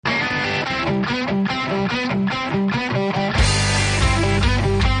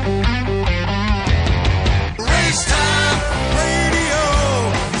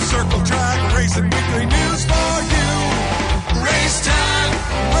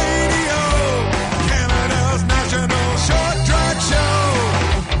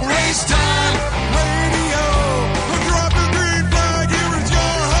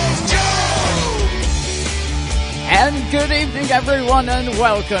Good evening, everyone, and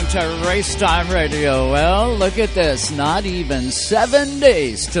welcome to Race Time Radio. Well, look at this. Not even 7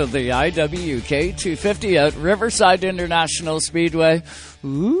 days till the IWK 250 at Riverside International Speedway.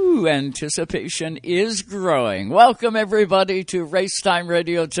 Ooh, anticipation is growing. Welcome, everybody, to Race Time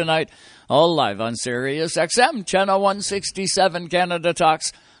Radio tonight, all live on Sirius XM, Channel 167, Canada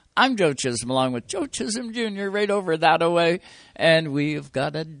Talks. I'm Joe Chisholm, along with Joe Chisholm Jr. right over that away. And we've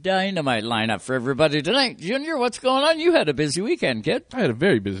got a dynamite lineup for everybody tonight. Junior, what's going on? You had a busy weekend, kid. I had a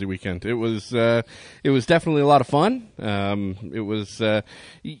very busy weekend. It was definitely a lot of fun. It was,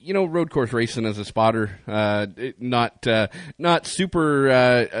 road course racing as a spotter, not super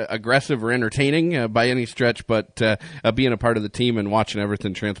aggressive or entertaining by any stretch, but being a part of the team and watching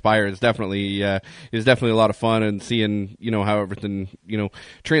everything transpire is definitely a lot of fun, and seeing how everything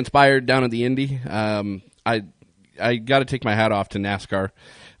transpired down at the Indy. I got to take my hat off to NASCAR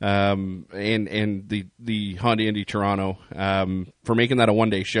and the Honda Indy Toronto for making that a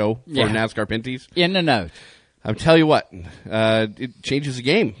one-day show for NASCAR Pinties. In and out. I'll tell you what, it changes the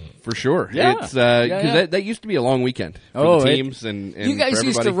game for sure. Yeah. It's because that used to be a long weekend for the teams and you guys for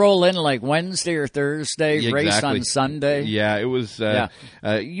used to roll in like Wednesday or Thursday, Yeah, race exactly. on Sunday. Yeah, it was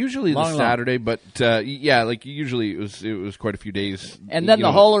usually Long. Saturday, but usually it was quite a few days. And then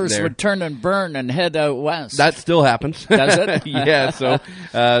the haulers there. would turn and burn and head out west. That still happens. Does it? Yeah. So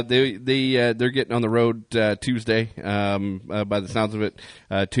they're getting on the road Tuesday. By the sounds of it,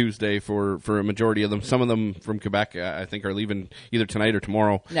 Tuesday for a majority of them. Some of them from Quebec, I think, are leaving either tonight or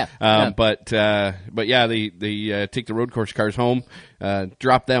tomorrow. Yeah. But yeah, they take the road course cars home,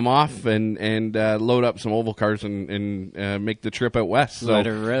 drop them off, and load up some oval cars and make the trip out west. So Let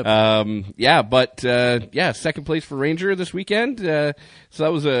her rip. second place for Ranger this weekend. So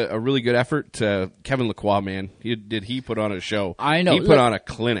that was a really good effort. Kevin Lacroix, man, he put on a show. I know. He put on a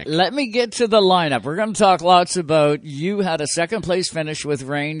clinic. Let me get to the lineup. We're going to talk lots about, you had a second place finish with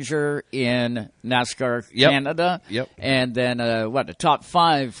Ranger in NASCAR Canada. Yep. And then, a top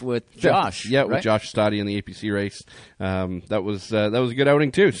five with Josh. Yeah, right? with Josh Stoddy in the APC race. That was a good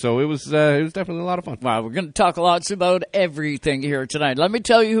outing too. So it was definitely a lot of fun. Well, we're going to talk lots about everything here tonight. Let me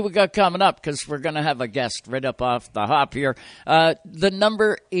tell you who we got coming up, because we're going to have a guest right up off the hop here. The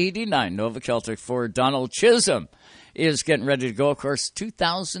number 89 Nova Celtic Ford, Donald Chisholm, is getting ready to go. Of course,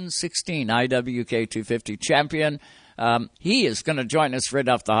 2016 IWK 250 champion. He is going to join us right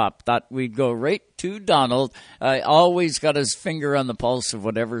off the hop. Thought we'd go right to Donald. Always got his finger on the pulse of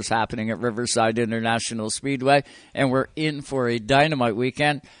whatever's happening at Riverside International Speedway, and we're in for a dynamite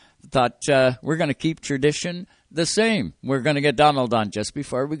weekend. Thought we're going to keep tradition the same. We're going to get Donald on just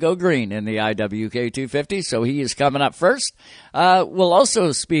before we go green in the IWK 250, so he is coming up first. We'll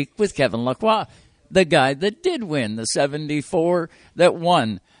also speak with Kevin Lacroix, the guy that did win the 74 that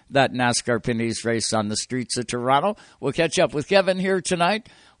won that NASCAR Pinties race on the streets of Toronto. We'll catch up with Kevin here tonight.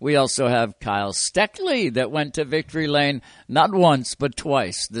 We also have Kyle Steckley that went to Victory Lane not once but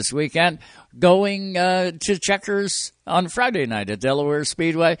twice this weekend, going to Checkers on Friday night at Delaware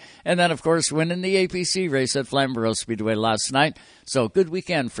Speedway, and then, of course, winning the APC race at Flamborough Speedway last night. So good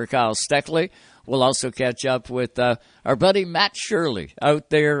weekend for Kyle Steckley. We'll also catch up with our buddy Matt Shirley out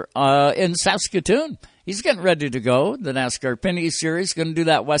there in Saskatoon. He's getting ready to go. The NASCAR Pinties Series going to do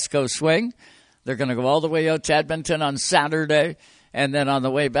that West Coast swing. They're going to go all the way out to Edmonton on Saturday, and then on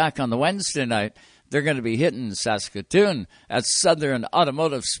the way back on the Wednesday night, they're going to be hitting Saskatoon at Southern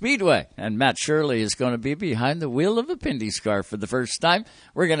Automotive Speedway. And Matt Shirley is going to be behind the wheel of a Pinty's car for the first time.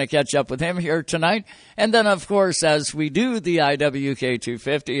 We're going to catch up with him here tonight. And then, of course, as we do the IWK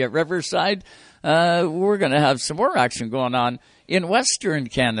 250 at Riverside, we're going to have some more action going on in Western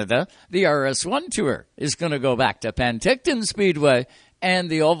Canada. The RS1 Tour is going to go back to Penticton Speedway and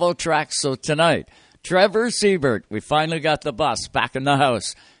the Oval Track. So tonight, Trevor Siebert, we finally got the bus back in the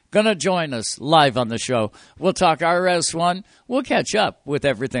house, going to join us live on the show. We'll talk RS1. We'll catch up with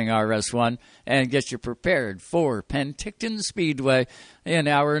everything RS1 and get you prepared for Penticton Speedway in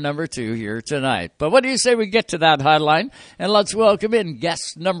hour number 2 here tonight. But what do you say we get to that hotline? And let's welcome in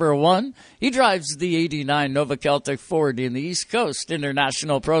guest number 1. He drives the 89 Nova Celtic Ford in the East Coast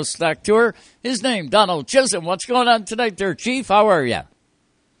International Pro Stock Tour. His name, Donald Chisholm. What's going on tonight there, Chief? How are you?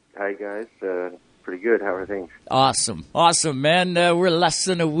 Hi, guys. Pretty good. How are things? Awesome, man. We're less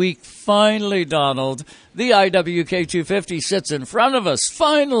than a week. Finally, Donald, the IWK 250 sits in front of us.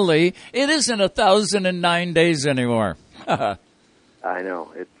 Finally, it isn't 1,009 days anymore. I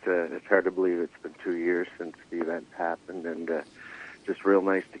know. It's hard to believe it's been 2 years since the event happened, and just real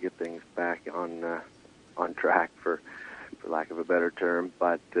nice to get things back on track, for lack of a better term.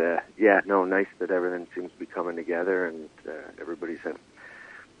 But nice that everything seems to be coming together, and everybody's had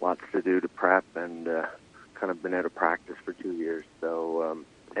lots to do to prep, and kind of been out of practice for 2 years. So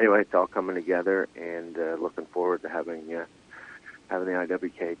anyway, it's all coming together, and looking forward to having the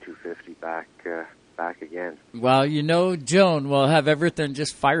IWK 250 back again. Well, Joan will have everything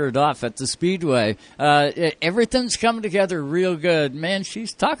just fired off at the Speedway. Everything's coming together real good. Man,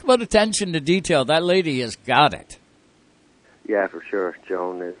 she's talking about attention to detail. That lady has got it. Yeah, for sure.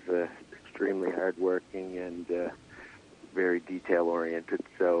 Joan is extremely hardworking and very detail-oriented.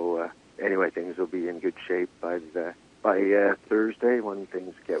 So anyway, things will be in good shape by Thursday when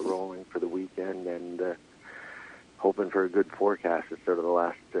things get rolling for the weekend, and hoping for a good forecast is sort of the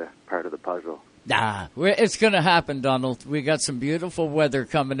last part of the puzzle. It's going to happen, Donald. We got some beautiful weather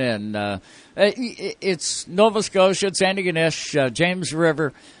coming in. It's Nova Scotia, it's Antigonish, James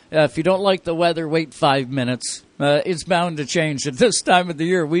River. If you don't like the weather, wait 5 minutes. It's bound to change at this time of the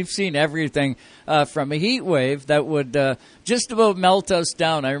year. We've seen everything from a heat wave that would just about melt us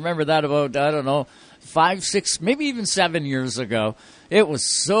down. I remember that about, 5, 6, maybe even 7 years ago. It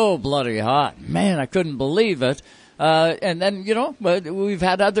was so bloody hot. Man, I couldn't believe it. And then, we've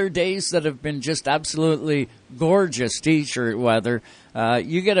had other days that have been just absolutely gorgeous T-shirt weather.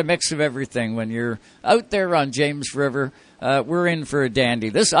 You get a mix of everything when you're out there on James River. We're in for a dandy.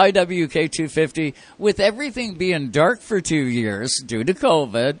 This IWK 250, with everything being dark for 2 years due to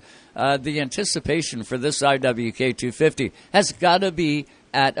COVID, the anticipation for this IWK 250 has got to be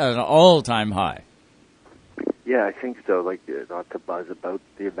at an all-time high. Yeah, I think so. Like, lots of buzz about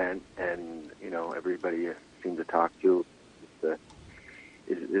the event, and, everybody seem to talk to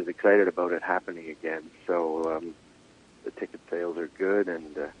is excited about it happening again. So the ticket sales are good,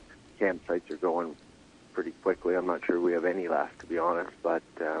 and campsites are going pretty quickly. I'm not sure we have any left, to be honest, but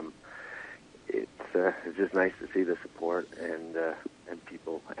it's just nice to see the support and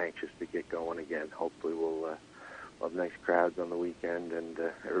people anxious to get going again. Hopefully we'll have nice crowds on the weekend, and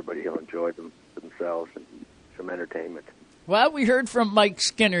everybody will enjoy themselves and some entertainment. Well, we heard from Mike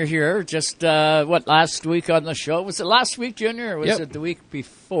Skinner here just, last week on the show? Was it last week, Junior, or was it the week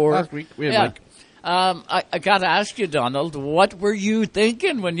before? Last week. We had Mike. I got to ask you, Donald, what were you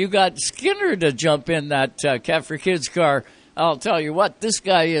thinking when you got Skinner to jump in that Cat for Kids car? I'll tell you what, this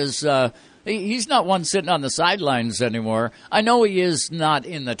guy is he's not one sitting on the sidelines anymore. I know he is not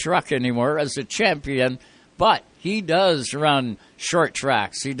in the truck anymore as a champion, but he does run short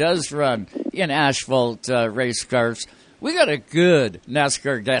tracks. He does run in asphalt race cars. We got a good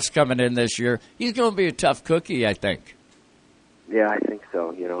NASCAR guest coming in this year. He's going to be a tough cookie, I think. Yeah, I think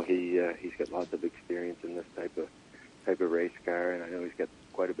so. He's got lots of experience in this type of race car, and I know he's got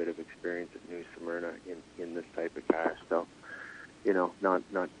quite a bit of experience at New Smyrna in this type of car. So,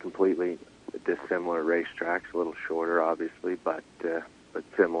 not completely dissimilar racetracks, a little shorter, obviously, but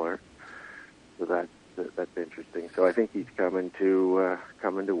similar. So that's interesting. So I think he's coming to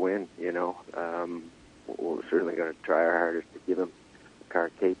win. We're certainly going to try our hardest to get him a car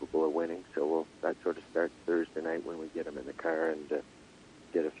capable of winning. So that sort of starts Thursday night when we get him in the car and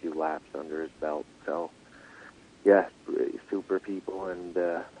get a few laps under his belt. So, yeah, super people, and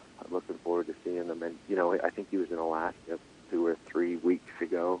I'm looking forward to seeing them. And, I think he was in Alaska 2 or 3 weeks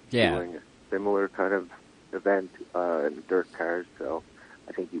ago doing a similar kind of event in dirt cars. So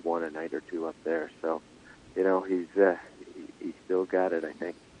I think he won a night or two up there. So, he's still got it, I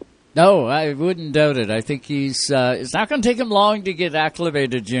think. No, I wouldn't doubt it. I think it's not going to take him long to get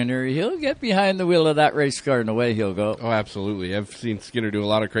acclimated, Junior. He'll get behind the wheel of that race car and away he'll go. Oh, absolutely. I've seen Skinner do a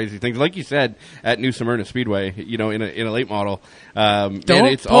lot of crazy things. Like you said, at New Smyrna Speedway, in a late model. Don't and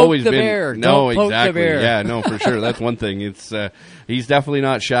it's poke always the been, bear. No, Don't poke exactly. the bear. Yeah, no, for sure. That's one thing. It's he's definitely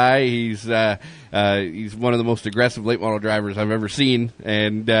not shy. He's one of the most aggressive late model drivers I've ever seen.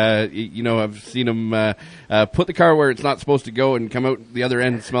 And, I've seen him put the car where it's not supposed to go and come out the other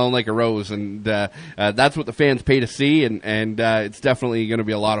end smelling like a rose, and that's what the fans pay to see, and it's definitely going to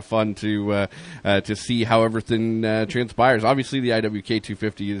be a lot of fun to see how everything transpires. Obviously, the IWK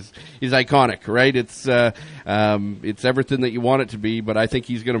 250 is iconic, right? It's everything that you want it to be, but I think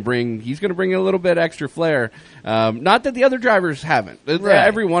he's going to bring a little bit extra flair. Not that the other drivers haven't. Right.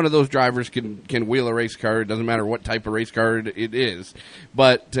 Every one of those drivers can wheel a race car. It doesn't matter what type of race car it is,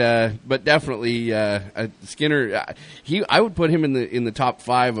 but definitely Skinner. I would put him in the top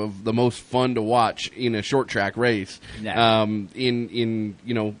 5 of the most fun to watch in a short track race. Yeah. In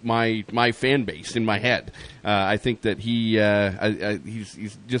my fan base in my head. I think that he's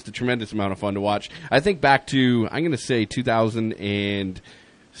just a tremendous amount of fun to watch. I think back to, I'm going to say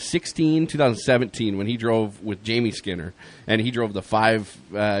 2017 when he drove with Jamie Skinner, and he drove the 5,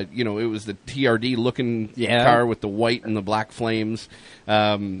 it was the TRD looking car with the white and the black flames,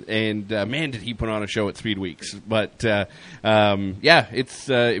 and man, did he put on a show at Speed Weeks. But it's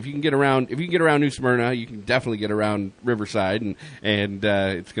if you can get around New Smyrna, you can definitely get around Riverside, and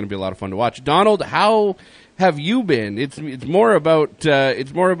it's going to be a lot of fun to watch. Donald, how have you been? It's more about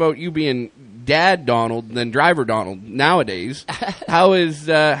you being Dad Donald than Driver Donald nowadays. How is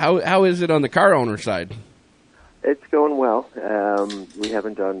it on the car owner side? It's going well. We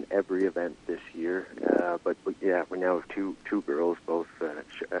haven't done every event this year, but yeah, we now have two girls. Both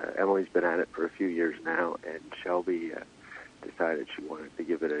Emily's been at it for a few years now, and Shelby decided she wanted to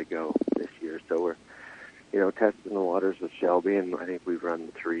give it a go this year. So we're testing the waters with Shelby, and I think we've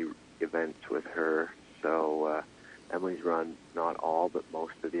run 3 events with her. So Emily's run not all, but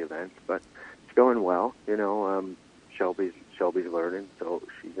most of the events, but it's going well. Shelby's learning, so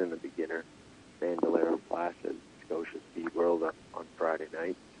she's in the beginner Bandolero class at Scotia Speed World on Friday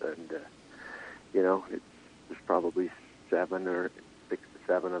nights, and there's probably 7 or 6 to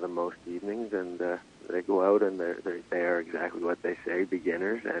 7 of them most evenings, and they go out and they are exactly what they say,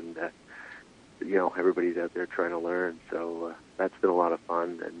 beginners, and everybody's out there trying to learn. So that's been a lot of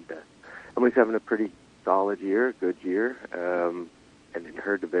fun, and Emily's having a pretty solid year, good year, and in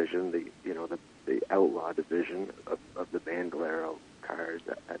her division, the outlaw division of the Bandolero cars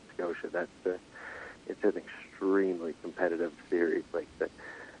at Scotia, it's an extremely competitive series. Like the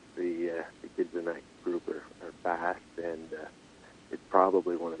kids in that group are fast, and it's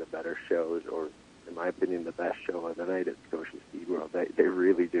probably one of the better shows, or in my opinion, the best show of the night at Scotia Speed World. They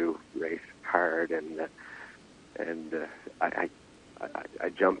really do race hard, and I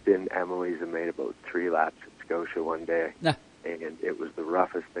jumped in Emily's and made about 3 laps at Scotia one day. Nah. And it was the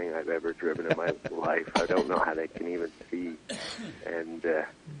roughest thing I've ever driven in my life. I don't know how they can even see. And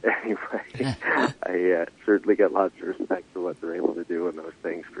anyway, I certainly got lots of respect for what they're able to do in those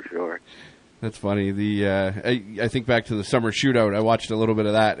things, for sure. That's funny. I think back to the summer shootout. I watched a little bit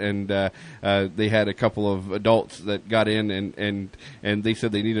of that, and they had a couple of adults that got in, and they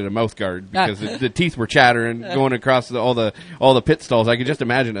said they needed a mouth guard because the teeth were chattering going across all the pit stalls. I could just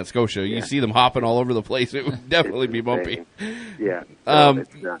imagine at Scotia. You see them hopping all over the place. It would definitely be bumpy. Yeah.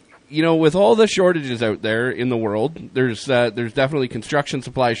 It's nuts. With all the shortages out there in the world, there's definitely construction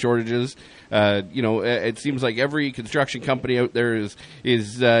supply shortages. It seems like every construction company out there is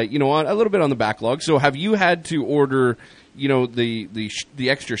a little bit on the backlog. So have you had to order, the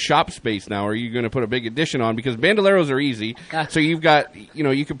extra shop space now? Are you going to put a big addition on? Because Bandoleros are easy. So you've got,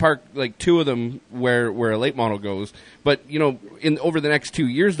 you can park like 2 of them where a late model goes. But, over the next 2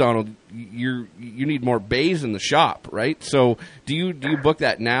 years, Donald, you need more bays in the shop, right? So do you book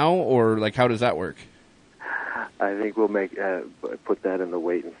that now, or like how does that work? I think we'll put that in the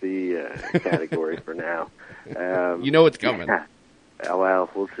wait and see category for now. It's coming. Well,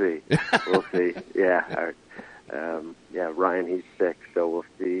 we'll see. We'll see. Yeah. Ryan, he's 6, so we'll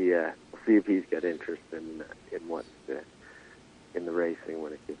see. We'll see if he's got interest in what in the racing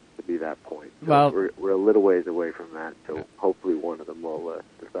when it gets to be that point. So well, we're a little ways away from that. So hopefully one of them will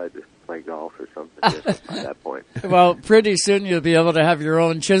decide to play golf or something different at that point. Well, pretty soon you'll be able to have your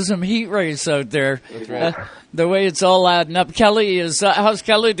own Chisholm heat race out there. That's right. The way it's all adding up. Kelly how's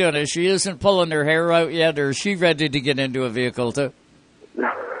Kelly doing? Is she isn't pulling her hair out yet, or is she ready to get into a vehicle too?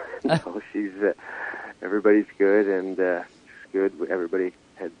 No, she's. Everybody's good, and it's good. Everybody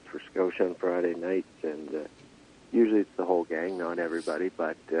heads for Scotia on Friday nights, and usually it's the whole gang, not everybody.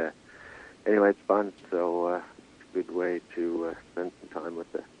 But anyway, it's fun. So it's a good way to spend some time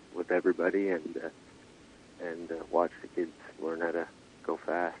with everybody and watch the kids learn how to go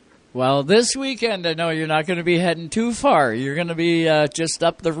fast. Well, this weekend, I know you're not going to be heading too far. You're going to be just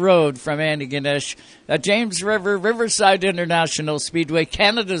up the road from Antigonish, James River, Riverside International Speedway,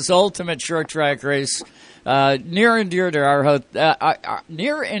 Canada's ultimate short track race, near and dear to our heart, the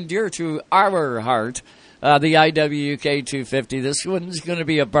IWK 250. This one's going to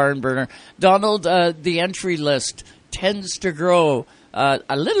be a barn burner. Donald, the entry list tends to grow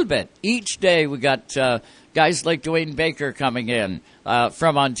a little bit. Each day we got guys like Dwayne Baker coming in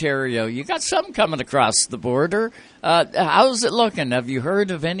from Ontario. You got some coming across the border. How's it looking? Have you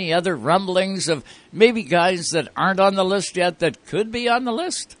heard of any other rumblings of maybe guys that aren't on the list yet that could be on the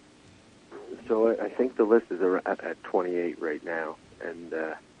list? So I think the list is at 28 right now, and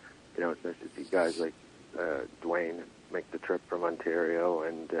it's nice to see guys like Dwayne make the trip from Ontario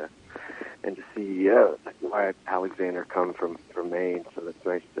and to see why Alexander come from Maine. So that's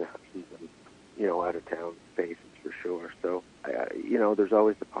nice to see them, out of town faces for sure. So there's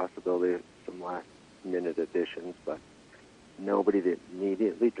always the possibility of some last minute additions, but nobody that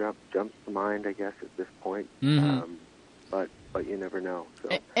immediately jumps to mind, I guess, at this point. Mm-hmm. But you never know.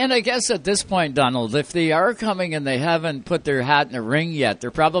 So. And I guess at this point, Donald, if they are coming and they haven't put their hat in the ring yet,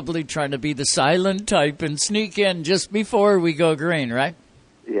 they're probably trying to be the silent type and sneak in just before we go green, right?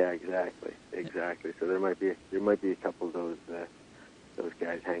 Yeah, exactly. So there might be a couple of those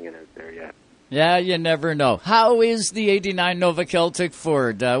guys hanging out there yet. Yeah, you never know. How is the 89 Nova Celtic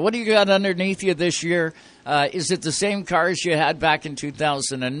Ford? What do you got underneath you this year? Is it the same cars you had back in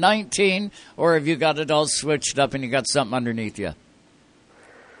 2019, or have you got it all switched up and you got something underneath you?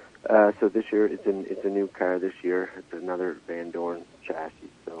 So this year, it's a new car this year. It's another Van Dorn chassis.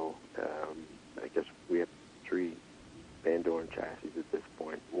 So I guess we have 3 Van Dorn chassis at this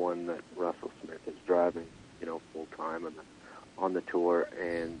point. One that Russell Smith is driving, full time on the tour,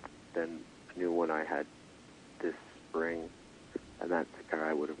 and then a new one I had this spring, and that's the car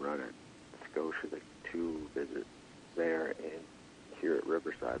I would have run at Scotia, the 2 visits there, and here at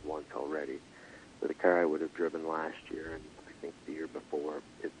Riverside once already. So the car I would have driven last year, and I think the year before,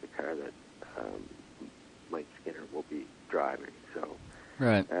 is the car that Mike Skinner will be driving. So,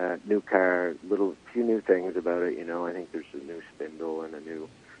 right, new car, few new things about it. I think there's a new spindle and a new,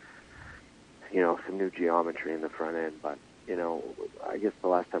 some new geometry in the front end. But I guess the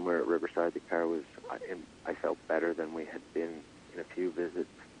last time we were at Riverside, the car was, I felt better than we had been in a few visits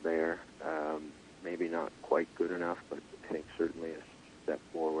there. Maybe not quite good enough, but I think certainly a step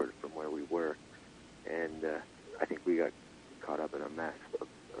forward from where we were. And I think we got caught up in a mess of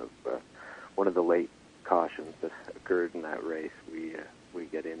one of the late cautions that occurred in that race we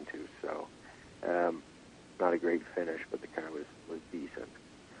get into. So not a great finish, but the car was decent.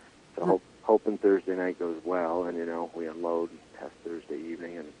 So hoping Thursday night goes well, and we unload and test Thursday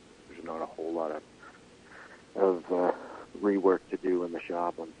evening, and there's not a whole lot of rework to do in the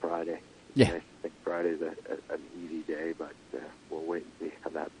shop on Friday. Yeah. I think Friday's an easy day, but we'll wait and see how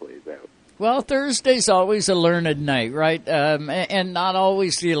that plays out. Well, Thursday's always a learned night, right? And not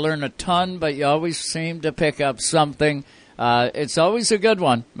always do you learn a ton, but you always seem to pick up something. It's always a good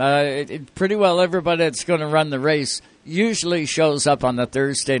one. Pretty well everybody that's going to run the race usually shows up on the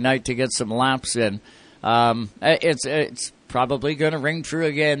Thursday night to get some laps in. It's probably going to ring true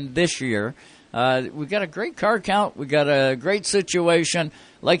again this year. We got a great car count. We got a great situation.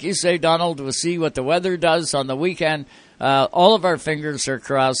 Like you say, Donald, we'll see what the weather does on the weekend. All of our fingers are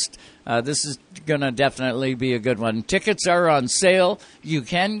crossed. This is going to definitely be a good one. Tickets are on sale. You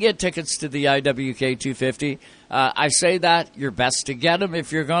can get tickets to the IWK 250. I say that you're best to get them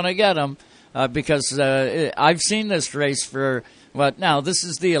if you're going to get them, because I've seen this race for, this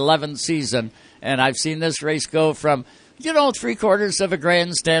is the 11th season, and I've seen this race go from, 3/4 of a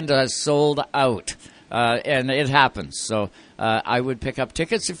grandstand sold out, and it happens. So I would pick up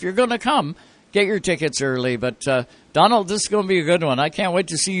tickets if you're going to come. Get your tickets early. But, Donald, this is going to be a good one. I can't wait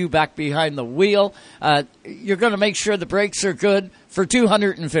to see you back behind the wheel. You're going to make sure the brakes are good for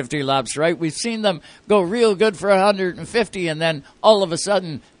 250 laps, right? We've seen them go real good for 150 and then all of a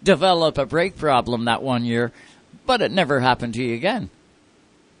sudden develop a brake problem that one year. But it never happened to you again.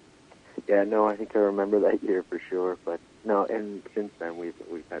 Yeah, no, I think I remember that year for sure. But, no, and since then we've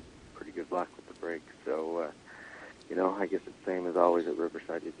had pretty good luck with the brakes. So, I guess it's the same as always at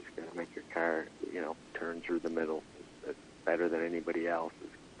Riverside. You just got to make your car, turn through the middle. It's better than anybody else is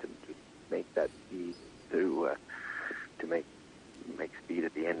to make that speed to make speed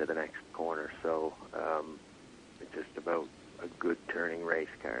at the end of the next corner. So it's just about a good turning race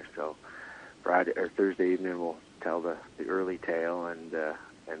car. So Friday or Thursday evening we'll tell the early tale and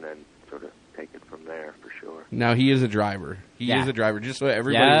then sort of take it from there for sure. Now, he is a driver. He is a driver. Just so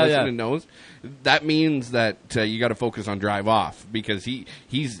everybody listening knows, that means that you got to focus on drive off, because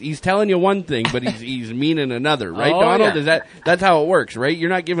he's telling you one thing, but he's meaning another, right, Donald? Yeah. That's how it works, right? You're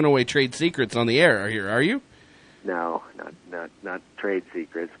not giving away trade secrets on the air here, are you? No, not trade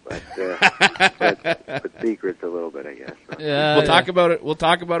secrets, but but secrets a little bit, I guess. Yeah, we'll talk about it. We'll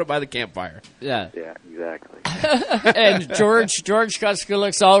talk about it by the campfire. Yeah, exactly. And George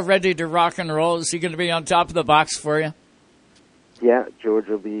Kuskulik's all ready to rock and roll. Is he going to be on top of the box for you? Yeah, George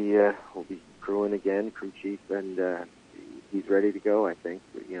will be crewing again, crew chief, and he's ready to go. I think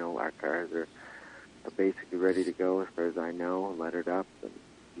our cars are basically ready to go as far as I know, lettered up, and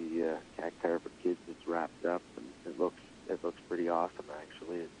the cat car for kids is wrapped up, and it looks pretty awesome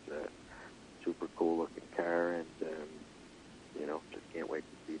actually. It's a super cool looking car, and just can't wait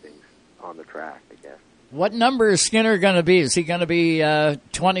to see things on the track, I guess. What number is Skinner going to be? Is he going to be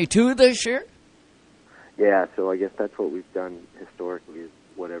 22 this year? Yeah, so I guess that's what we've done historically, is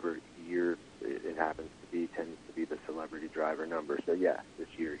whatever year it happens to be tends to be the celebrity driver number. So yeah, this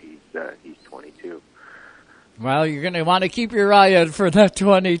year he's 22. Well, you're going to want to keep your eye out for that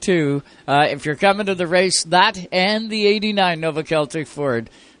 22. If you're coming to the race, that and the 89 Nova Celtic Ford.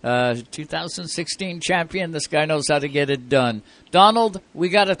 2016 champion. This guy knows how to get it done. Donald, we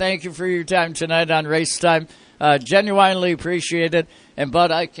got to thank you for your time tonight on Race Time. Genuinely appreciate it. And, Bud,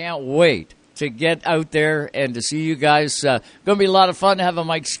 I can't wait to get out there and to see you guys. Going to be a lot of fun having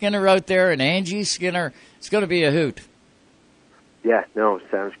Mike Skinner out there and Angie Skinner. It's going to be a hoot. Yeah, no,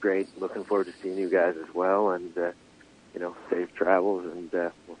 sounds great. Looking forward to seeing you guys as well, and safe travels, and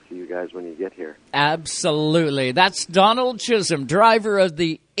we'll see you guys when you get here. Absolutely. That's Donald Chisholm, driver of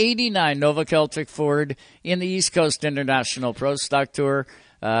the 89 Nova Celtic Ford in the East Coast International Pro Stock Tour.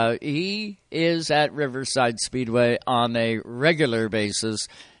 He is at Riverside Speedway on a regular basis.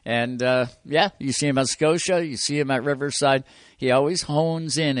 And, you see him at Scotia, you see him at Riverside. He always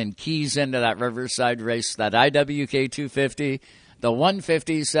hones in and keys into that Riverside race, that IWK 250, the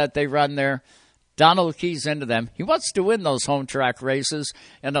 150s that they run there. Donald keys into them. He wants to win those home track races.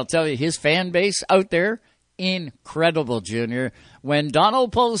 And I'll tell you, his fan base out there, incredible, Junior. When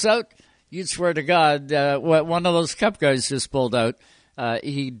Donald pulls out, you'd swear to God, one of those Cup guys just pulled out.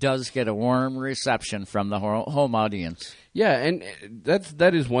 He does get a warm reception from the home audience. Yeah, and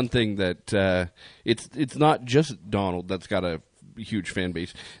that is one thing that it's not just Donald that's got a huge fan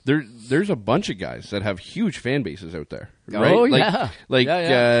base. There's a bunch of guys that have huge fan bases out there. Right? Oh yeah,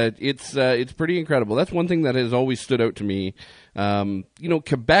 it's pretty incredible. That's one thing that has always stood out to me.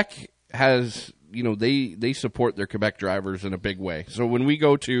 Quebec has. They support their Quebec drivers in a big way. So when we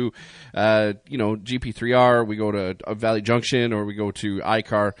go to, GP3R, we go to Valley Junction, or we go to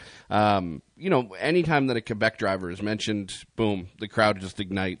ICAR, anytime that a Quebec driver is mentioned, boom, the crowd just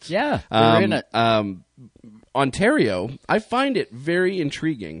ignites. Yeah, they're in it. Ontario, I find it very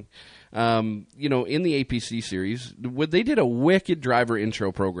intriguing. In the APC series, they did a wicked driver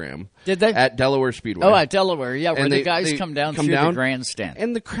intro program. Did they? At Delaware Speedway. Oh, at Delaware, yeah, where the guys come down through the grandstand.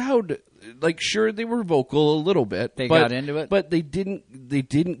 And the crowd, sure, they were vocal a little bit. They got into it. But they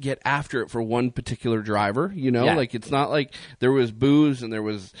didn't get after it for one particular driver, Yeah. It's not like there was boos and there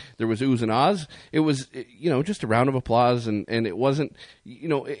was oohs and ahs. It was, just a round of applause, and it wasn't,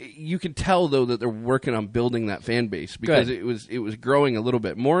 you could tell, though, that they're working on building that fan base, because it was growing a little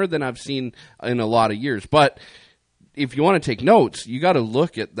bit more than I've seen in a lot of years. But if you want to take notes, you got to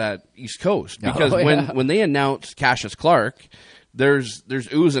look at that East Coast, because when they announced Cassius Clark, there's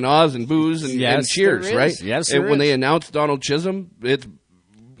oohs and ahs and boos and cheers, right? Yes, and when they announced Donald Chisholm, it's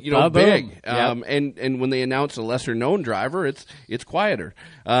big. Yep. And when they announce a lesser known driver, it's quieter.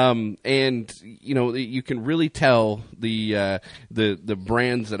 And you can really tell the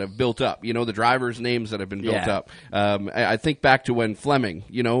brands that have built up. The drivers' names that have been built up. I think back to when Fleming.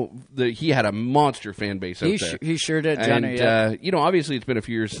 He had a monster fan base out there. He sure did, Johnny. And obviously it's been a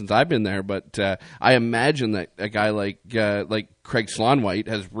few years since I've been there, but I imagine that a guy like Craig Slonwhite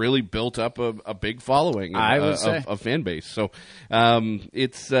has really built up a big following of fan base. So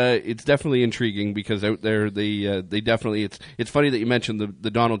it's definitely intriguing, because out there they definitely it's funny that you mentioned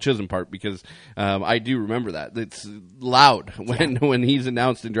the Donald Chisholm part, because I do remember that. It's loud when he's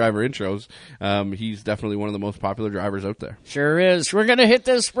announced in driver intros. He's definitely one of the most popular drivers out there. Sure is. We're going to hit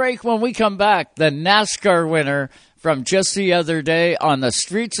this break. When we come back, the NASCAR winner from just the other day on the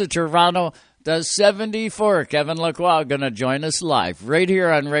streets of Toronto, the 74, Kevin Lacroix, going to join us live right here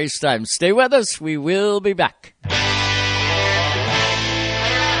on Race Time. Stay with us. We will be back.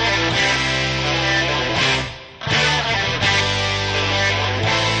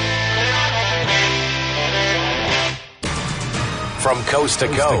 From coast to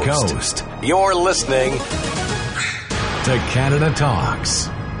coast, you're listening to Canada Talks.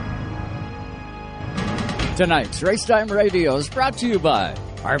 Tonight's Race Time Radio is brought to you by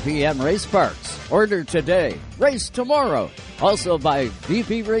RPM Race Parts. Order today, race tomorrow. Also by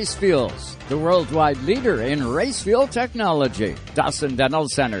VP Race Fuels, the worldwide leader in race fuel technology. Dawson Dental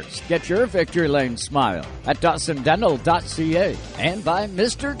Centers. Get your victory lane smile at dawsondental.ca. And by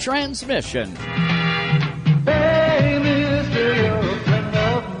Mr. Transmission. Hey, mister, you're a friend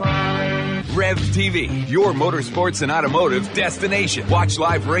of mine. Rev TV, your motorsports and automotive destination. Watch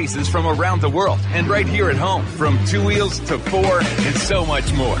live races from around the world and right here at home, from 2 wheels to 4 and so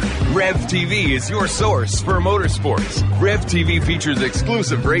much more. Rev TV is your source for motorsports. Rev TV features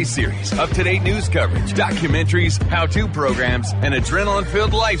exclusive race series, up-to-date news coverage, documentaries, how-to programs, and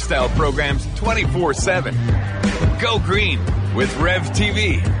adrenaline-filled lifestyle programs 24/7. Go green with Rev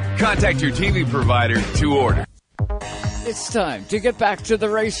TV. Contact your TV provider to order. It's time to get back to the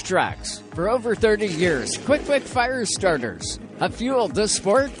racetracks. For over 30 years, Quick Fire Starters have fueled the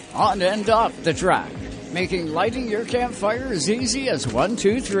sport on and off the track, making lighting your campfire as easy as 1,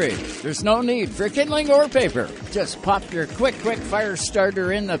 2, 3. There's no need for kindling or paper. Just pop your Quick Fire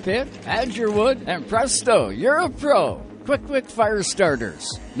Starter in the pit, add your wood, and presto, you're a pro. Quick Fire Starters.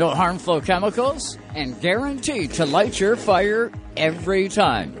 No harmful chemicals, and guaranteed to light your fire every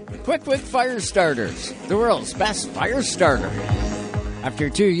time. Quick Fire Starters, the world's best fire starter. After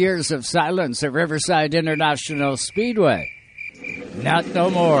 2 years of silence at Riverside International Speedway, not no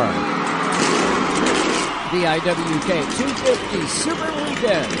more. The IWK 250 Super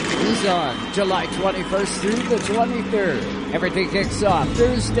Weekend is on July 21st through the 23rd. Everything kicks off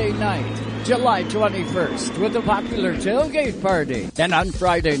Thursday night, July 21st, with a popular tailgate party. Then on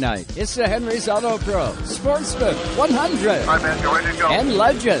Friday night, it's the Henry's Auto Pro Sportsman 100 and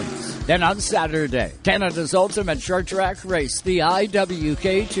Legends. Then on Saturday, Canada's ultimate short track race, the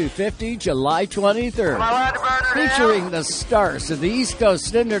IWK 250, July 23rd, featuring the stars of the East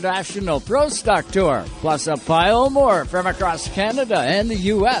Coast International Pro Stock Tour, plus a pile more from across Canada and the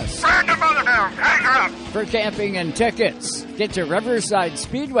U.S. For camping and tickets, get to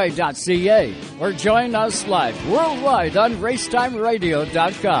riversidespeedway.ca or join us live worldwide on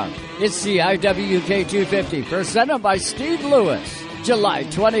racetimeradio.com. It's the IWK 250 presented by Steve Lewis. July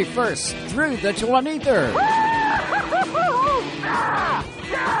 21st through the 23rd. Yeah,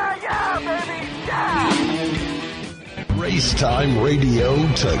 baby, yeah! Race Time Radio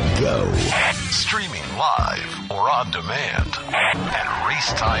to go. Streaming live or on demand at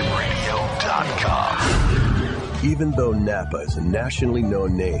racetimerradio.com. Even though Napa is a nationally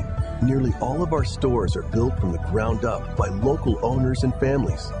known name, nearly all of our stores are built from the ground up by local owners and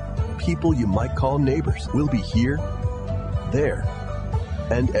families. People you might call neighbors will be here, there,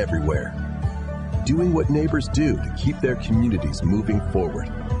 and everywhere, doing what neighbors do to keep their communities moving forward.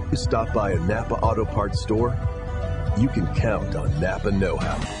 You stop by a Napa Auto Parts store, you can count on Napa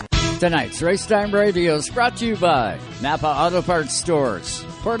know-how. Tonight's Racetime Radio is brought to you by Napa Auto Parts Stores,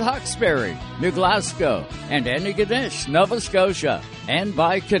 Port Hawkesbury, New Glasgow, and Antigonish, Nova Scotia, and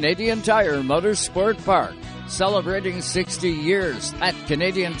by Canadian Tire Motorsport Park, celebrating 60 years at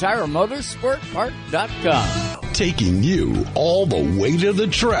CanadianTireMotorsportPark.com. Taking you all the way to the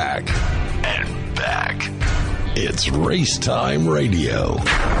track and back. It's Race Time Radio.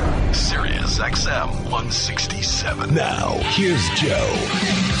 Sirius XM 167. Now, here's Joe.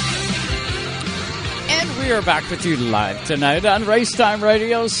 And we are back with you live tonight on Racetime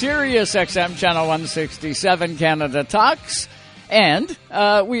Radio, Sirius XM Channel 167, Canada Talks. And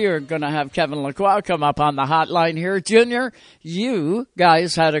we are going to have Kevin Lacroix come up on the hotline here. Junior, you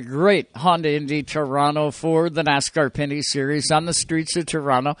guys had a great Honda Indy Toronto for the NASCAR Pinty Series on the streets of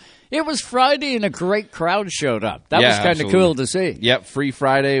Toronto. It was Friday and a great crowd showed up. That was kind of cool to see. Yep, free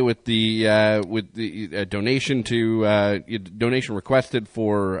Friday with the donation donation requested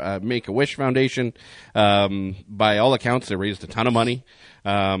for Make-A-Wish Foundation. By all accounts, they raised a ton of money.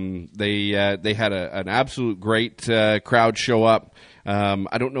 They had an absolute great crowd show up.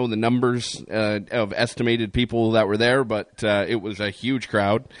 I don't know the numbers of estimated people that were there, but it was a huge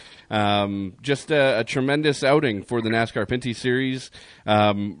crowd. Just a tremendous outing for the NASCAR Pinty Series.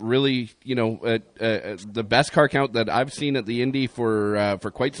 Really, the best car count that I've seen at the Indy for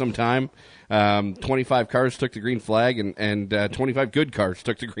quite some time. 25 cars took the green flag, and 25 good cars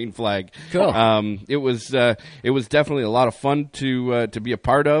took the green flag. Cool. It was definitely a lot of fun to be a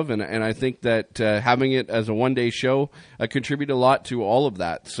part of, and I think that having it as a one-day show contributed a lot to all of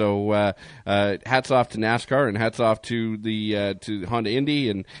that. So hats off to NASCAR and hats off to the to Honda Indy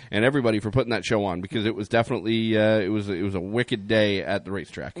and everybody for putting that show on, because it was definitely it was a wicked day at the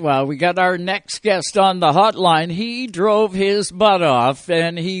racetrack. Well, we got our next guest on the hotline. He drove his butt off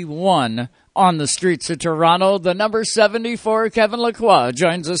and he won on the streets of Toronto. The number 74, Kevin Lacroix,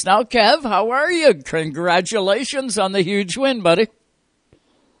 joins us now. Kev, how are you? Congratulations on the huge win, buddy.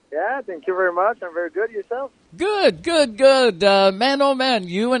 Yeah, thank you very much. I'm very good. Yourself? Good. Man, oh man,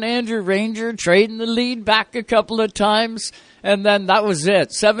 you and Andrew Ranger trading the lead back a couple of times, and then that was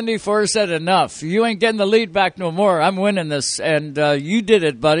it. 74 said enough. You ain't getting the lead back no more. I'm winning this, and you did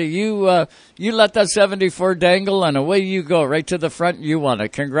it, buddy. You let that 74 dangle, and away you go, right to the front. You won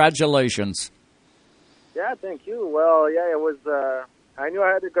it. Congratulations. Yeah, thank you. Well, yeah, it was. I knew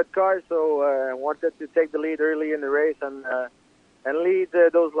I had a good car, so I wanted to take the lead early in the race and lead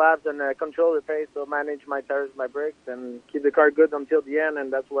those laps and control the pace, so manage my tires, my brakes, and keep the car good until the end.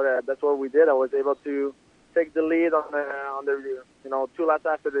 And that's what we did. I was able to take the lead on the 2 laps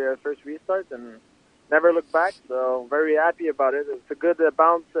after the first restart, and never looked back. So very happy about it. It's a good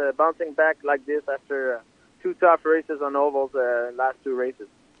bouncing back like this after 2 tough races on ovals, last 2 races.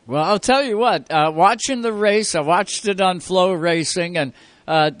 Well, I'll tell you what, watching the race, I watched it on Flow Racing, and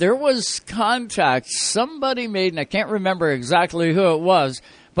there was contact somebody made, and I can't remember exactly who it was,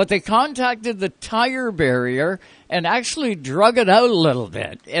 but they contacted the tire barrier and actually drug it out a little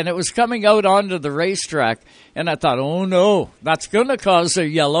bit, and it was coming out onto the racetrack, and I thought, oh no, that's going to cause a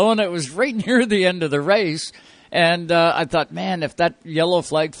yellow, and it was right near the end of the race, and I thought, man, if that yellow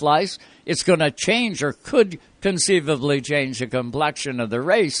flag flies, it's going to change or could conceivably change the complexion of the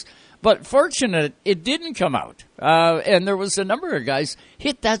race. But fortunate, it didn't come out. And there was a number of guys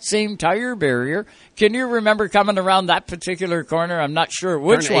hit that same tire barrier. Can you remember coming around that particular corner? I'm not sure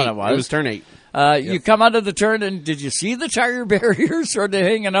which one it was. It was turn 8. You come out of the turn, and did you see the tire barrier sort of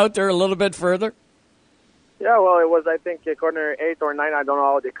hanging out there a little bit further? Yeah, well, it was, I think, corner 8 or 9. I don't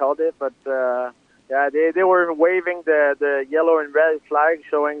know how they called it, but yeah, they were waving the yellow and red flag,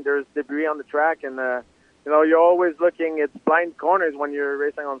 showing there's debris on the track, and you're always looking. It's blind corners when you're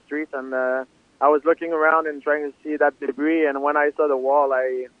racing on streets, and I was looking around and trying to see that debris, and when I saw the wall,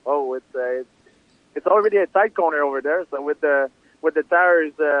 it's already a tight corner over there. So with the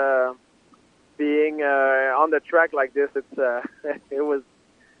tires being on the track like this, it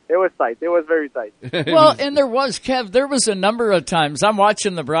was tight. It was very tight. Well, and there was, Kev, there was a number of times I'm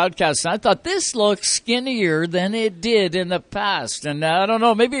watching the broadcast, and I thought this looks skinnier than it did in the past. And I don't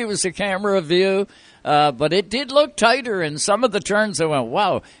know, maybe it was a camera view, but it did look tighter. In some of the turns, I went,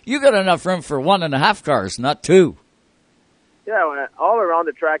 wow, you got enough room for 1.5 cars, not 2. Yeah, all around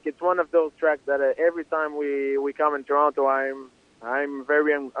the track. It's one of those tracks that every time we come in Toronto, I'm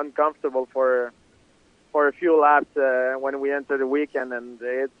very uncomfortable for a few laps when we enter the weekend, and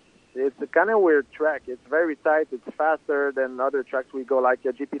it's a kind of weird track. It's very tight. It's faster than other tracks we go, like a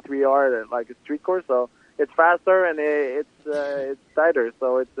GP3R, like a street course. So it's faster and it's tighter.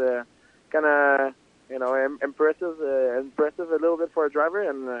 So it's kind of impressive a little bit for a driver.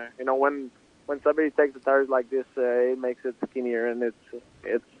 And when somebody takes the tires like this, it makes it skinnier, and it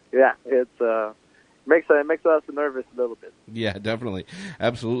makes us nervous a little bit. Yeah, definitely.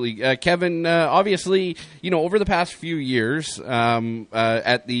 Absolutely. Kevin, obviously, over the past few years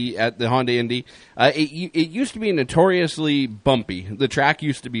at the Honda Indy, it used to be notoriously bumpy. The track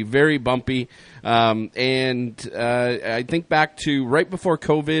used to be very bumpy. And I think back to right before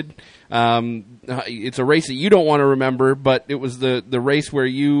COVID, it's a race that you don't want to remember, but it was the race where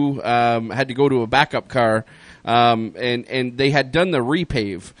you had to go to a backup car, and they had done the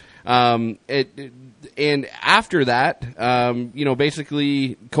repave. And after that,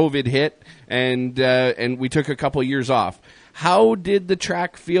 basically COVID hit, and we took a couple years off. How did the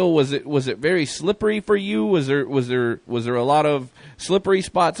track feel? Was it very slippery for you? Was there a lot of slippery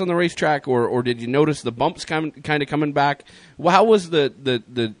spots on the racetrack, or did you notice the bumps kind of coming back? Well, how was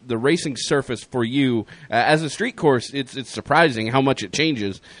the racing surface for you as a street course? It's surprising how much it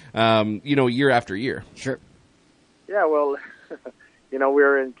changes, year after year. Sure. Yeah, well.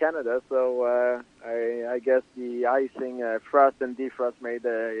 We're in Canada, so I guess the icing, frost and defrost made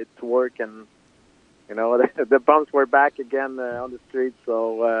it work, and the bumps were back again on the street.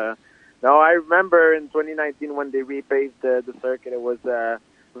 So no, I remember in 2019 when they repaved the circuit, it was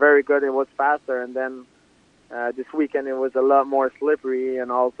very good. It was faster, and then this weekend it was a lot more slippery,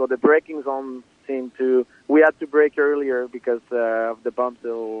 and also the braking zone we had to brake earlier because of the bumps.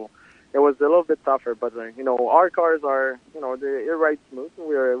 So it was a little bit tougher, but our cars are, they ride smooth.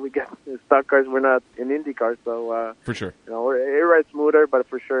 We get stock cars. We're not in Indy cars, so for sure, it rides smoother. But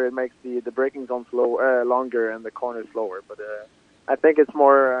for sure, it makes the braking zone longer and the corners slower. But I think it's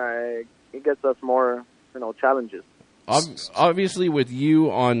more. It gets us more, challenges. Obviously, with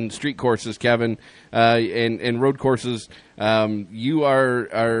you on street courses, Kevin, and road courses, you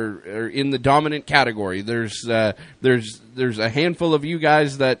are in the dominant category. There's a handful of you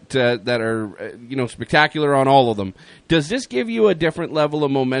guys that are spectacular on all of them. Does this give you a different level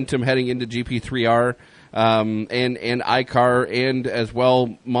of momentum heading into GP3R and iCar, and as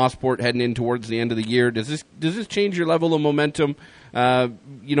well Mosport heading in towards the end of the year? Does this change your level of momentum?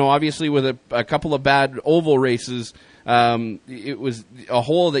 Obviously with a couple of bad oval races. It was a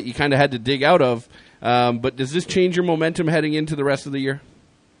hole that you kind of had to dig out of. But does this change your momentum heading into the rest of the year?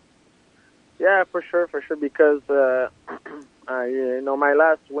 Yeah, for sure, because my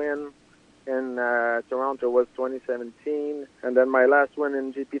last win in Toronto was 2017, and then my last win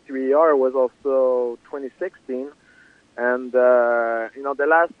in GP3R was also 2016. And the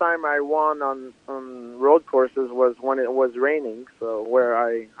last time I won on road courses was when it was raining, so where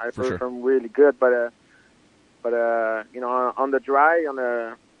I performed really good. But on the dry, on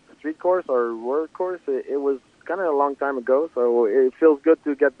a street course or road course. It was kind of a long time ago, so it feels good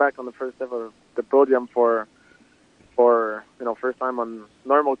to get back on the first step of the podium for first time on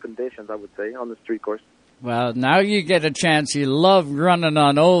normal conditions, I would say, on the street course. Well, now you get a chance. You love running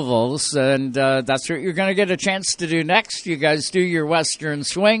on ovals, and that's what you're going to get a chance to do next. You guys do your Western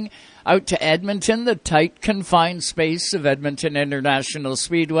Swing out to Edmonton, the tight, confined space of Edmonton International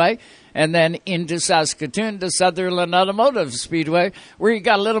Speedway, and then into Saskatoon to Sutherland Automotive Speedway, where you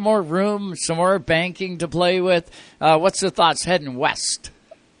got a little more room, some more banking to play with. What's the thoughts heading west?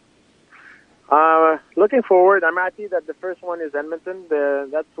 Looking forward, I'm happy that the first one is Edmonton.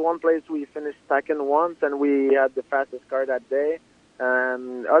 That's one place we finished second once, and we had the fastest car that day.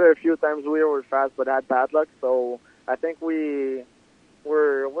 And other few times we were fast, but had bad luck. So I think we're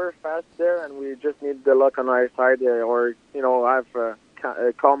fast there, and we just need the luck on our side, I've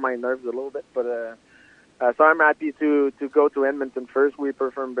calmed my nerves a little bit. But so I'm happy to go to Edmonton first. We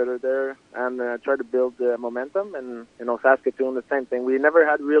perform better there and try to build momentum. And Saskatoon, the same thing. We never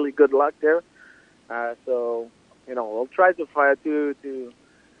had really good luck there. So, we'll try to fight to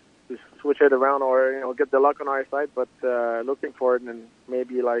switch it around or, get the luck on our side. But looking forward, and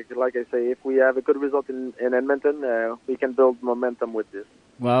maybe, like I say, if we have a good result in Edmonton, we can build momentum with this.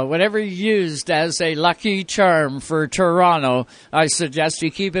 Well, whatever you used as a lucky charm for Toronto, I suggest you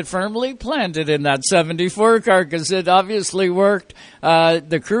keep it firmly planted in that 74 car because it obviously worked.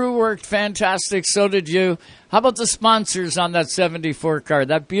 The crew worked fantastic. So did you. How about the sponsors on that 74 car?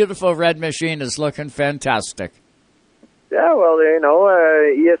 That beautiful red machine is looking fantastic. Yeah, well,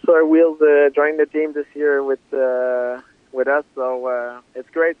 ESR Wheels joined the team this year with us. So it's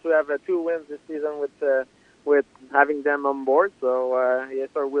great to have 2 wins this season with having them on board. So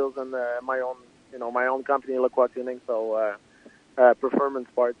ESR Wheels and my own company, Lacroix Tuning. So Performance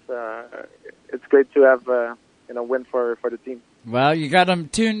Parts. It's great to have win for the team. Well, you got them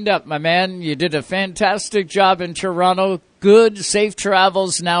tuned up, my man. You did a fantastic job in Toronto. Good, safe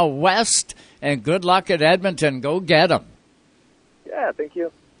travels now west, and good luck at Edmonton. Go get them. Yeah, thank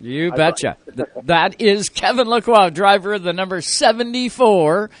you. You betcha. That is Kevin Lacroix, driver of the number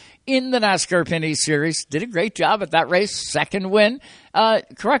 74 in the NASCAR Pinty Series. Did a great job at that race. Second win.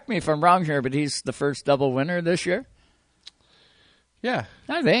 Correct me if I'm wrong here, but he's the first double winner this year. Yeah,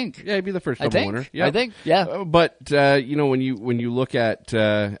 I think. Yeah, he'd be the first double winner. Yeah. I think. Yeah. But when you look at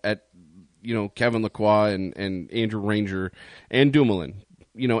Kevin Lacroix and Andrew Ranger and Dumoulin,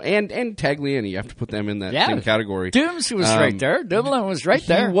 and Tagliani, you have to put them in that same category. Dooms was right there. Dumoulin was right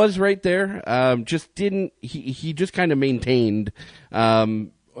there. He was right there. He just kind of maintained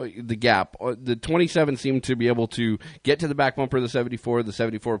the gap. The 27 seemed to be able to get to the back bumper of the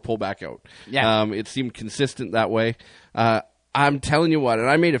 74 pull back out. Yeah. It seemed consistent that way. I'm telling you what, and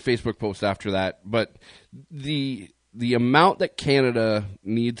I made a Facebook post after that, but the amount that Canada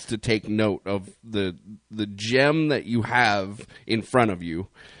needs to take note of the gem that you have in front of you,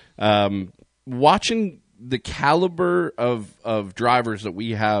 watching the caliber of drivers that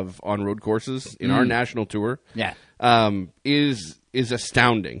we have on road courses in our national tour, is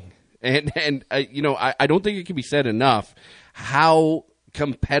astounding. And I don't think it can be said enough how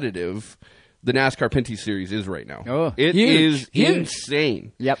competitive the NASCAR Pinty Series is right now. Oh, it is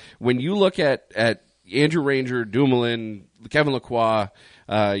insane. Yep. When you look at Andrew Ranger, Dumoulin, Kevin Lacroix,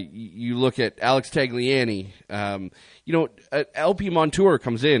 you look at Alex Tagliani, LP Montour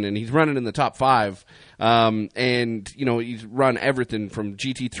comes in and he's running in the top 5. And he's run everything from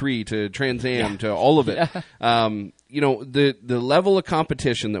GT3 to Trans Am to all of it. The level of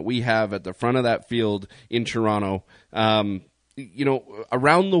competition that we have at the front of that field in Toronto,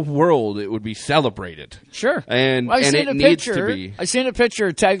 around the world, it would be celebrated. Sure. And it needs to be. I seen a picture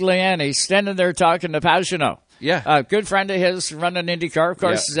of Tagliani standing there talking to Pagano. Yeah. Good friend of his running IndyCar. Of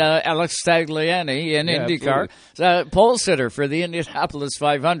course, Alex Tagliani in IndyCar. Pole sitter for the Indianapolis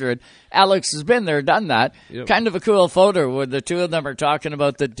 500. Alex has been there, done that. Yep. Kind of a cool photo where the two of them are talking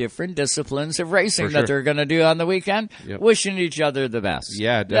about the different disciplines of racing that they're going to do on the weekend, wishing each other the best.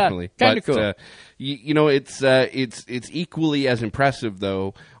 Yeah, definitely. Kind of cool. It's equally as impressive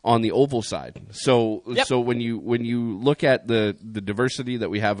though on the oval side. So when you look at the diversity that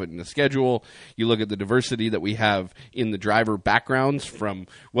we have in the schedule, you look at the diversity that we have in the driver backgrounds, from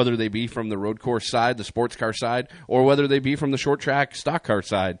whether they be from the road course side, the sports car side, or whether they be from the short track stock car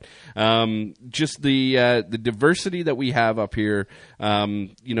side. Just the diversity that we have up here,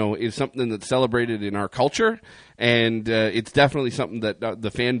 is something that's celebrated in our culture. and it's definitely something that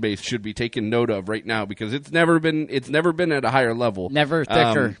the fan base should be taking note of right now, because it's never been at a higher level, never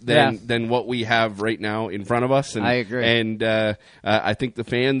thicker than what we have right now in front of us. And, I agree. And I think the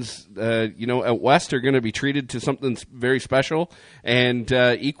fans, at West are going to be treated to something very special, and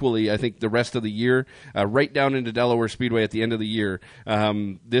equally, I think the rest of the year, right down into Delaware Speedway at the end of the year,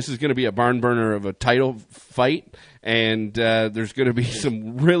 this is going to be a barn burner of a title fight. And there's going to be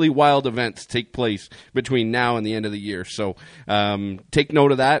some really wild events take place between now and the end of the year. So take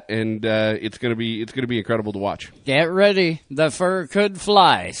note of that, and it's going to be incredible to watch. Get ready, the fur could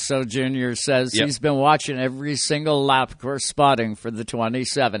fly. So Junior says Yep. He's been watching every single lap course spotting for the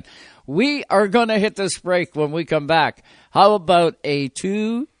 27. We are going to hit this break when we come back. How about a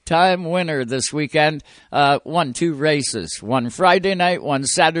two-time winner this weekend? Won 2 races, one Friday night, one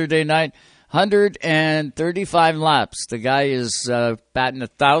Saturday night. 135 laps. The guy is batting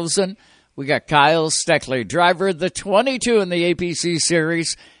 1,000. We got Kyle Steckley, driver of the 22 in the APC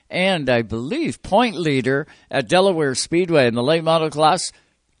Series, and I believe point leader at Delaware Speedway in the late model class.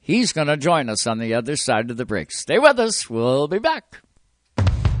 He's going to join us on the other side of the break. Stay with us. We'll be back.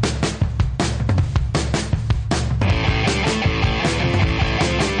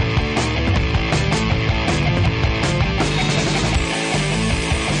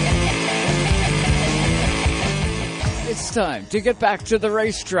 It's time to get back to the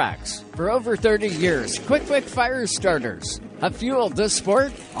racetracks. For over 30 years, Quick Fire Starters have fueled this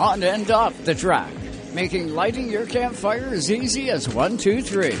sport on and off the track, making lighting your campfire as easy as 1, 2,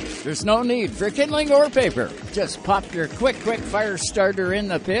 3. There's no need for kindling or paper. Just pop your Quick Fire Starter in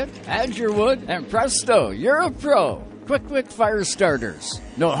the pit, add your wood, and presto, you're a pro. Quick Fire Starters.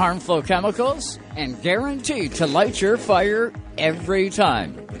 No harmful chemicals, and guaranteed to light your fire every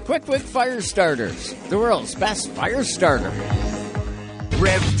time. Quick Fire Starters, the world's best fire starter.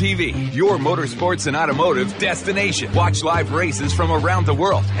 Rev TV, your motorsports and automotive destination. Watch live races from around the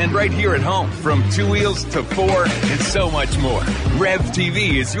world and right here at home, from 2 wheels to 4 and so much more. Rev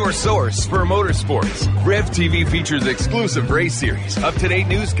TV is your source for motorsports. Rev TV features exclusive race series, up-to-date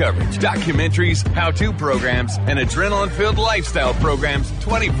news coverage, documentaries, how-to programs, and adrenaline-filled lifestyle programs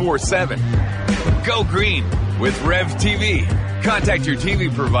 24/7. Go green with Rev TV. Contact your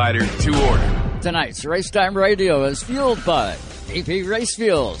TV provider to order. Tonight's Racetime Radio is fueled by AP Race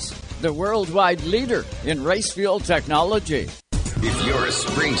Fuels, the worldwide leader in race fuel technology. If you're a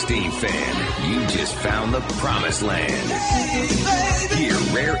Springsteen fan, you just found the promised land. Hear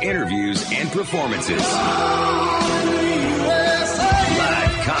rare interviews and performances.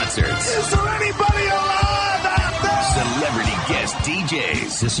 Live concerts. Is there anybody alive out there? Celebrity guest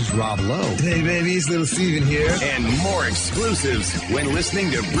DJs. This is Rob Lowe. Hey, baby, it's Little Steven here. And more exclusives when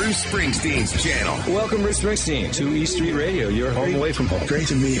listening to Bruce Springsteen's channel. Welcome, Bruce Springsteen, to E Street Radio, your home away from home. Great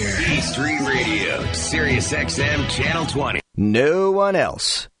to be here. E Street Radio, Sirius XM Channel 20. No one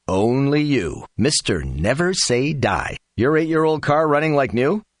else. Only you. Mr. Never Say Die. Your 8-year-old car running like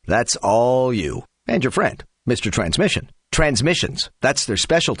new? That's all you. And your friend, Mr. Transmission. Transmissions. That's their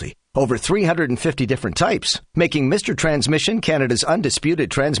specialty. Over 350 different types, making Mr. Transmission Canada's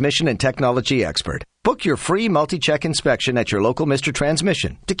undisputed transmission and technology expert. Book your free multi-check inspection at your local Mr.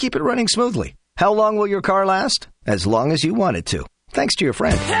 Transmission to keep it running smoothly. How long will your car last? As long as you want it to. Thanks to your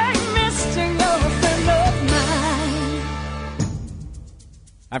friend. Hey, mister, you're a friend of mine.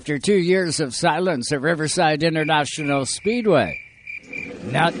 After 2 years of silence at Riverside International Speedway,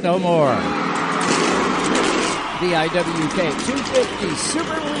 not no more. The IWK 250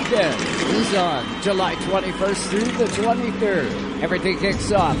 Super Weekend is on July 21st through the 23rd. Everything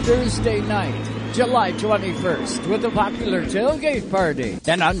kicks off Thursday night, July 21st, with a popular tailgate party.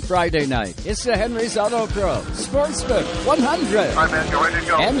 Then on Friday night, it's the Henry's Auto Pro Sportsman 100 All right, man, you ready to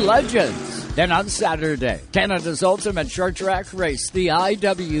go? and Legends. Then on Saturday, Canada's ultimate short track race, the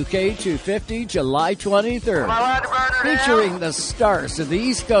IWK 250, July 23rd. Featuring the stars of the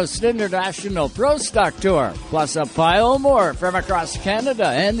East Coast International Pro Stock Tour, plus a pile more from across Canada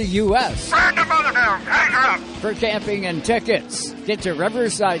and the U.S. Burn the mother down. Hang her up. For camping and tickets, get to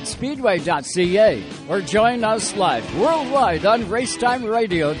riversidespeedway.ca or join us live worldwide on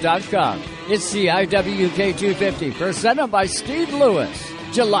racetimeradio.com. It's the IWK 250 presented by Steve Lewis,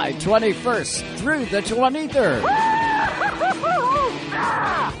 July 21st through the 23rd. Yeah,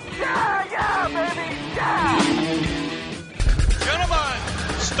 baby. Yeah. Gentlemen,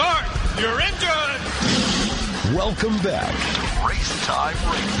 start your engine. Welcome back. Race Time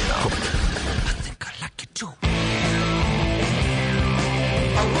Radio. I think I like it too.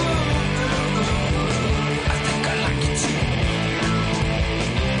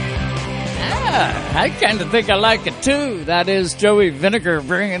 Ah. I kind of think I like it too. That is Joey Vinegar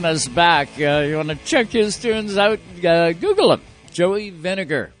bringing us back. You want to check his tunes out? Google him. Joey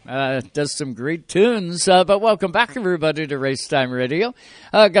Vinegar does some great tunes. But welcome back, everybody, to Racetime Radio.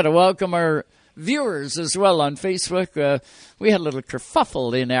 Got to welcome our viewers as well on Facebook. We had a little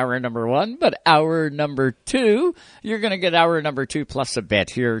kerfuffle in hour number 1, but hour number 2, you're going to get hour number 2 plus a bit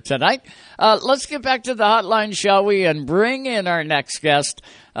here tonight. Let's get back to the hotline, shall we, and bring in our next guest.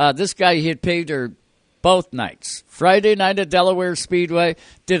 This guy, he had paid her both nights. Friday night at Delaware Speedway,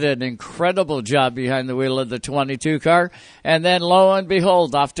 did an incredible job behind the wheel of the 22 car. And then, lo and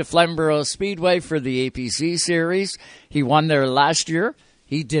behold, off to Flamborough Speedway for the APC Series. He won there last year.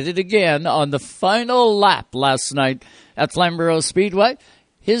 He did it again on the final lap last night at Flamborough Speedway.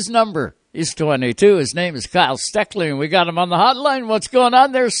 His number is 22. His name is Kyle Steckley, and we got him on the hotline. What's going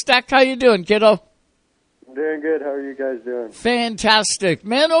on there, Steck? How you doing, kiddo? Doing good. How are you guys doing? Fantastic.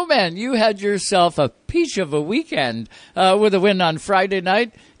 Man, oh man, you had yourself a peach of a weekend with a win on Friday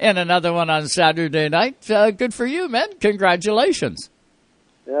night and another one on Saturday night. Good for you, man. Congratulations.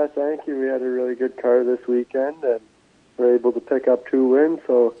 Yeah, thank you. We had a really good car this weekend, and we were able to pick up 2 wins.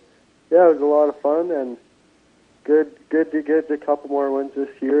 So, yeah, it was a lot of fun, and good to get a couple more wins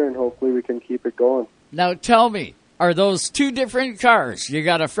this year, and hopefully we can keep it going. Now, tell me, are those 2 different cars? You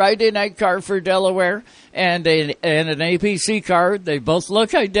got a Friday night car for Delaware and an APC car. They both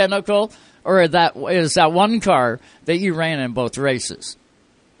look identical, or is that one car that you ran in both races?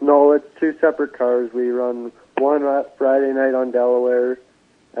 No, it's 2 separate cars. We run one Friday night on Delaware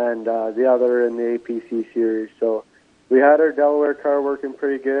and the other in the APC Series. So we had our Delaware car working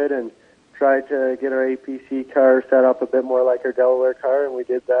pretty good and tried to get our APC car set up a bit more like our Delaware car, and we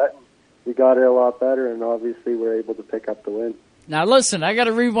did that. We got it a lot better, and obviously we're able to pick up the win. Now, listen, I got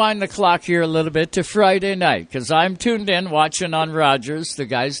to rewind the clock here a little bit to Friday night because I'm tuned in watching on Rogers. The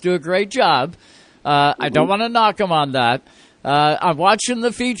guys do a great job. I don't want to knock them on that. I'm watching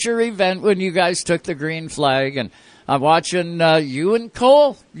the feature event when you guys took the green flag, and I'm watching you and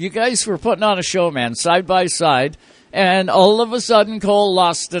Cole. You guys were putting on a show, man, side by side, and all of a sudden Cole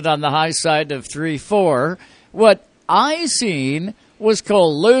lost it on the high side of 3-4. What I seen was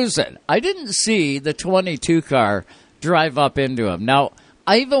Cole lose it. I didn't see the 22 car drive up into him. Now,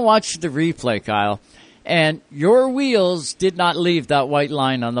 I even watched the replay, Kyle, and your wheels did not leave that white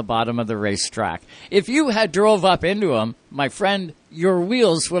line on the bottom of the racetrack. If you had drove up into him, my friend, your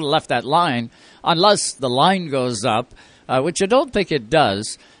wheels would have left that line unless the line goes up, which I don't think it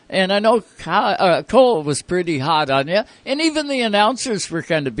does. And I know Cole was pretty hot on you, and even the announcers were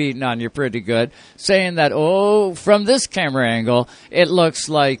kind of beating on you pretty good, saying that, from this camera angle, it looks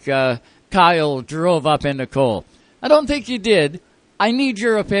like Kyle drove up into Cole. I don't think you did. I need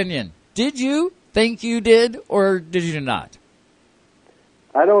your opinion. Did you think you did, or did you not?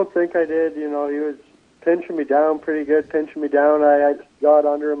 I don't think I did. You know, he was pinching me down pretty good, pinching me down. I got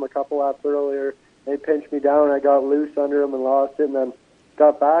under him a couple laps earlier. They pinched me down. I got loose under him and lost it, and then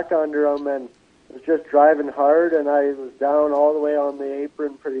got back under him and was just driving hard, and I was down all the way on the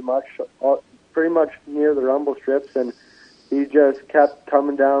apron pretty much near the rumble strips, and he just kept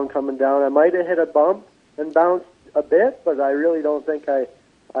coming down. I might have hit a bump and bounced a bit, but I really don't think I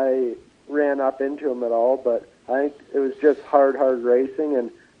ran up into him at all, but I think it was just hard racing, and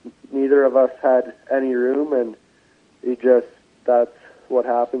neither of us had any room, and that's what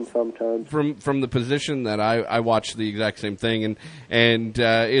happens sometimes. From the position that I watched the exact same thing, and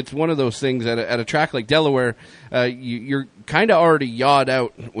it's one of those things at a track like Delaware, you're kind of already yawed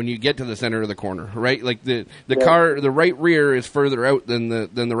out when you get to the center of the corner, right? Like the car, the right rear is further out than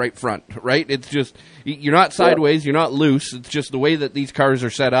the right front, right? It's just you're not sideways, you're not loose. It's just the way that these cars are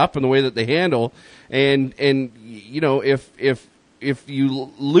set up and the way that they handle, and you know if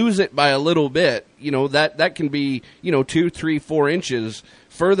you lose it by a little bit, you know, that can be, 2, 3, 4 inches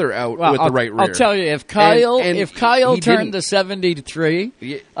further out with the right rear. I'll tell you, if Kyle turned the 73,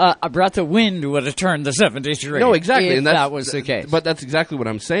 a breath of wind would have turned the 73. No, exactly. If and that was the case. But that's exactly what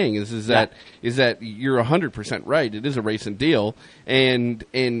I'm saying is that you're 100% right. It is a racing deal, and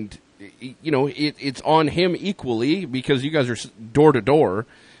you know, it's on him equally because you guys are door to door.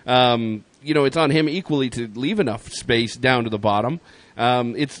 You know, it's on him equally to leave enough space down to the bottom.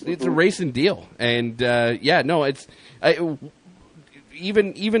 It's a racing deal, and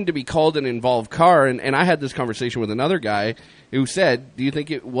even to be called an involved car, and I had this conversation with another guy who said, "Do you think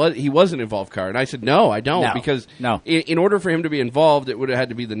he was an involved car?" And I said, "No, I don't, because in order for him to be involved, it would have had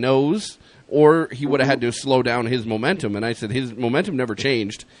to be the nose." Or he would have had to slow down his momentum, and I said his momentum never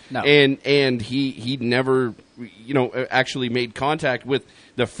changed, and he never, actually made contact with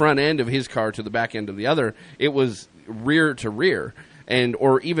the front end of his car to the back end of the other. It was rear to rear,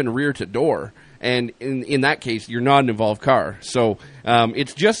 or even rear to door, And in that case, you're not an involved car. So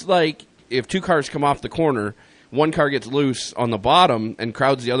it's just like if two cars come off the corner, one car gets loose on the bottom and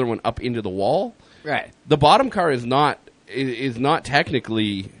crowds the other one up into the wall. Right. The bottom car is not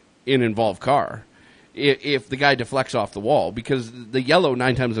technically an involved car if the guy deflects off the wall, because the yellow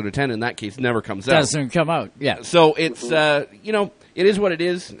 9 times out of 10 in that case never comes out. Doesn't come out. Yeah. So it's it is what it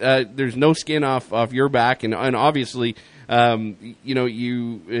is. There's no skin off your back, and obviously you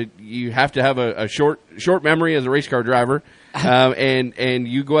have to have a short memory as a race car driver, and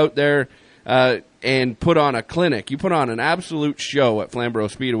you go out there and put on a clinic. You put on an absolute show at Flamborough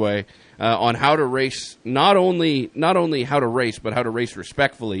Speedway on how to race, not only how to race, but how to race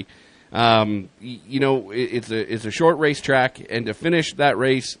respectfully. It's a short racetrack, and to finish that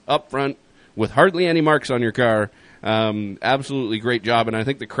race up front with hardly any marks on your car, absolutely great job. And I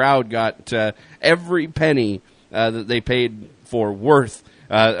think the crowd got every penny that they paid for worth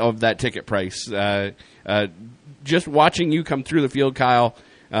of that ticket price. Just watching you come through the field, Kyle,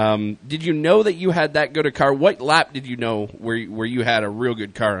 did you know that you had that good a car? What lap did you know where you had a real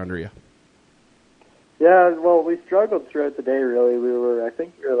good car under you? Yeah, well, we struggled throughout the day, really. I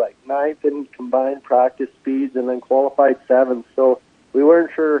think we were like 9th in combined practice speeds and then qualified 7th. So we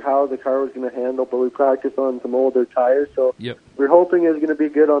weren't sure how the car was going to handle, but we practiced on some older tires. So we were hoping it was going to be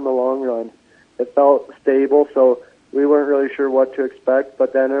good on the long run. It felt stable, so we weren't really sure what to expect.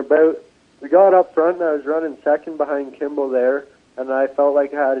 But then we got up front, and I was running second behind Kimball there, and I felt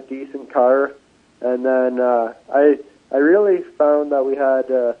like I had a decent car. And then I really found that we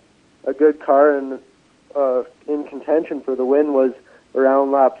had a good car, and in contention for the win was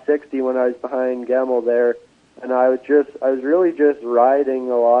around lap 60 when I was behind Gemmell there, and I was really just riding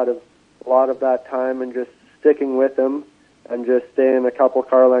a lot of that time and just sticking with him and just staying a couple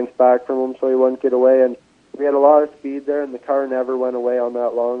car lengths back from him so he wouldn't get away. And we had a lot of speed there, and the car never went away on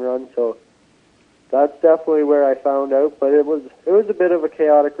that long run. So that's definitely where I found out. But it was a bit of a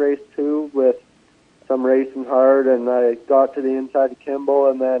chaotic race too, with some racing hard, and I got to the inside of Kimball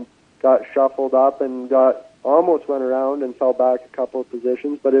and then got shuffled up and almost went around and fell back a couple of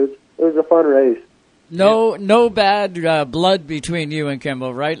positions, but it was a fun race. No bad blood between you and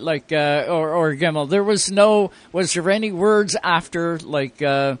Kimball, right? Like or Gemmell. Was there any words after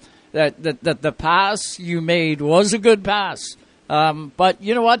that the pass you made was a good pass? But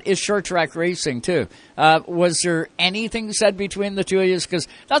you know what? It's short track racing too. Was there anything said between the two of you? Because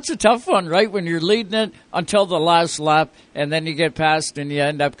that's a tough one, right? When you're leading it until the last lap, and then you get past and you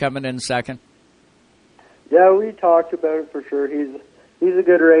end up coming in second. Yeah, we talked about it for sure. He's a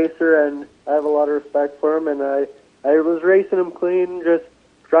good racer, and I have a lot of respect for him. And I was racing him clean, just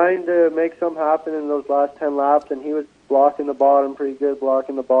trying to make something happen in those last 10 laps, and he was blocking the bottom pretty good,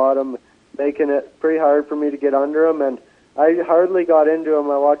 making it pretty hard for me to get under him. And I hardly got into him.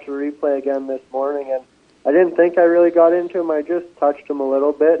 I watched the replay again this morning, and I didn't think I really got into him. I just touched him a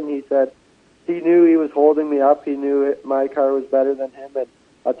little bit, and he said he knew he was holding me up. He knew my car was better than him, and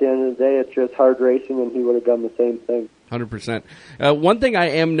at the end of the day, it's just hard racing, and he would have done the same thing. 100%. One thing I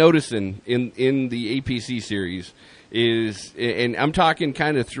am noticing in the APC series is, and I'm talking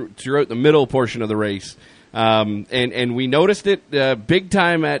kind of throughout the middle portion of the race, and we noticed it big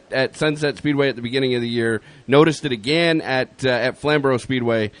time at Sunset Speedway at the beginning of the year. Noticed it again at Flamborough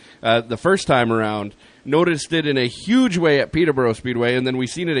Speedway the first time around. Noticed it in a huge way at Peterborough Speedway, and then we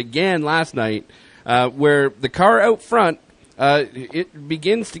seen it again last night, where the car out front it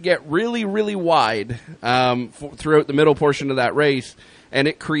begins to get really, really wide throughout the middle portion of that race, and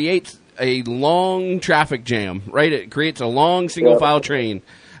it creates a long traffic jam. Right, it creates a long single file train.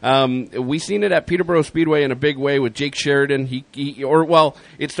 We seen it at Peterborough Speedway in a big way with Jake Sheridan.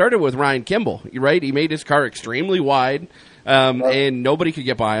 It started with Ryan Kimball, right? He made his car extremely wide, and nobody could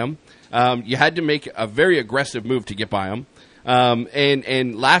get by him. You had to make a very aggressive move to get by him.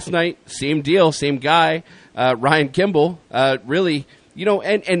 And last night, same deal, same guy, Ryan Kimball, really,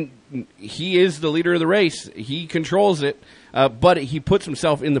 and he is the leader of the race. He controls it, but he puts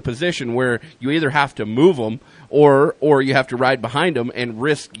himself in the position where you either have to move him or you have to ride behind him and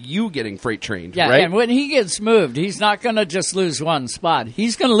risk you getting freight trained. Yeah, right? And when he gets moved, he's not going to just lose one spot.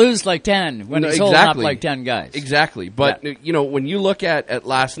 He's going to lose like 10 when he's holding up like 10 guys. Exactly. But, when you look at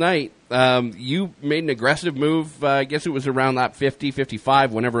last night, you made an aggressive move. I guess it was around lap 50,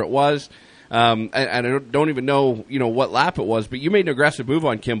 55, whenever it was. And I don't even know, what lap it was, but you made an aggressive move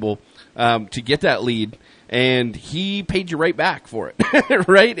on Kimball to get that lead, and he paid you right back for it.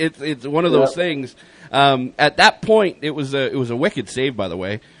 Right? It's one of those things. At that point, it was a wicked save, by the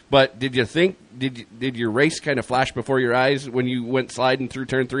way. But did you think did your race kind of flash before your eyes when you went sliding through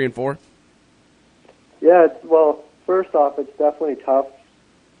turn 3 and 4? Yeah. Well, first off, it's definitely tough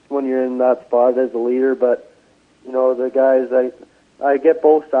when you're in that spot as a leader. But, you know, the guys, I get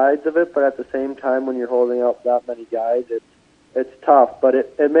both sides of it, but at the same time, when you're holding up that many guys, it's tough. But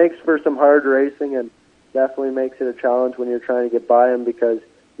it makes for some hard racing and definitely makes it a challenge when you're trying to get by them, because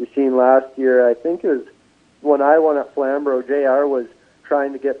you've seen last year, I think it was when I won at Flamborough, JR was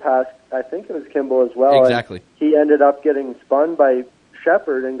trying to get past, I think it was Kimball as well. Exactly. And he ended up getting spun by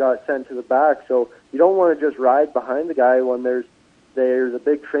Shepherd and got sent to the back. So you don't want to just ride behind the guy when there's a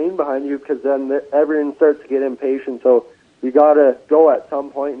big train behind you, because then everyone starts to get impatient. So you got to go at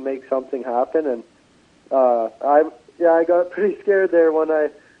some point and make something happen. And I got pretty scared there when I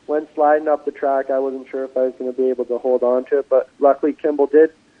went sliding up the track. I wasn't sure if I was going to be able to hold on to it, but luckily Kimball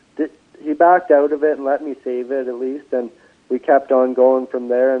did. He backed out of it and let me save it at least, and we kept on going from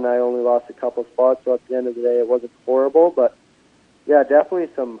there, and I only lost a couple spots, so at the end of the day it wasn't horrible, but yeah, definitely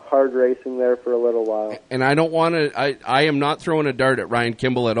some hard racing there for a little while. And I don't want to. I am not throwing a dart at Ryan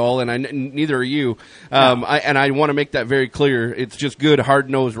Kimball at all, and neither are you. I want to make that very clear. It's just good,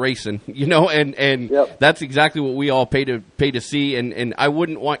 hard-nosed racing, you know, and yep. That's exactly what we all pay to see. And I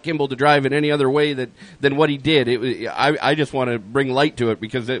wouldn't want Kimball to drive in any other way than what he did. I just want to bring light to it,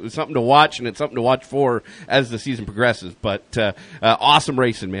 because it was something to watch, and it's something to watch for as the season progresses. But awesome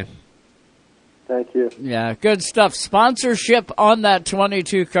racing, man. Thank you. Yeah, good stuff. Sponsorship on that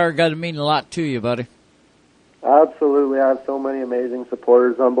 22 car got to mean a lot to you, buddy. Absolutely. I have so many amazing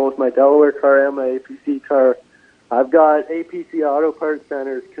supporters on both my Delaware car and my APC car. I've got APC Auto Parts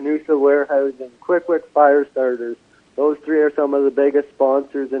Centers, Canusa Warehousing, Quick Wick Fire Starters. Those three are some of the biggest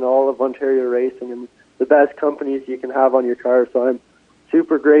sponsors in all of Ontario racing and the best companies you can have on your car. So I'm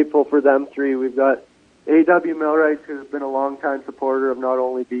super grateful for them three. We've got A.W. Millwrights, who's been a long-time supporter of not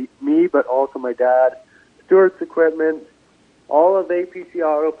only me, but also my dad. Stewart's Equipment, all of APC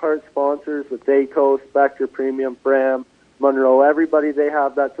Auto Parts sponsors with Dayco, Spectre Premium, Fram, Monroe, everybody they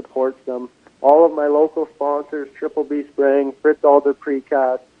have that supports them. All of my local sponsors, Triple B Spraying, Fritz Alder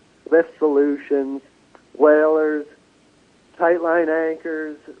Precast, Lift Solutions, Whalers, Tightline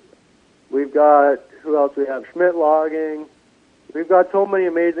Anchors. We've got, who else we have? Schmidt Logging. We've got so many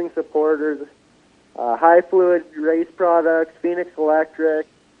amazing supporters. High Fluid Race Products, Phoenix Electric,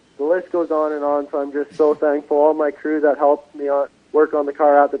 the list goes on and on, so I'm just so thankful. All my crew that helps me work on the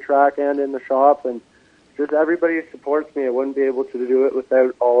car at the track and in the shop, and just everybody who supports me. I wouldn't be able to do it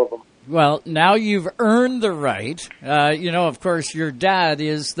without all of them. Well, now you've earned the right. You know, of course, your dad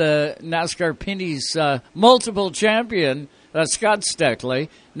is the NASCAR Pinty's multiple champion, Scott Steckley.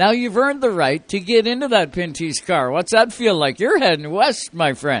 Now you've earned the right to get into that Pinty's car. What's that feel like? You're heading west,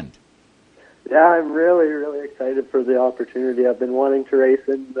 my friend. Yeah, I'm really, really excited for the opportunity. I've been wanting to race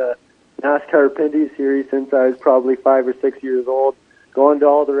in the NASCAR Pinty Series since I was probably 5 or 6 years old, going to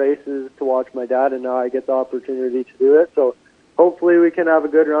all the races to watch my dad, and now I get the opportunity to do it. So hopefully we can have a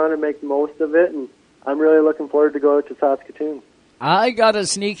good run and make the most of it, and I'm really looking forward to go to Saskatoon. I got a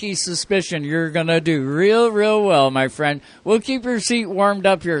sneaky suspicion you're going to do real, real well, my friend. We'll keep your seat warmed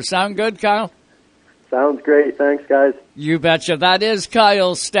up here. Sound good, Kyle? Sounds great. Thanks, guys. You betcha. That is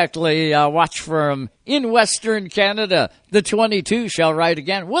Kyle Steckley. Watch for him in Western Canada. The 22 shall ride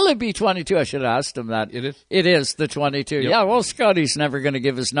again. Will it be 22? I should have asked him that. It is. It is the 22. Yep. Yeah, well, Scotty's never going to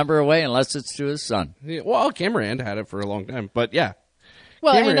give his number away unless it's to his son. Yeah, well, Cameron had it for a long time, but yeah.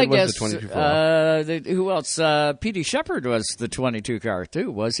 Well, Cameron and I was guess, the 22 who else? Petey Shepherd was the 22 car,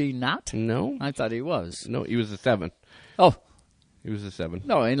 too. Was he not? No. I thought he was. No, he was the 7. Oh. He was the 7.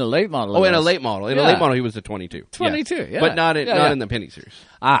 No, in a late model. Oh, in a late model. In a late model, he was the 22. 22, yeah. But not in the Pinty Series.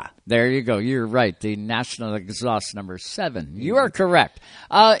 Ah, there you go. You're right. The National Exhaust number 7. You are correct.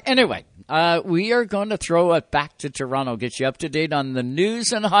 Anyway, we are going to throw it back to Toronto, get you up to date on the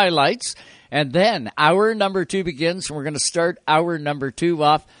news and highlights. And then hour number 2 begins. We're going to start hour number 2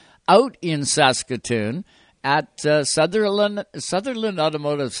 off out in Saskatoon at Sutherland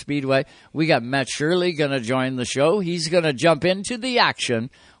Automotive Speedway. We got Matt Shirley going to join the show. He's going to jump into the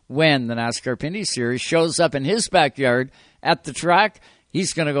action when the NASCAR Pinty Series shows up in his backyard at the track.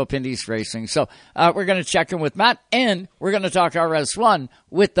 He's going to go Pinty's racing. So we're going to check in with Matt, and we're going to talk RS1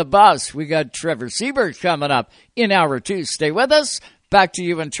 with the boss. We got Trevor Siebert coming up in hour 2. Stay with us. Back to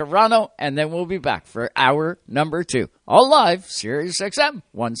you in Toronto, and then we'll be back for hour number 2. All live, Sirius XM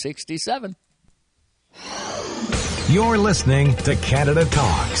 167. You're listening to Canada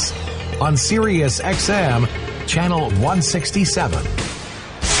Talks on Sirius XM, channel 167.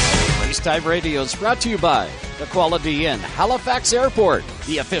 Racetime Radio is brought to you by the Quality Inn, Halifax Airport,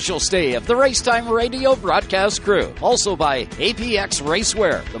 the official stay of the Racetime Radio broadcast crew. Also by APX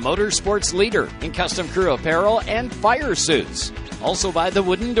Racewear, the motorsports leader in custom crew apparel and fire suits. Also by the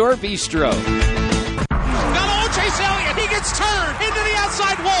Wooden Door Bistro. Now Chase Elliott, he gets It's turned into the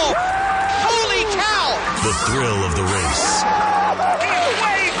outside wall. Holy cow! The thrill of the race. It's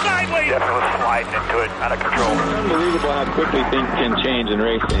way sideways. Definitely sliding into it, out of control. Unbelievable how quickly things can change in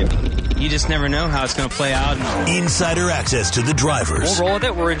racing. You just never know how it's going to play out. Insider access to the drivers. We'll roll with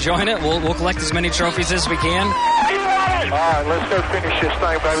it. We're enjoying it. We'll collect as many trophies as we can. All right, let's go finish this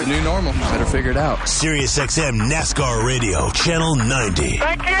thing, baby. New normal. Better figure it out. SiriusXM NASCAR Radio, Channel 90.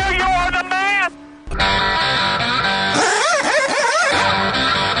 Thank you. You are the man.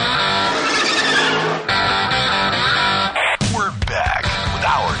 We're back with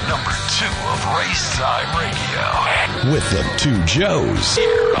hour number 2 of Race Time Radio. With the two Joes.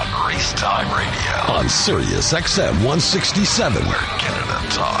 Here on Race Time Radio. On SiriusXM 167. Where Canada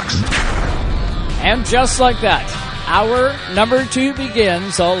talks. And just like that, hour number 2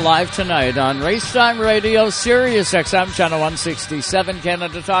 begins, all live tonight on Racetime Radio, Sirius XM, Channel 167,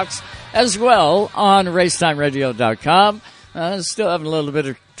 Canada Talks, as well on racetimeradio.com. Still having a little bit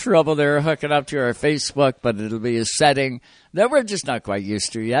of trouble there hooking up to our Facebook, but it'll be a setting that we're just not quite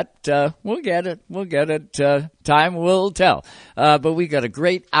used to yet. We'll get it. Time will tell. But we got a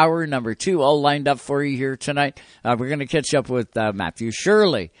great hour number 2 all lined up for you here tonight. We're going to catch up with Matthew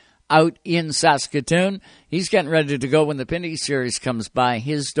Shirley out in Saskatoon. He's getting ready to go when the Pinty Series comes by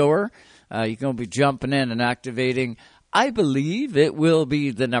his door. You're going to be jumping in and activating, I believe it will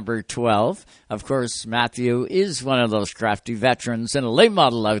be the number 12. Of course, Matthew is one of those crafty veterans and a late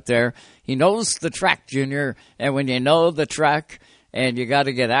model out there. He knows the track, Junior, and when you know the track and you got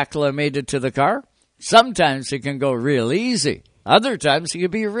to get acclimated to the car, sometimes it can go real easy. Other times it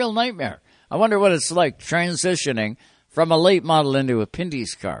can be a real nightmare. I wonder what it's like transitioning from a late model into a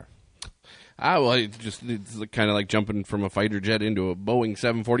Pinty's car. Well, it's kind of like jumping from a fighter jet into a Boeing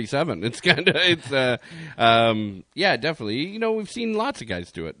 747. Yeah, definitely. You know, we've seen lots of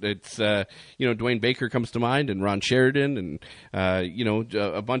guys do it. It's, Dwayne Baker comes to mind, and Ron Sheridan, and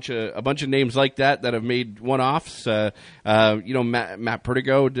a bunch of names like that have made one-offs. Matt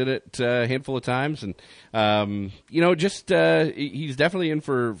Perdigo did it a handful of times, and he's definitely in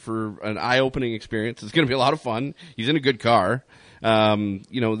for an eye-opening experience. It's going to be a lot of fun. He's in a good car. That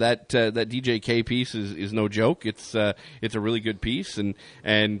DJK piece is no joke. It's a really good piece, and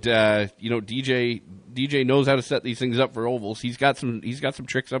DJ knows how to set these things up for ovals. He's got some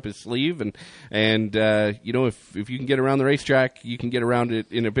tricks up his sleeve, and if you can get around the racetrack, you can get around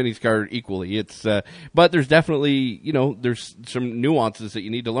it in a Pinty's car equally. But there's definitely there's some nuances that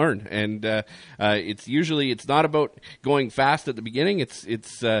you need to learn, and it's not about going fast at the beginning.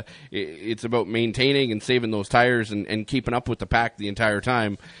 It's about maintaining and saving those tires and keeping up with the pack the entire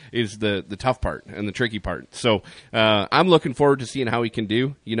time is the tough part and the tricky part. So I'm looking forward to seeing how he can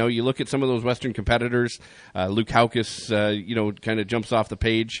do. You look at some of those Western competitors. Luke Haukus, kind of jumps off the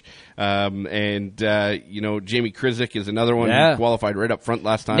page, and Jamie Krizik is another one who qualified right up front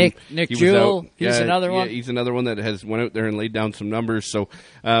last time. Nick Jewell, he's another one. He's another one that has went out there and laid down some numbers. So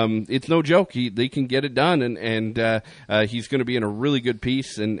it's no joke. They can get it done, and he's going to be in a really good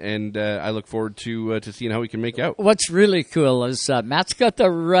piece, and I look forward to seeing how he can make out. What's really cool is Matt's got the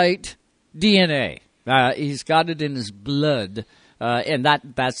right DNA. He's got it in his blood. And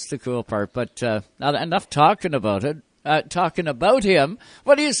that's the cool part. But not enough talking about it. Talking about him.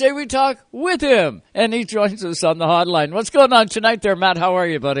 What do you say we talk with him? And he joins us on the hotline. What's going on tonight there, Matt? How are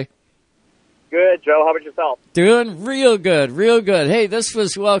you, buddy? Good, Joe. How about yourself? Doing real good, real good. Hey, this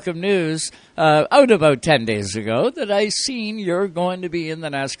was welcome news out about 10 days ago that I seen you're going to be in the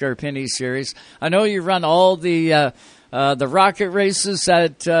NASCAR Pinty Series. I know you run all the rocket races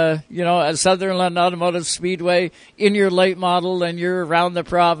at Sutherland Automotive Speedway in your late model, and you're around the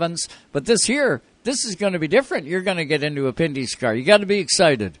province. But this is going to be different. You're going to get into a Pinty's car. You got to be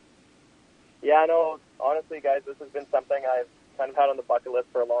excited. Yeah, I know. Honestly, guys, this has been something I've kind of had on the bucket list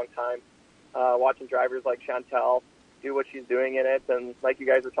for a long time. Watching drivers like Chantel do what she's doing in it, and like you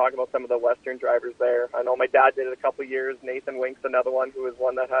guys were talking about some of the Western drivers there. I know my dad did it a couple of years. Nathan Wink's another one who was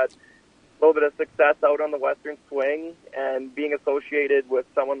one that had a little bit of success out on the Western swing, and being associated with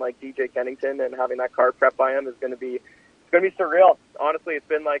someone like DJ Kennington and having that car prepped by him is going to be surreal. Honestly, it's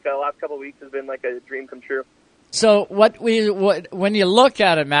been like the last couple of weeks has been like a dream come true. So when you look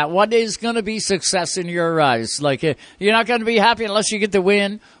at it, Matt, what is going to be success in your eyes? Like, you're not going to be happy unless you get the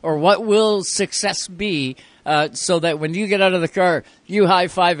win, or what will success be so that when you get out of the car, you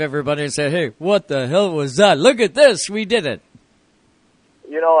high-five everybody and say, hey, what the hell was that? Look at this. We did it.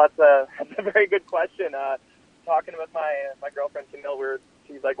 That's a very good question. Talking with my girlfriend, Camille,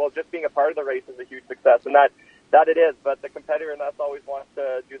 she's like, well, just being a part of the race is a huge success, and that it is. But the competitor in us always wants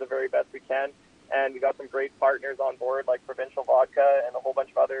to do the very best we can. And we got some great partners on board, like Provincial Vodka and a whole bunch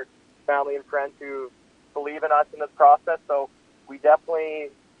of other family and friends who believe in us in this process. So we definitely,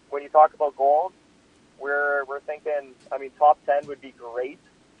 when you talk about goals, we're thinking, I mean, top 10 would be great.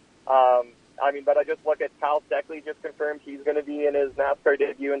 I mean, but I just look at Cal Steckley just confirmed he's going to be in his NASCAR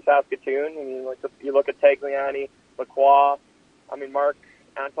debut in Saskatoon. I mean, like you look at Tagliani, Lacroix, I mean, Mark,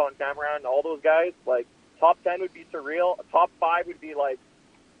 Anton Cameron, all those guys, like, top 10 would be surreal. Top 5 would be, like,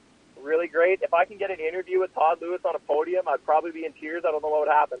 really great. If I can get an interview with Todd Lewis on a podium, I'd probably be in tears. I don't know what would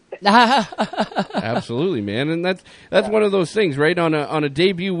happen. Absolutely, man, and that's one of those things, right? On a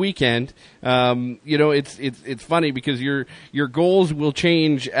debut weekend, you know, it's funny because your goals will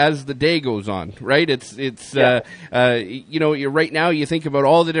change as the day goes on, right? You know, right now you think about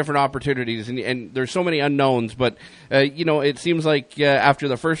all the different opportunities, and there's so many unknowns, but you know, it seems like after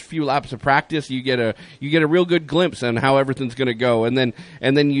the first few laps of practice, you get a real good glimpse on how everything's going to go, and then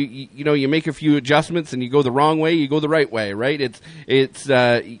you know, you make a few adjustments and you go the wrong way, you go the right way, right? It's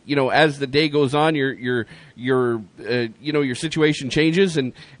you know, as the day goes on, your you know, your situation changes,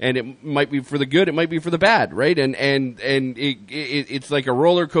 and it might be for the good, it might be for the bad, right? And it's like a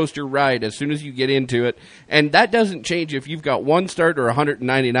roller coaster ride as soon as you get into it, and that doesn't change if you've got 1 start or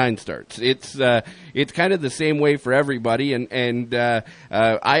 199 starts. It's kind of the same way for everybody, and I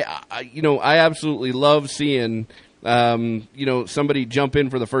you know, I absolutely love seeing you know, somebody jump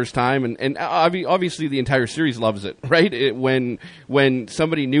in for the first time, and obviously the entire series loves it, right? When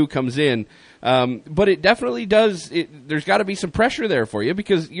somebody new comes in, but it definitely does. There's got to be some pressure there for you,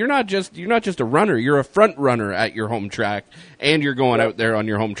 because you're not just a runner; you're a front runner at your home track, and you're going out there on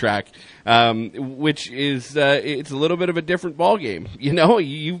your home track, which is it's a little bit of a different ball game. You know,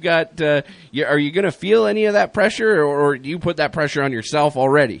 you've got. Are you going to feel any of that pressure, or do you put that pressure on yourself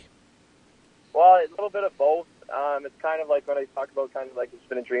already? Well, a little bit of both. It's kind of like when I talk about kind of like it's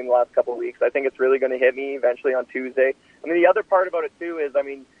been a dream the last couple of weeks. I think it's really going to hit me eventually on Tuesday. I mean, the other part about it too is, I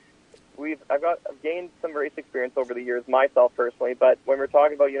mean, I've gained some race experience over the years myself personally, but when we're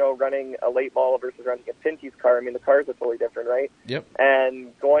talking about, you know, running a late model versus running a Pinty's car, I mean, the cars are totally different, right? Yep.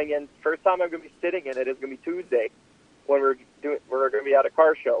 And going in, first time I'm going to be sitting in it is going to be Tuesday when we're going to be at a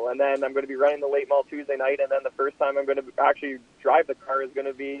car show, and then I'm going to be running the late model Tuesday night, and then the first time I'm going to actually drive the car is going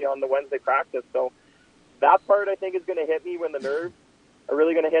to be on the Wednesday practice. So that part, I think, is going to hit me when the nerves are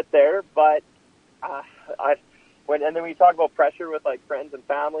really going to hit there. But and then when you talk about pressure with, like, friends and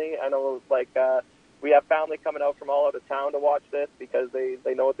family, I know, like, we have family coming out from all out of town to watch this because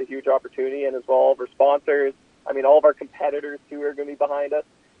they know it's a huge opportunity, and as well, all of our sponsors, I mean, all of our competitors, too, are going to be behind us.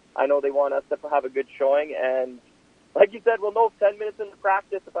 I know they want us to have a good showing, and like you said, we'll know 10 minutes into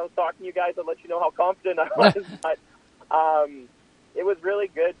practice. If I was talking to you guys, I'd let you know how confident I was. But it was really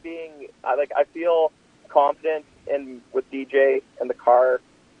good being, I feel confident with DJ and the car.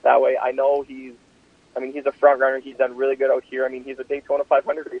 That way, I know he's a front runner. He's done really good out here. I mean, he's a Daytona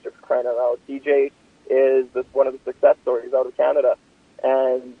 500 racer, for crying out loud. DJ is one of the success stories out of Canada,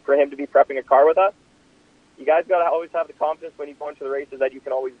 and for him to be prepping a car with us, you guys got to always have the confidence when you go into the races that you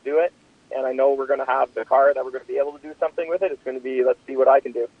can always do it. And I know we're going to have the car that we're going to be able to do something with it. It's going to be, let's see what I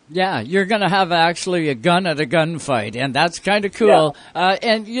can do. Yeah, you're going to have actually a gun at a gunfight, and that's kind of cool. Yeah.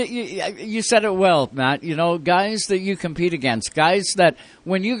 And you said it well, Matt. You know, guys that you compete against, guys that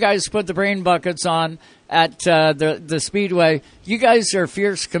when you guys put the brain buckets on at the Speedway, you guys are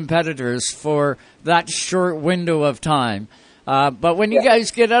fierce competitors for that short window of time. But when you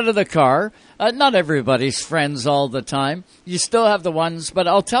guys get out of the car, not everybody's friends all the time. You still have the ones, but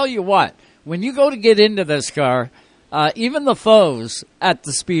I'll tell you what, when you go to get into this car, even the foes at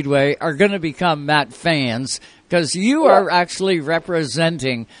the Speedway are going to become Matt fans, because you are actually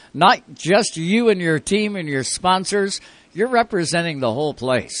representing not just you and your team and your sponsors, you're representing the whole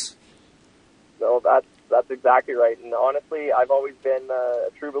place. No, that's exactly right. And honestly, I've always been a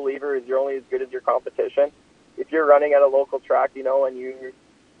true believer is you're only as good as your competition. If you're running at a local track, you know, and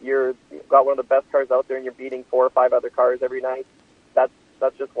you've got one of the best cars out there and you're beating 4 or 5 other cars every night,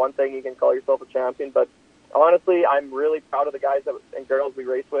 that's just one thing you can call yourself a champion. But honestly, I'm really proud of the guys and girls we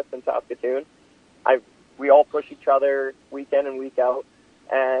race with in Saskatoon. We all push each other week in and week out.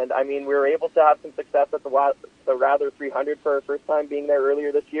 And, I mean, we were able to have some success at the Rather 300 for our first time being there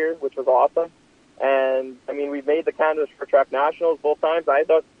earlier this year, which was awesome. And, I mean, we've made the Canada Short Track Nationals both times. I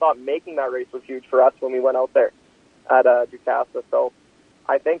thought making that race was huge for us when we went out there at Ducasa. So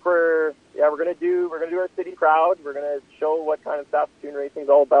I think we're going to do our city proud. We're going to show what kind of Saskatoon racing is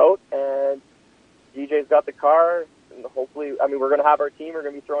all about. And DJ's got the car. And hopefully, I mean, we're going to have our team. We're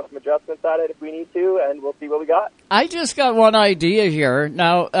going to be throwing some adjustments at it if we need to, and we'll see what we got. I just got one idea here.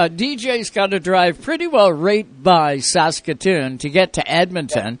 Now, DJ's got to drive pretty well right by Saskatoon to get to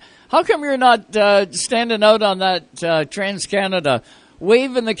Edmonton. Yeah. How come you're not standing out on that Trans-Canada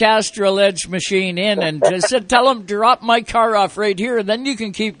waving the Castrol Edge machine in and just said, tell them, drop my car off right here, and then you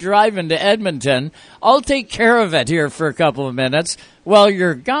can keep driving to Edmonton. I'll take care of it here for a couple of minutes while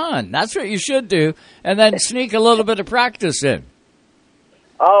you're gone. That's what you should do, and then sneak a little bit of practice in.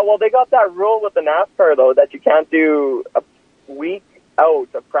 Well, they got that rule with the NASCAR, though, that you can't do a week out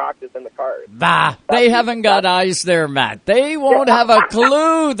of practice in the cars. Bah, they haven't got eyes there, Matt. They won't have a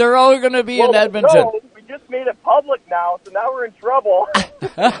clue. They're all going to be in Edmonton. No, we just made it public now, so now we're in trouble.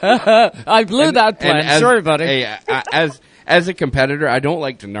 I blew that plan. Sorry, buddy. Hey, as a competitor, I don't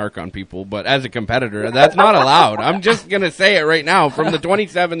like to narc on people, but as a competitor, that's not allowed. I'm just going to say it right now. From the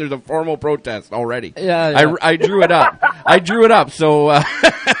 27th, there's a formal protest already. Yeah. I drew it up. So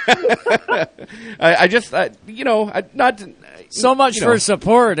I just, not... So much for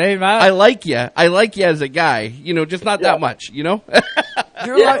support, eh, Matt? I like you as a guy. Just not that much, You're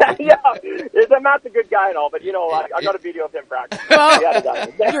lucky. Matt's a good guy and all, but, I got a video of him practicing.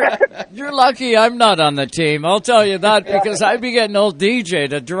 Well, you're lucky I'm not on the team. I'll tell you that, because I'd be getting old DJ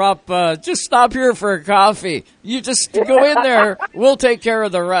to drop, just stop here for a coffee. You just go in there. We'll take care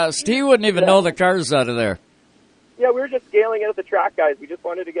of the rest. He wouldn't even know the car's out of there. Yeah, we were just scaling it at the track, guys. We just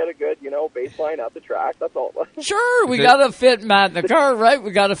wanted to get a good, baseline at the track. That's all it was. Sure, we got to fit Matt in the car, right? We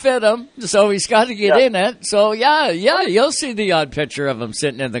got to fit him, so he's got to get in it. So, yeah, you'll see the odd picture of him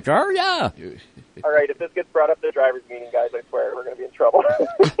sitting in the car, yeah. All right, if this gets brought up at the driver's meeting, guys, I swear we're going to be in trouble.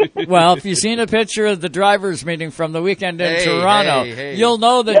 Well, if you've seen a picture of the driver's meeting from the weekend in Toronto, you'll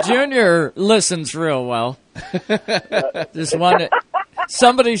know that Junior listens real well. Just one.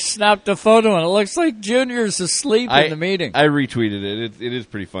 Somebody snapped a photo, and it looks like Junior's asleep in the meeting. I retweeted it. It is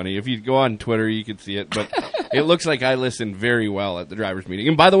pretty funny. If you go on Twitter, you can see it. But it looks like I listened very well at the driver's meeting.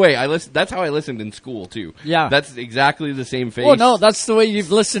 And by the way, that's how I listened in school, too. Yeah. That's exactly the same face. Well, no, that's the way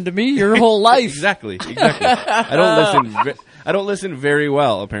you've listened to me your whole life. Exactly. I don't listen very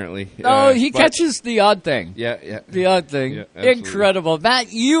well, apparently. No, he catches the odd thing. Yeah. The odd thing. Yeah, incredible.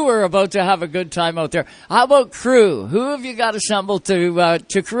 Matt, you are about to have a good time out there. How about crew? Who have you got assembled to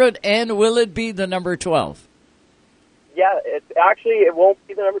crew it, and will it be the number 12? Yeah, it won't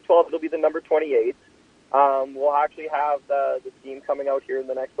be the number 12. It'll be the number 28. We'll actually have the team coming out here in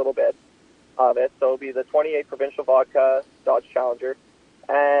the next little bit of it. So it'll be the 28 Provincial Vodka Dodge Challenger.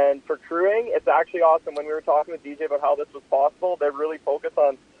 And for crewing, it's actually awesome. When we were talking with DJ about how this was possible, they're really focused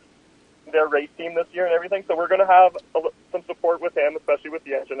on their race team this year and everything. So we're going to have some support with him, especially with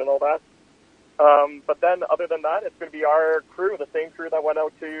the engine and all that. But then, other than that, it's going to be our crew, the same crew that went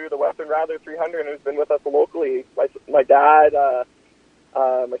out to the Western Rattler 300 and who's been with us locally. My dad,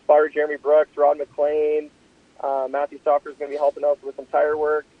 my spotter, Jeremy Brooks, Rod McLean, Matthew Stoffer is going to be helping us with some tire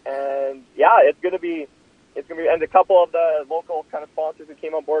work. And, yeah, it's going to be, and a couple of the local kind of sponsors who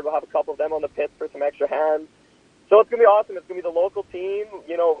came on board, we'll have a couple of them on the pits for some extra hands. So it's going to be awesome. It's going to be the local team,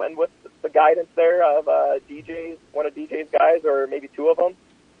 and with the guidance there of DJs, one of DJ's guys, or maybe two of them.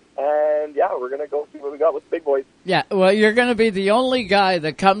 And, yeah, we're going to go see what we got with the big boys. Yeah, well, you're going to be the only guy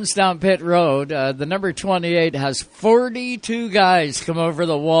that comes down pit road. The number 28 has 42 guys come over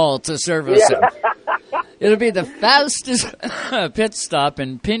the wall to service him. It'll be the fastest pit stop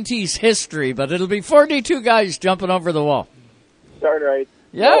in Pinty's history, but it'll be 42 guys jumping over the wall. Darn right.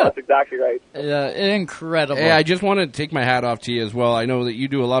 Yeah. No, that's exactly right. Incredible. Hey, I just want to take my hat off to you as well. I know that you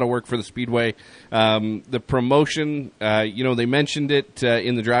do a lot of work for the Speedway. The promotion, they mentioned it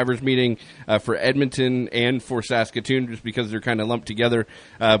in the drivers' meeting for Edmonton and for Saskatoon just because they're kind of lumped together.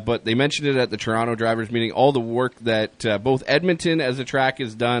 But they mentioned it at the Toronto drivers' meeting, all the work that both Edmonton as a track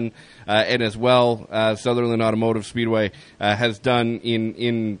has done and as well Sutherland Automotive Speedway has done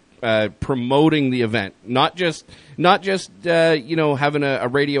in promoting the event, not just having a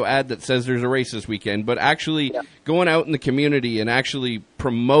radio ad that says there's a race this weekend, but actually going out in the community and actually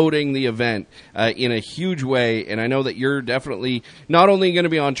promoting the event in a huge way. And I know that you're definitely not only going to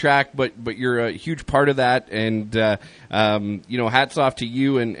be on track, but you're a huge part of that. And hats off to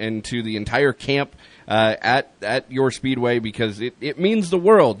you and to the entire camp at your Speedway, because it means the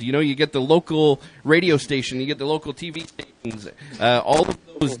world. You get the local radio station, you get the local TV stations, all of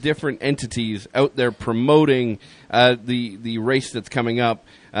those different entities out there promoting the race that's coming up,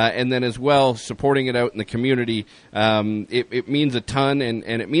 and then as well supporting it out in the community. It means a ton, and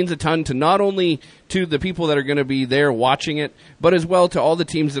it means a ton to not only to the people that are going to be there watching it, but as well to all the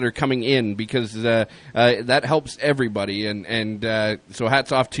teams that are coming in, because that helps everybody. And so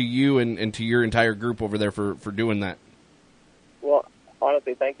hats off to you and to your entire group over there for doing that. Well,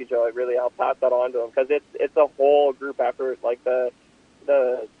 honestly, thank you, Joe. I'll pass that on to them, because it's a whole group effort. Like the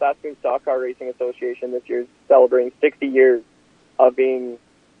Saskatoon Stock Car Racing Association this year is celebrating 60 years of being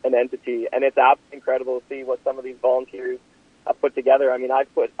an entity, and it's absolutely incredible to see what some of these volunteers put together. I mean,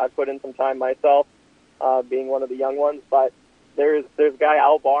 I've put in some time myself, being one of the young ones, but there's a guy,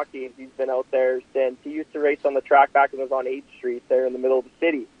 Al Bakke. He's been out there since he used to race on the track back when it was on 8th Street there in the middle of the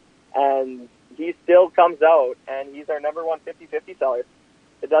city, and he still comes out, and he's our number one 50-50 seller.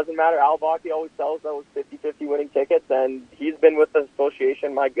 It doesn't matter. Al Bakke always sells those 50-50 winning tickets, and he's been with the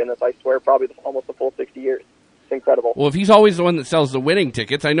association, my goodness, I swear, probably almost the full 60 years. It's incredible. Well, if he's always the one that sells the winning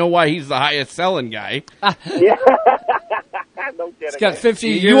tickets, I know why he's the highest selling guy. Yeah. No kidding. He's got 50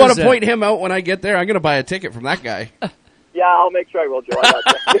 years. You want to point him out when I get there? I'm going to buy a ticket from that guy. Yeah, I'll make sure I will, Joe.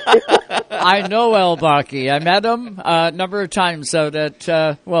 I know Al Bakke. I met him a number of times out at,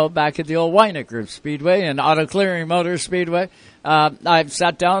 back at the old Wynett Group Speedway and Auto Clearing Motor Speedway. I've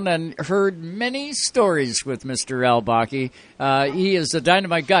sat down and heard many stories with Mr. Al Bakke. He is a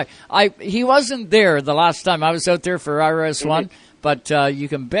dynamite guy. He wasn't there the last time I was out there for RS1, but you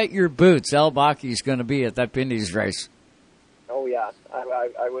can bet your boots Al Bakke's going to be at that Pinty's race. Oh, yeah.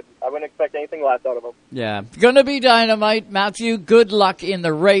 I wouldn't expect anything less out of him. Yeah. Going to be dynamite. Matthew, good luck in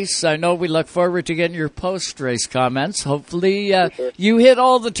the race. I know we look forward to getting your post-race comments. Hopefully sure. You hit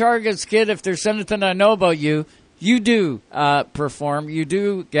all the targets, kid. If there's anything I know about you, you do perform. You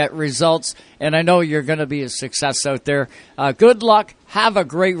do get results. And I know you're going to be a success out there. Good luck. Have a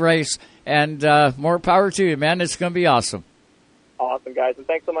great race. And more power to you, man. It's going to be awesome. Awesome, guys. And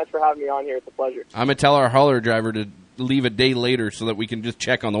thanks so much for having me on here. It's a pleasure. I'm going to tell our hauler driver to leave a day later so that we can just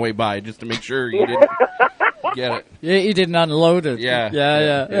check on the way by, just to make sure you didn't get it. Yeah, he didn't unload it.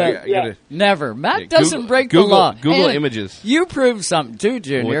 Yeah. Never. Matt doesn't break Google, the law. Google and images. You proved something too,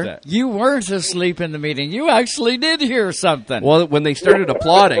 Junior. What's that? You weren't asleep in the meeting. You actually did hear something. Well, when they started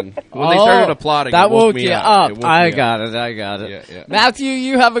applauding, that it woke you me up. I got it. Yeah. Matthew,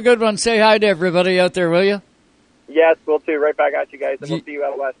 you have a good one. Say hi to everybody out there, will you? Yes, will too. Right back at you guys, and we'll see you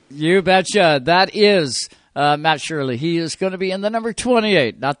out west. You betcha. That is Matt Shirley. He is going to be in the number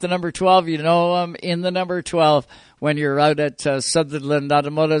 28, not the number 12. You know him in the number 12 when you're out at Sutherland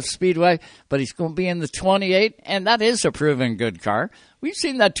Automotive Speedway, but he's going to be in the 28, and that is a proven good car. We've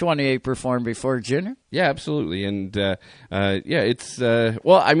seen that 28 perform before, Junior. Yeah, absolutely. And, it's,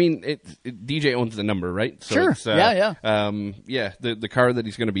 DJ owns the number, right? So sure. It's, the car that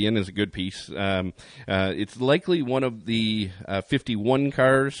he's going to be in is a good piece. It's likely one of the 51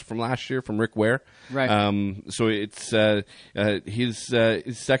 cars from last year from Rick Ware. Right. So it's, his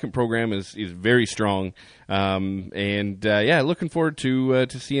second program is very strong. Looking forward to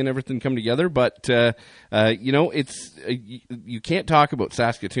seeing everything come together. But, you can't talk about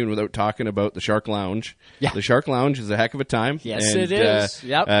Saskatoon without talking about the Shark Lounge. Yeah. The Shark Lounge is a heck of a time. Yes, it is.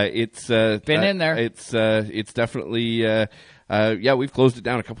 Yep. It's been in there. It's definitely we've closed it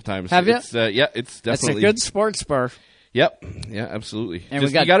down a couple times. Have you? It's definitely. It's a good sports bar. Yep. Yeah, absolutely. And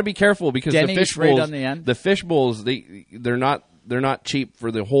you got to be careful because Denny's the fish right bowls, on the end. the fish bowls, they're not cheap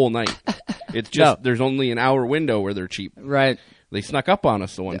for the whole night. It's just there's only an hour window where they're cheap. Right. They snuck up on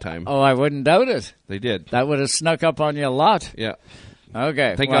us the one time. Oh, I wouldn't doubt it. They did. That would have snuck up on you a lot. Yeah.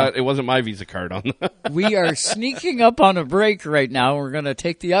 Okay. Thank God it wasn't my Visa card on that. We are sneaking up on a break right now. We're going to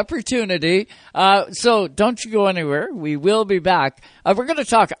take the opportunity. So don't you go anywhere. We will be back. We're going to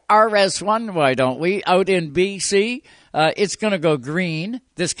talk RS1, why don't we, out in BC. It's going to go green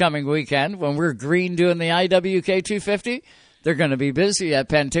this coming weekend when we're green doing the IWK 250. They're going to be busy at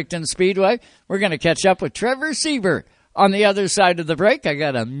Penticton Speedway. We're going to catch up with Trevor Siebert on the other side of the break. I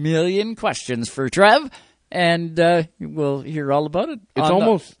got a million questions for Trev, and we'll hear all about it. It's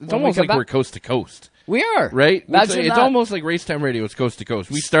almost like we're coast to coast. We are. Right? Imagine it's that. almost like Racetime Radio is coast to coast.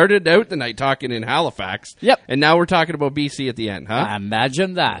 We started out the night talking in Halifax. Yep. And now we're talking about BC at the end, huh?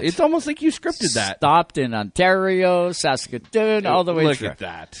 Imagine that. It's almost like you scripted that. Stopped in Ontario, Saskatoon, all the way Look through. at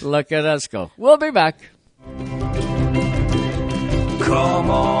that. Look at us go. We'll be back. Come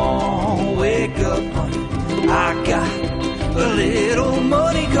on, wake up, honey. I got a little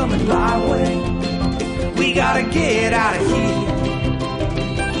money coming my way. We gotta get out of here.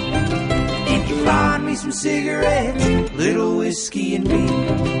 If you find me some cigarettes, little whiskey and beer.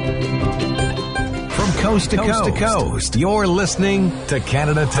 From coast to coast, you're listening to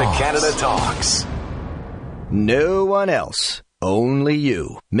Canada Talks. No one else. Only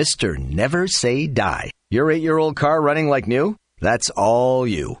you. Mr. Never Say Die. Your 8-year-old car running like new? That's all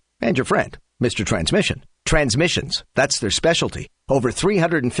you. And your friend, Mr. Transmission. Transmissions, that's their specialty. Over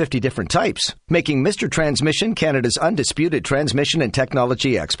 350 different types, making Mr. Transmission Canada's undisputed transmission and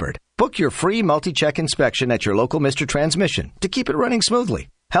technology expert. Book your free multi-check inspection at your local Mr. Transmission to keep it running smoothly.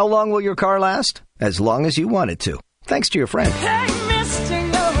 How long will your car last? As long as you want it to. Thanks to your friend. Hey, mister,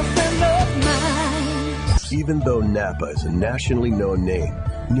 you're a friend of mine. Even though Napa is a nationally known name,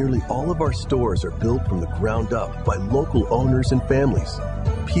 Nearly all of our stores are built from the ground up by local owners and families.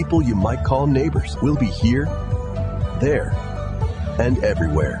 People you might call neighbors will be here, there, and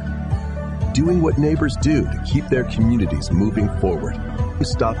everywhere. Doing what neighbors do to keep their communities moving forward. You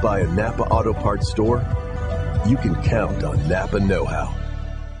stop by a Napa Auto Parts store, you can count on Napa know-how.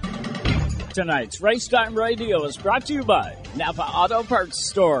 Tonight's Racetime Radio is brought to you by Napa Auto Parts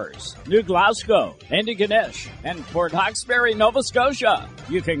Stores, New Glasgow, Antigonish, and Port Hawkesbury, Nova Scotia.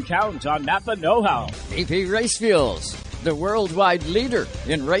 You can count on Napa know-how. AP Race Fuels, the worldwide leader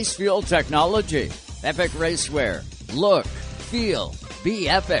in race fuel technology. Epic Racewear. Look, feel, be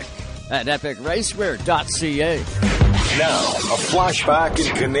epic at epicracewear.ca. Now, a flashback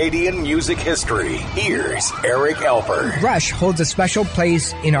in Canadian music history. Here's Eric Alper. Rush holds a special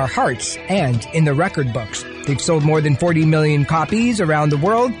place in our hearts and in the record books. They've sold more than 40 million copies around the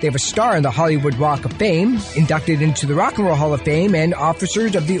world. They have a star in the Hollywood Walk of Fame, inducted into the Rock and Roll Hall of Fame, and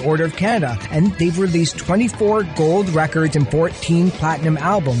Officers of the Order of Canada. And they've released 24 gold records and 14 platinum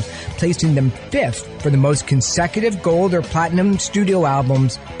albums, placing them 5th for the most consecutive gold or platinum studio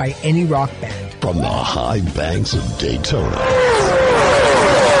albums by any rock band. From the high banks of Daytona,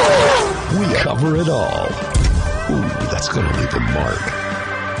 we cover it all. Ooh, that's going to leave a mark.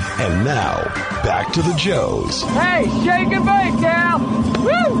 And now, back to the Joes. Hey, shake and bake, Cal!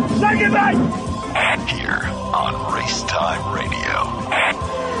 Woo! Shake and bake! Here on Race Time Radio.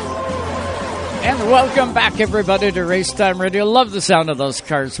 And welcome back, everybody, to Racetime Radio. Love the sound of those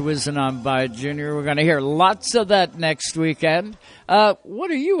cars whizzing on by, Junior. We're going to hear lots of that next weekend.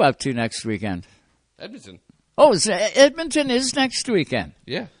 What are you up to next weekend? Edmonton. Oh, Edmonton is next weekend.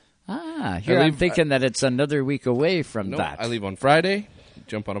 Yeah. Here I'm thinking that it's another week away from that. I leave on Friday.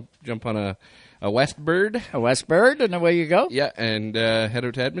 Jump on a Westbird. A Westbird, and away you go? Yeah, and head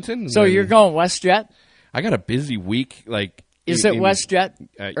out to Edmonton. So you're going WestJet? I got a busy week, like... Is it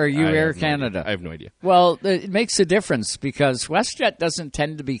WestJet or you Air Canada? I have no idea. Well, it makes a difference because WestJet doesn't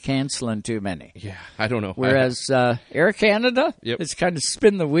tend to be canceling too many. Yeah, I don't know. Whereas Air Canada, it's kind of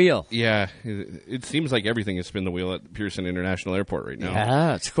spin the wheel. Yeah, it seems like everything is spin the wheel at Pearson International Airport right now.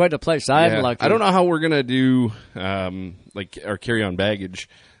 Yeah, it's quite a place. I'm lucky. I don't know how we're going to do like our carry-on baggage.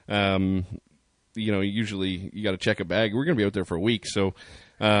 Usually you got to check a bag. We're going to be out there for a week, so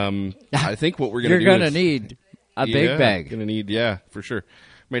I think what we're going to do You're going to need... a big bag. Going to need, for sure.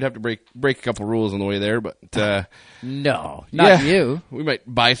 Might have to break a couple rules on the way there, but... no, not you. We might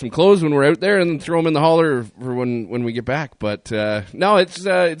buy some clothes when we're out there and then throw them in the hauler for when we get back. But no, it's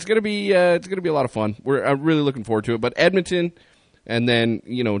going to be a lot of fun. I'm really looking forward to it. But Edmonton, and then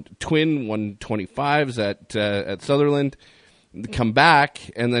twin 125s at Sutherland, come back,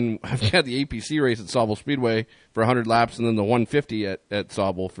 and then I've got the APC race at Sauble Speedway for 100 laps, and then the 150 at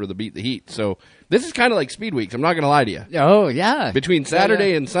Sauble for the Beat the Heat. So this is kind of like Speed Weeks. I'm not going to lie to you. Oh, yeah. Between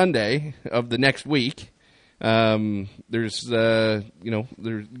Saturday and Sunday of the next week, there's going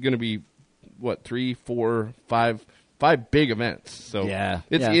to be, 3, 4, 5 big events. So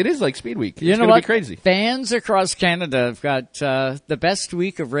it is like Speed Week. It's going to be crazy. Fans across Canada have got the best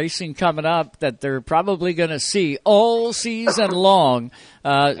week of racing coming up that they're probably going to see all season long.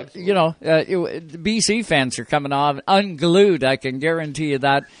 BC fans are coming off unglued. I can guarantee you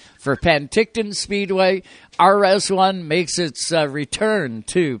that. For Penticton Speedway, RS1 makes its return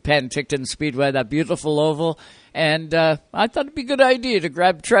to Penticton Speedway, that beautiful oval. And I thought it'd be a good idea to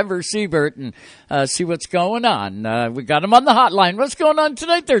grab Trevor Siebert and see what's going on. We got him on the hotline. What's going on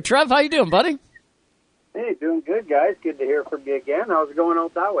tonight there, Trev? How you doing, buddy? Hey, doing good, guys. Good to hear from you again. How's it going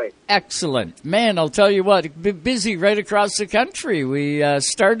out that way? Excellent. Man, I'll tell you what, busy right across the country. We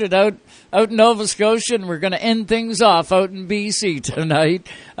started out in Nova Scotia, and we're going to end things off out in BC tonight.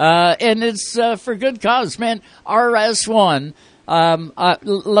 And it's for good cause, man. RS1.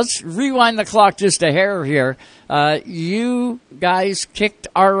 Let's rewind the clock just a hair here. You guys kicked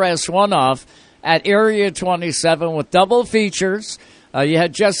RS1 off at Area 27 with double features. You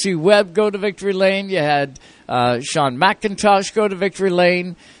had Jesse Webb go to Victory Lane. You had Sean McIntosh go to Victory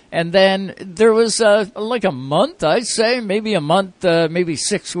Lane. And then there was like a month, I'd say, maybe a month, maybe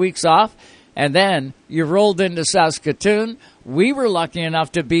 6 weeks off. And then you rolled into Saskatoon. We were lucky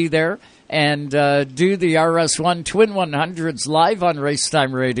enough to be there and do the RS1 Twin 100s live on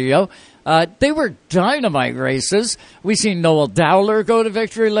Racetime Radio. They were dynamite races. We seen Noel Dowler go to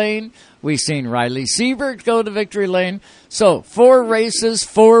Victory Lane. We seen Riley Siebert go to Victory Lane. So 4 races,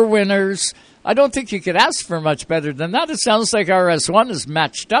 4 winners. I don't think you could ask for much better than that. It sounds like RS1 is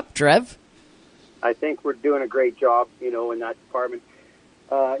matched up, Trev. I think we're doing a great job, in that department.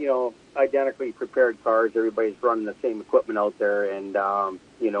 Identically prepared cars. Everybody's running the same equipment out there, and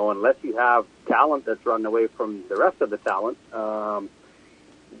unless you have talent that's running away from the rest of the talent,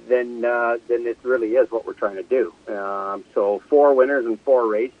 then it really is what we're trying to do. So 4 winners and 4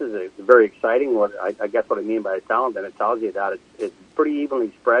 races. It's very exciting. I guess what I mean by talent, and it tells you that it's pretty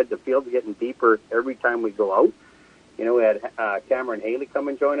evenly spread. The field's getting deeper every time we go out. You know, we had Cameron Haley come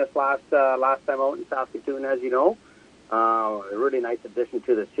and join us last time out in Saskatoon, as you know. A really nice addition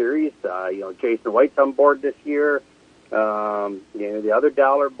to the series. Jason White's on board this year. The other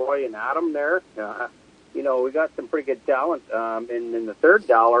Dollar boy and Adam there. We got some pretty good talent. And in the third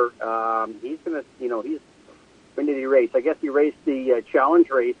Dollar, he's going to, when did he race? I guess he raced the challenge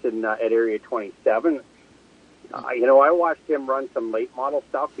race at Area 27. I watched him run some late model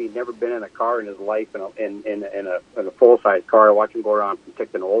stuff. He'd never been in a car in his life, in a full-size car. I watched him go around from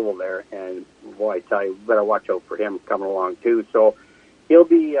Ticton Oval there, and boy, I tell you, better watch out for him coming along too. So he'll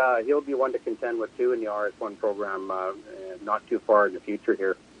be one to contend with too in the RS1 program, not too far in the future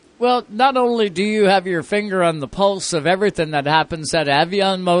here. Well, not only do you have your finger on the pulse of everything that happens at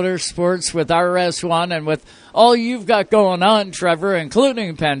Avion Motorsports with RS1 and with all you've got going on, Trevor,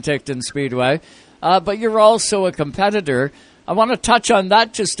 including Penticton Speedway, but you're also a competitor. I want to touch on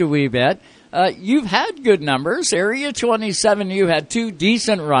that just a wee bit. You've had good numbers. Area 27, you had 2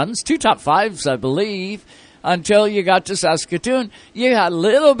 decent runs, 2 top 5s, I believe, until you got to Saskatoon. You had a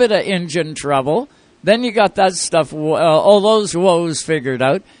little bit of engine trouble. Then you got that stuff, all those woes figured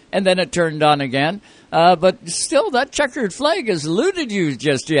out, and then it turned on again. But still, that checkered flag has eluded you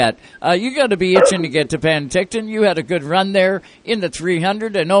just yet. You got to be itching to get to Penticton. You had a good run there in the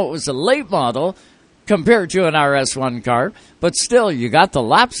 300. I know it was a late model compared to an RS1 car, but still, you got the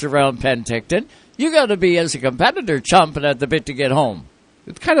laps around Penticton. You got to be, as a competitor, chomping at the bit to get home.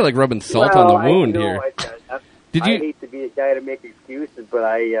 It's kind of like rubbing salt on the wound here. I hate to be a guy to make excuses, but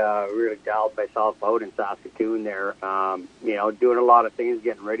I really dialed myself out in Saskatoon there. Doing a lot of things,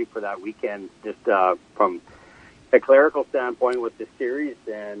 getting ready for that weekend, just from a clerical standpoint with the series,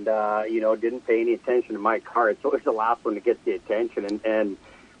 and didn't pay any attention to my car. It's always the last one to get the attention, and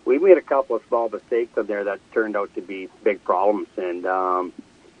we made a couple of small mistakes on there that turned out to be big problems. And I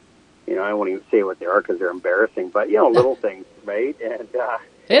won't even say what they are because they're embarrassing, but little things, right? And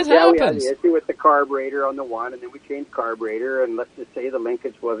it happens. We had the issue with the carburetor on the one, and then we changed carburetor, and let's just say the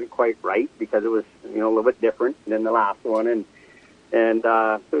linkage wasn't quite right because it was a little bit different than the last one, and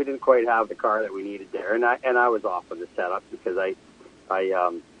so we didn't quite have the car that we needed there, and I was off of the setup because I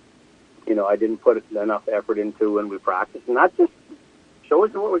didn't put enough effort into when we practiced, and that just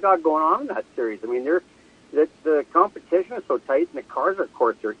shows what we got going on in that series. I mean, the competition is so tight, and the cars, of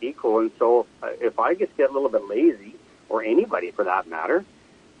course, are equal, and so if I just get a little bit lazy, or anybody for that matter,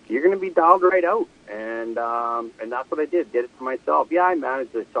 you're going to be dialed right out, and that's what I did it to myself. Yeah, I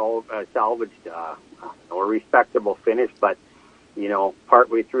managed to salvage a respectable finish, but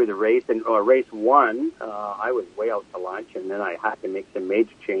partway through the race, and race 1, I was way out to lunch, and then I had to make some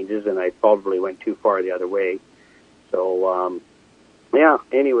major changes, and I probably went too far the other way. So,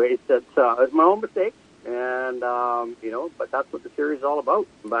 anyways, it's my own mistake, and but that's what the series is all about.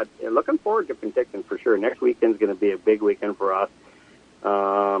 But looking forward to Penticton for sure. Next weekend's going to be a big weekend for us.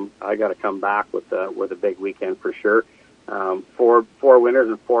 I got to come back with a big weekend for sure. 4 winners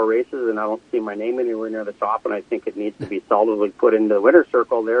and 4 races, and I don't see my name anywhere near the top, and I think it needs to be solidly put in the winner's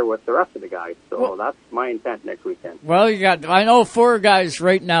circle there with the rest of the guys. So that's my intent next weekend. Well, I know 4 guys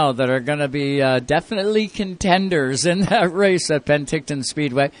right now that are going to be definitely contenders in that race at Penticton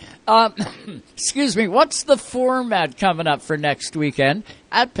Speedway. Excuse me, what's the format coming up for next weekend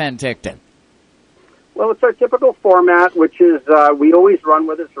at Penticton? Well, it's our typical format, which is we always run,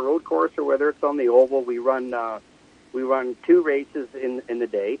 whether it's a road course or whether it's on the oval. We run 2 races in the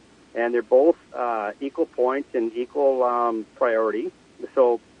day, and they're both equal points and equal priority.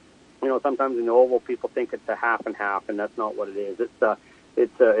 So, sometimes in the oval people think it's a half and half, and that's not what it is.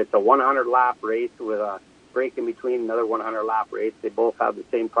 It's a 100 lap race with a break in between, another 100 lap race. They both have the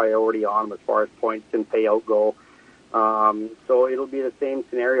same priority on them as far as points and payout go. So it'll be the same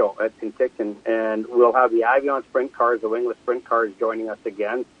scenario at Penticton, and we'll have the Avion Sprint cars, the wingless Sprint cars, joining us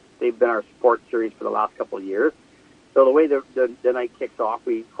again. They've been our support series for the last couple of years. So the way the night kicks off,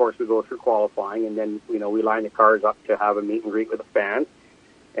 we go through qualifying, and then we line the cars up to have a meet and greet with the fans,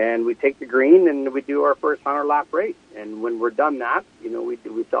 and we take the green and we do our first 100 lap race. And when we're done that,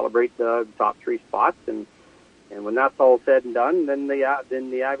 we celebrate the top 3 spots, and when that's all said and done, then the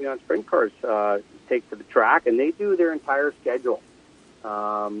Avion Sprint cars take to the track, and they do their entire schedule.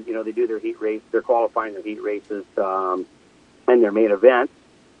 They do their heat race, they're qualifying their heat races, and their main events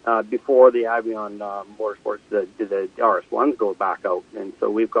before the Avion Motorsports, the RS1s go back out. And so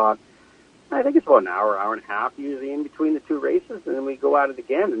we've got, I think it's about an hour and a half usually in between the 2 races, and then we go at it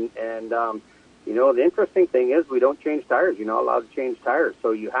again. And the interesting thing is we don't change tires. You're not allowed to change tires.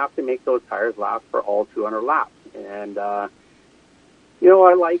 So you have to make those tires last for all 200 laps. And, I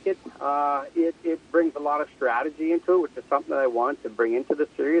like it. It brings a lot of strategy into it, which is something that I wanted to bring into the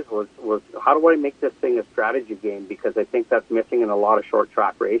series was how do I make this thing a strategy game? Because I think that's missing in a lot of short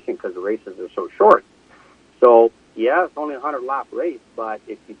track racing because the races are so short. So, yeah, it's only a 100-lap race, but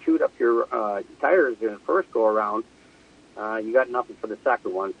if you chewed up your tires in the first go-around, you got nothing for the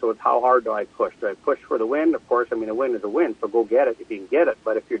second one. So it's how hard do I push? Do I push for the win? Of course, a win is a win, so go get it if you can get it.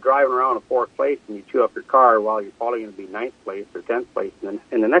 But if you're driving around in 4th place and you chew up your car, well, you're probably going to be 9th place or 10th place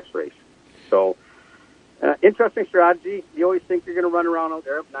in the next race. So interesting strategy. You always think you're going to run around out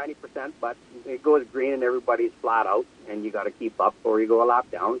there at 90%, but it goes green and everybody's flat out, and you got to keep up or you go a lap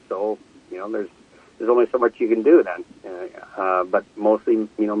down. So, there's only so much you can do then. But mostly,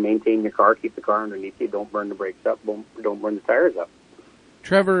 maintain your car, keep the car underneath you, don't burn the brakes up, don't burn the tires up.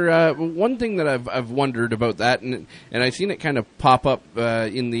 Trevor, one thing that I've wondered about that, and I've seen it kind of pop up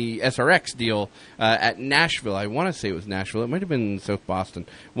in the SRX deal at Nashville. I want to say it was Nashville. It might have been South Boston.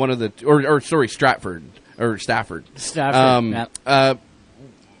 Stratford or Stafford.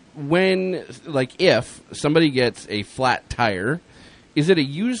 If somebody gets a flat tire, is it a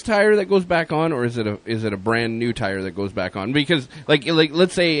used tire that goes back on, or is it a brand new tire that goes back on? Because like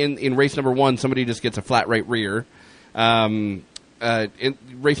let's say in race number 1, somebody just gets a flat right rear. In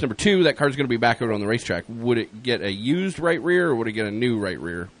race number 2, that car's going to be back out on the racetrack. Would it get a used right rear, or would it get a new right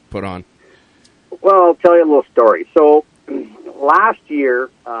rear put on? Well, I'll tell you a little story. So last year,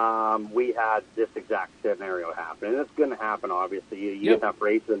 we had this exact scenario happen, and it's going to happen. Obviously, you have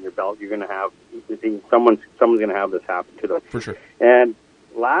races in your belt. You're going to have someone's going to have this happen to them for sure. And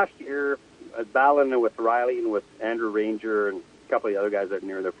last year, I was battling with Riley and with Andrew Ranger and a couple of the other guys that are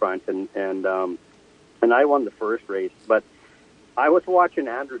near the front, and I won the first race, but I was watching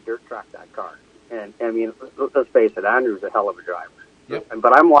Andrew dirt track that car, and let's face it, Andrew's a hell of a driver. Yep.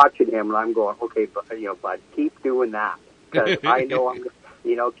 But I'm watching him, and I'm going, okay, bud, keep doing that. Because I know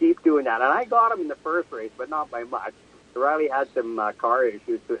keep doing that. And I got him in the first race, but not by much. So Riley had some car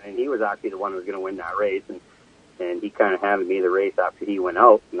issues, and he was actually the one who was going to win that race. And he kind of handed me the race after he went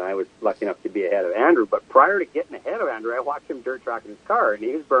out, and I was lucky enough to be ahead of Andrew. But prior to getting ahead of Andrew, I watched him dirt tracking his car, and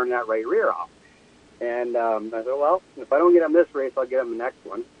he was burning that right rear off. And I said, well, if I don't get him this race, I'll get him the next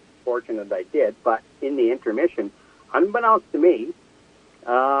one. Fortunate that I did. But in the intermission, unbeknownst to me,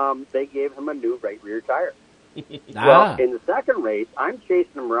 they gave him a new right rear tire. Well, in the second race, I'm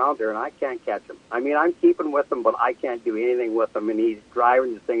chasing him around there, and I can't catch him. I'm keeping with him, but I can't do anything with him, and he's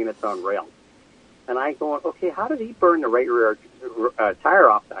driving the thing, and it's on rails. And I'm going, okay, how did he burn the right rear tire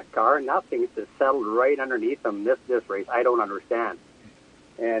off that car? And that thing just settled right underneath him this race. I don't understand.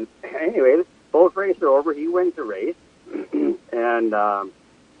 And anyway, both races are over. He wins the race. And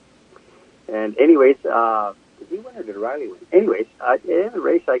anyways, did he win or did Riley win? Anyways, in the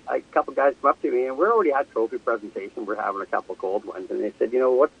race, a couple guys come up to me, and we already had trophy presentation. We're having a couple of cold ones, and they said,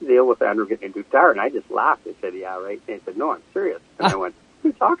 what's the deal with Andrew getting a new tire? And I just laughed. They said, yeah, right. And they said, no, I'm serious. And I went, what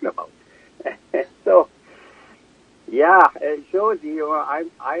are you talking about? So, yeah, it shows you, I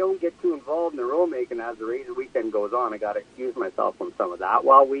don't get too involved in the rule making as the race weekend goes on. I got to excuse myself from some of that.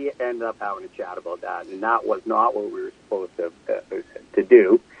 Well, we ended up having a chat about that, and that was not what we were supposed to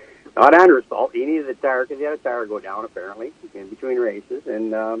do. Not Andrew's fault. He needed a tire because he had a tire go down, apparently, in between races,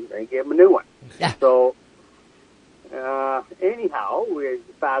 and they gave him a new one. Yeah. So, anyhow, we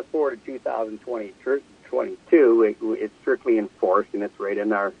fast forward to 2022. It's strictly enforced, and it's right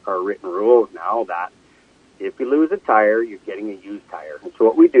in our written rules now that if you lose a tire, you're getting a used tire. And so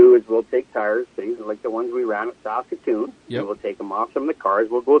what we do is we'll take tires, things like the ones we ran at Saskatoon, and we'll take them off some of the cars.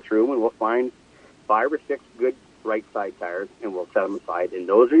 We'll go through them, and we'll find 5 or 6 good right side tires, and we'll set them aside. And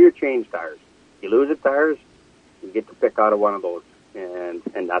those are your change tires. You lose the tires, you get to pick out of one of those, and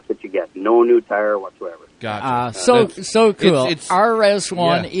that's what you get. No new tire whatsoever. Gotcha. So cool.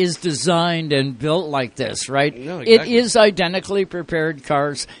 RS1 is designed and built like this, right? No, exactly. It is identically prepared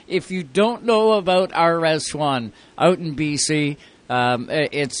cars. If you don't know about RS1 out in BC,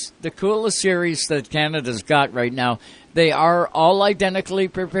 it's the coolest series that Canada's got right now. They are all identically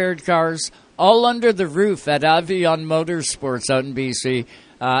prepared cars, all under the roof at Avion Motorsports out in BC.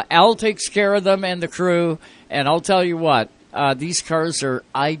 Al takes care of them and the crew, and I'll tell you what, these cars are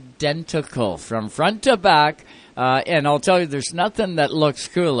identical from front to back, and I'll tell you there's nothing that looks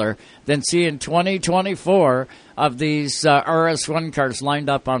cooler than seeing 2024 of these RS1 cars lined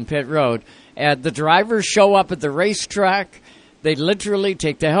up on pit road. And the drivers show up at the racetrack. They literally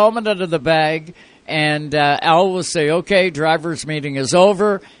take the helmet out of the bag, and Al will say, okay, driver's meeting is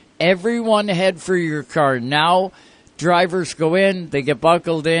over. Everyone head for your car now. Drivers go in, they get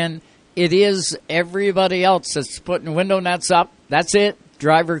buckled in, It is everybody else that's putting window nets up. That's it.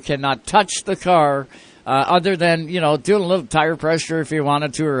 Driver cannot touch the car other than, doing a little tire pressure if you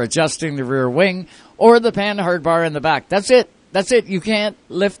wanted to, or adjusting the rear wing or the panhard bar in the back. That's it. That's it. You can't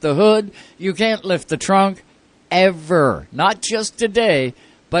lift the hood. You can't lift the trunk ever. Not just today,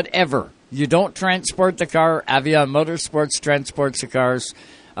 but ever. You don't transport the car. Avion Motorsports transports the cars.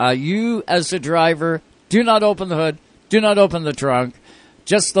 You, as a driver, do not open the hood. Do not open the trunk.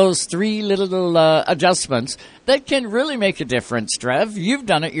 Just those 3 little adjustments that can really make a difference, Trev. You've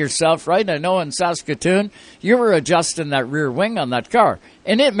done it yourself, right? I know in Saskatoon, you were adjusting that rear wing on that car,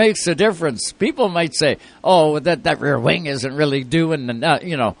 and it makes a difference. People might say, oh, that rear wing isn't really doing,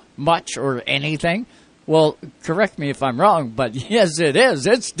 much or anything. Well, correct me if I'm wrong, but yes, it is.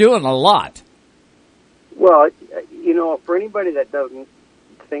 It's doing a lot. Well, for anybody that doesn't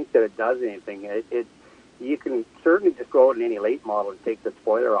think that it does anything, you can certainly just go out in any late model and take the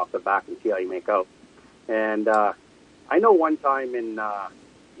spoiler off the back and see how you make out. And I know one time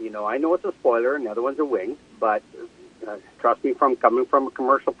I know it's a spoiler and the other one's a wing, but trust me, coming from a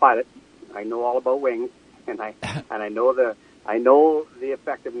commercial pilot, I know all about wings, and I know the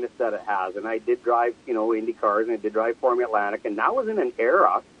effectiveness that it has. And I did drive, Indy cars, and I did drive Formula Atlantic, and that was in an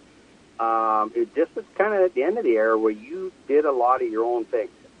era, it just was kind of at the end of the era where you did a lot of your own things.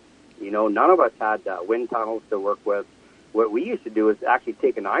 None of us had wind tunnels to work with. What we used to do is actually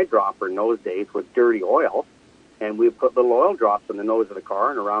take an eyedropper in those days with dirty oil, and we put little oil drops on the nose of the car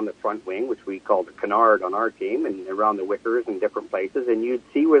and around the front wing, which we called the canard on our team, and around the wickers and different places, and you'd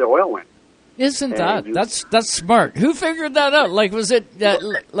see where the oil went. Isn't that's smart? Who figured that out? Like, was it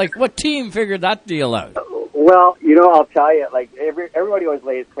what team figured that deal out? Well, I'll tell you, everybody always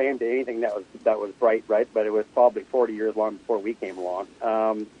lays claim to anything that was right, but it was probably 40 years long before we came along.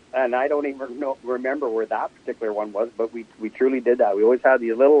 And I don't even remember where that particular one was, but we truly did that. We always had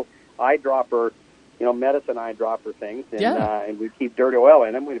these little eyedropper, medicine eyedropper things, and we keep dirty oil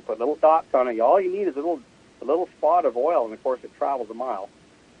in them. We put little dots on it. All you need is a little spot of oil, and of course it travels a mile.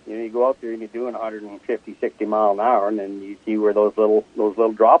 You go out there and you're doing 150, 60 mile an hour, and then you see where those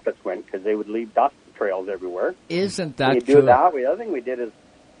little droplets went, because they would leave dust trails everywhere. Isn't that cool? You do that. The other thing we did is,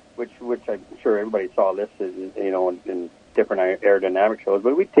 which I'm sure everybody saw this, is, in different aerodynamic shows,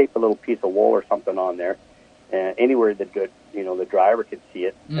 but we'd tape a little piece of wool or something on there, anywhere that the driver could see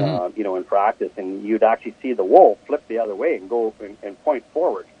it, in practice, and you'd actually see the wool flip the other way and go and point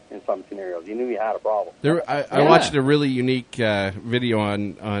forward in some scenarios. You knew you had a problem. I watched a really unique video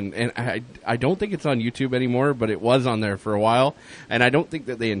on, and I don't think it's on YouTube anymore, but it was on there for a while, and I don't think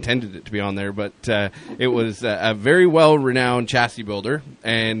that they intended it to be on there, but it was a very well-renowned chassis builder,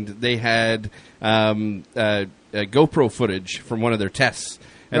 and they had GoPro footage from one of their tests.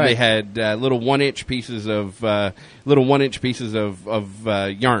 And they had little 1-inch pieces of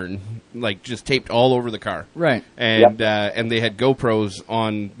yarn, like just taped all over the car. Right. And and they had GoPros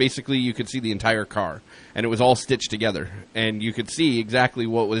on. Basically, you could see the entire car, and it was all stitched together, and you could see exactly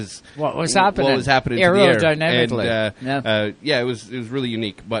what was happening. What was happening aerodynamically. To the air. And, it was really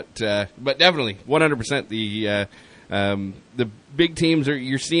unique, but definitely 100% the big teams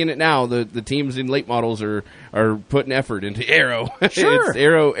you're seeing it now. The teams in late models are putting effort into aero. Sure.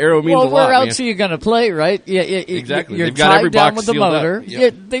 Aero means a lot. Well, where else are you going to play, right? Exactly. You're they've got every tied down box with the sealed motor. up.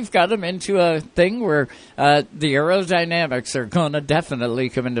 Yep. They've got them into a thing where the aerodynamics are going to definitely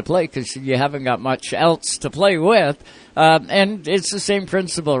come into play, because you haven't got much else to play with. And it's the same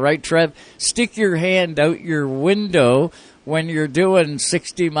principle, right, Trev? Stick your hand out your window when you're doing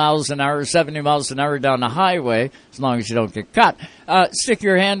 60 miles an hour, 70 miles an hour down the highway, as long as you don't get caught. Stick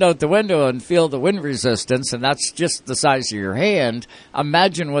your hand out the window and feel the wind resistance, and that's just the size of your hand.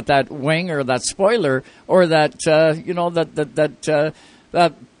 Imagine what that wing or that spoiler or that, the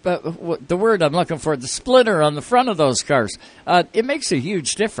word I'm looking for, the splitter on the front of those cars. It makes a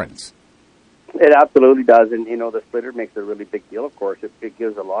huge difference. It absolutely does, and the splitter makes a really big deal. Of course, it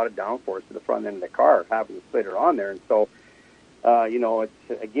gives a lot of downforce to the front end of the car, having the splitter on there, and so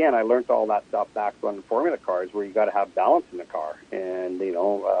it's again, I learned all that stuff back on Formula cars, where you got to have balance in the car, and a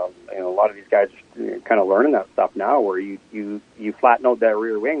lot of these guys are kind of learning that stuff now, where you flatten out that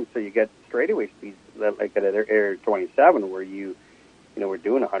rear wing so you get straightaway speeds like at Air 27, where we're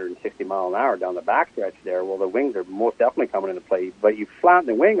doing 160 mile an hour down the backstretch there. Well, the wings are most definitely coming into play, but you flatten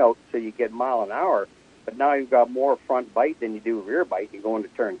the wing out so you get mile an hour, but now you've got more front bite than you do rear bite. You go into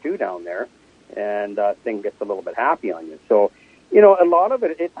turn 2 down there, and thing gets a little bit happy on you. So, a lot of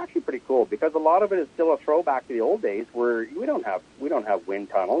it's actually pretty cool, because a lot of it is still a throwback to the old days, where we don't have wind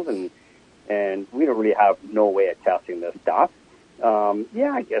tunnels, and we don't really have no way of testing this stuff.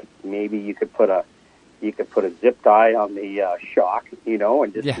 I guess maybe you could put a You could put a zip tie on the shock,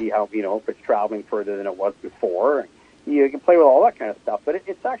 and just see how, if it's traveling further than it was before. You can play with all that kind of stuff, but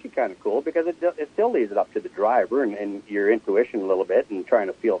it's actually kind of cool because it still leaves it up to the driver and your intuition a little bit and trying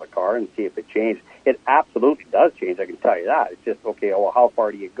to feel the car and see if it changes. It absolutely does change, I can tell you that. It's just, okay, well, how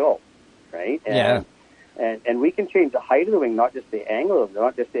far do you go, right? And we can change the height of the wing, not just the angle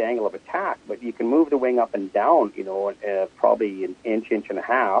of attack, but you can move the wing up and down, probably an inch and a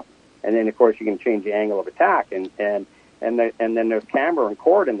half, and then of course you can change the angle of attack, and then there's camber and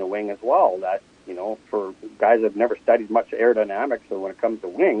cord in the wing as well. That for guys that have never studied much aerodynamics, so when it comes to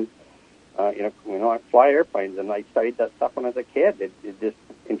wings, I fly airplanes and I studied that stuff when I was a kid. It just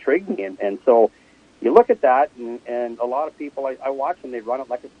intrigued me, and so you look at that, and a lot of people I watch them, they run it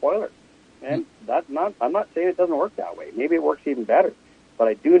like a spoiler. And I'm not saying it doesn't work that way. Maybe it works even better. But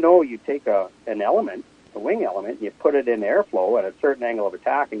I do know you take an element, a wing element, and you put it in airflow at a certain angle of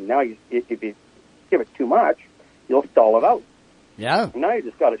attack, and now if you give it too much, you'll stall it out. Yeah. And now you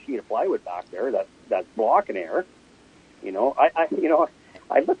just got a sheet of plywood back there that's blocking air.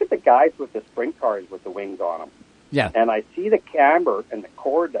 I look at the guys with the sprint cars with the wings on them. Yeah. And I see the camber and the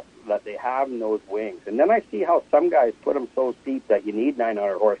cord that they have in those wings. And then I see how some guys put them so steep that you need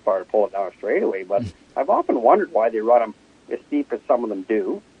 900 horsepower to pull it down a straightaway. But I've often wondered why they run them as steep as some of them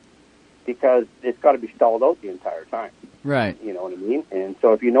do, because it's got to be stalled out the entire time. Right. You know what I mean? And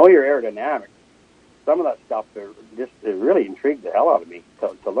so if you know your aerodynamics, some of that stuff it really intrigued the hell out of me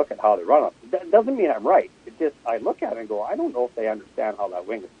to look at how they run them. That doesn't mean I'm right. It just, I look at it and go, I don't know if they understand how that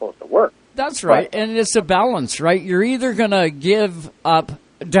wing is supposed to work. That's right. And it's a balance, right? You're either going to give up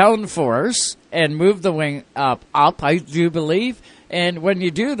downforce and move the wing up, I do believe. And when you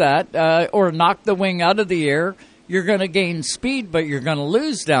do that, or knock the wing out of the air, you're going to gain speed, but you're going to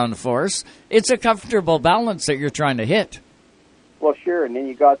lose downforce. It's a comfortable balance that you're trying to hit. Well, sure. And then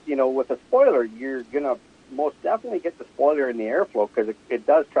you got, with a spoiler, you're going to most definitely get the spoiler in the airflow because it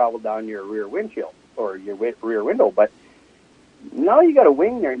does travel down your rear windshield or your rear window. But now you got a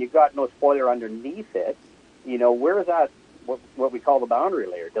wing there and you've got no spoiler underneath it. Where is that, what we call the boundary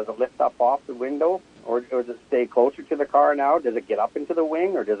layer? Does it lift up off the window or does it stay closer to the car now? Does it get up into the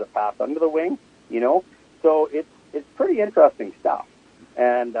wing or does it pass under the wing? So it's pretty interesting stuff.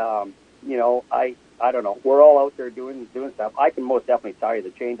 And, I don't know. We're all out there doing stuff. I can most definitely tell you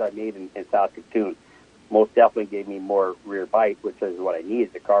the change I made in Saskatoon most definitely gave me more rear bite, which is what I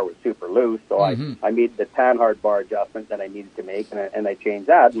needed. The car was super loose, so I made the Panhard bar adjustment that I needed to make, and I changed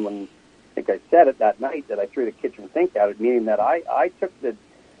that. And when I think I said it that night that I threw the kitchen sink at it, meaning that I took the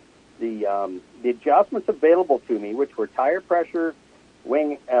adjustments available to me, which were tire pressure,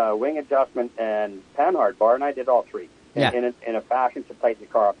 wing adjustment, and Panhard bar, and I did all three in a fashion to tighten the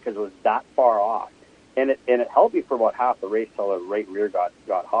car up because it was that far off. And it helped me for about half the race till the right rear got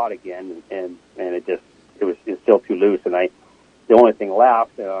hot again, and it was still too loose. And the only thing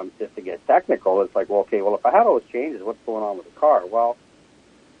left, just to get technical, it's like, if I had all those changes, what's going on with the car? Well,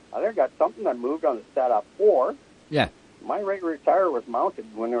 I either got something that moved on the setup, or my right rear tire was mounted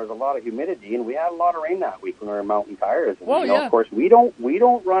when there was a lot of humidity, and we had a lot of rain that week when we were mounting tires. And, of course, we don't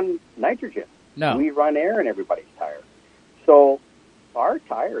run nitrogen. No, we run air in everybody's tires. So our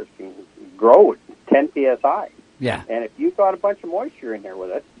tires can grow at 10 psi. Yeah. And if you've got a bunch of moisture in there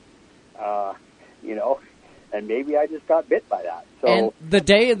with it, and maybe I just got bit by that. So, and the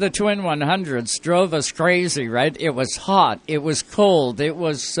day of the Twin 100s drove us crazy, right? It was hot. It was cold. It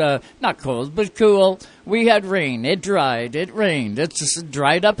was not cold, but cool. We had rain. It dried. It rained. It just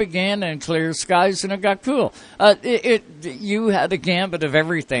dried up again and clear skies, and it got cool. You had a gambit of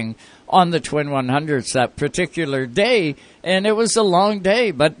everything on the Twin 100s that particular day, and it was a long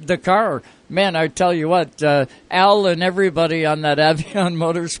day, but the car, man, I tell you what, Al and everybody on that Avion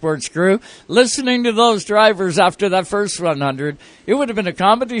Motorsports crew, listening to those drivers after that first 100, it would have been a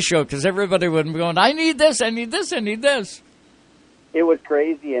comedy show because everybody would have been going, I need this, I need this, I need this. It was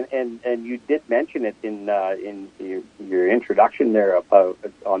crazy, and you did mention it in your introduction there about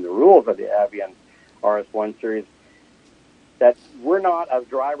on the rules of the Avion RS1 series, that we're not, as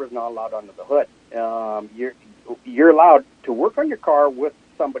drivers, not allowed under the hood. You're allowed to work on your car with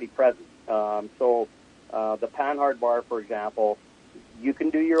somebody present. So the Panhard bar, for example, you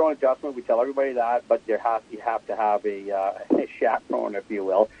can do your own adjustment. We tell everybody that, but you have to have a chaperone, if you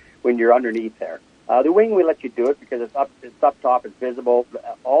will, when you're underneath there. The wing, we let you do it because it's up top, it's visible.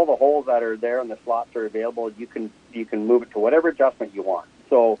 All the holes that are there and the slots are available. You can move it to whatever adjustment you want.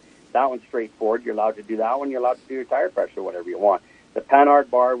 So that one's straightforward. You're allowed to do that one. You're allowed to do your tire pressure, whatever you want. The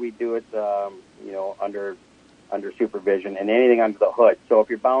Panhard bar, we do it, under supervision, and anything under the hood. So if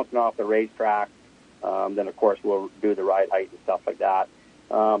you're bouncing off the racetrack, then of course we'll do the ride height and stuff like that.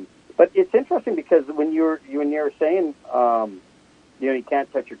 But But it's interesting because when you're saying, you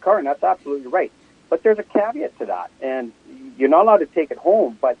can't touch your car, and that's absolutely right. But there's a caveat to that, and you're not allowed to take it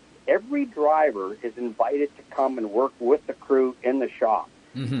home, but every driver is invited to come and work with the crew in the shop.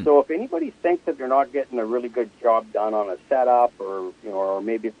 Mm-hmm. So if anybody thinks that they're not getting a really good job done on a setup, or or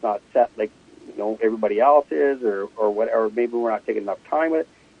maybe it's not set like everybody else is, or whatever, maybe we're not taking enough time with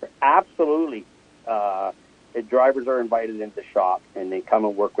it, absolutely, the drivers are invited into the shop and they come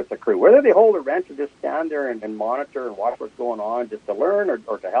and work with the crew. Whether they hold a wrench or just stand there and monitor and watch what's going on, just to learn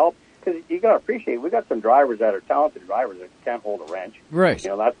or to help. Because you got to appreciate, we got some drivers that are talented drivers that can't hold a wrench. Right.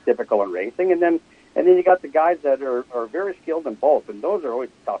 That's typical in racing. And then you got the guys that are very skilled in both, and those are always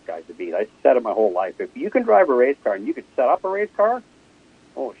tough guys to beat. I said it my whole life. If you can drive a race car and you could set up a race car,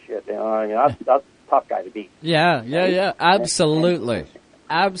 oh shit, that's a tough guy to beat. Yeah, absolutely.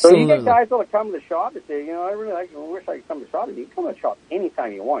 So you get guys that'll come to the shop and say, I really wish I could come to the shop. And you can come to the shop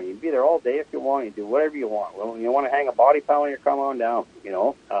anytime you want. You can be there all day if you want. You do whatever you want. Well, you want to hang a body panel, you come on down.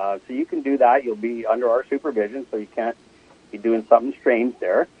 So you can do that. You'll be under our supervision, so you can't be doing something strange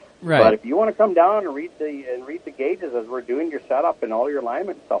there. Right. But if you want to come down and read the gauges as we're doing your setup and all your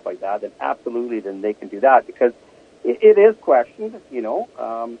alignment and stuff like that, then absolutely, then they can do that, because it is questioned.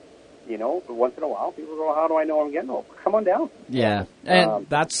 Once in a while, people go, how do I know I'm getting over? Come on down. Yeah, and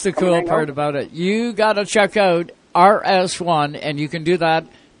that's the cool part about it. You got to check out RS1, and you can do that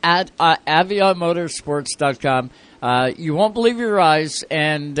at aviamotorsports.com. You won't believe your eyes,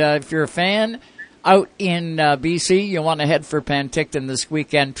 and if you're a fan out in BC, you want to head for Penticton this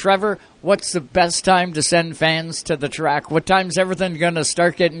weekend. Trevor, what's the best time to send fans to the track? What time's everything going to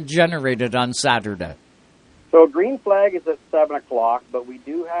start getting generated on Saturday? So green flag is at 7 o'clock, but we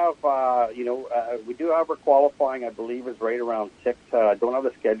do have, we do have our qualifying, I believe, is right around 6. I don't have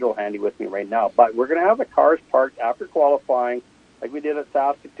the schedule handy with me right now, but we're going to have the cars parked after qualifying, like we did at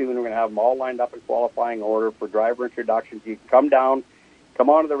Saskatoon. We're going to have them all lined up in qualifying order for driver introductions. You can come down, come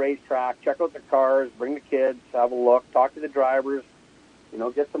onto the racetrack, check out the cars, bring the kids, have a look, talk to the drivers,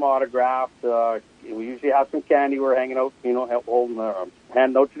 get some autographs. We usually have some candy. We're hanging out, holding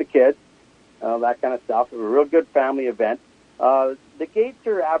hand out to the kids. That kind of stuff. It's a real good family event. The gates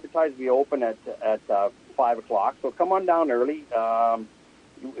are advertised to be open at 5 o'clock, so come on down early.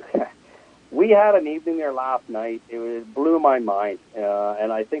 We had an evening there last night. It blew my mind,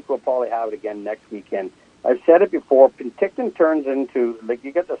 and I think we'll probably have it again next weekend. I've said it before. Penticton turns into,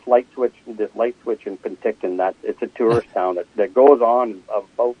 you get this light switch in Penticton. That it's a tourist town that goes on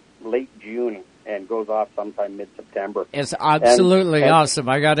about late June and goes off sometime mid-September. It's absolutely awesome.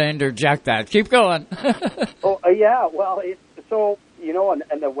 I got to interject that. Keep going. Yeah. Well,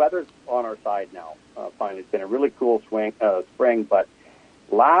 and the weather's on our side now. Finally, it's been a really cool spring. But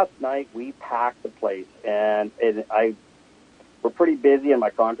last night we packed the place, and we're pretty busy in my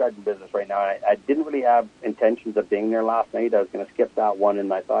contracting business right now. I didn't really have intentions of being there last night. I was going to skip that one,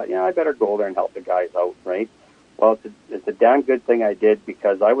 and I thought, I better go there and help the guys out, right? Well, it's a damn good thing I did,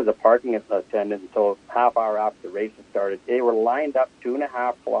 because I was a parking attendant until half hour after the race had started. They were lined up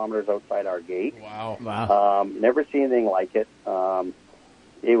 2.5 kilometers outside our gate. Wow. Never seen anything like it.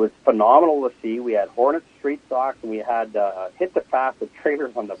 It was phenomenal to see. We had Hornet street stocks, and we had Hit the Pass with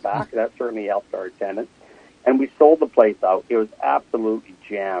trailers on the back. That certainly helped our attendants. And we sold the place out. It was absolutely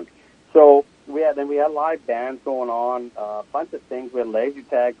jammed. So we had live bands going on, a bunch of things. We had laser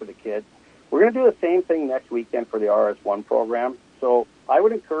tag for the kids. We're going to do the same thing next weekend for the RS1 program. So I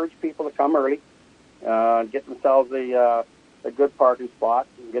would encourage people to come early, get themselves a good parking spot,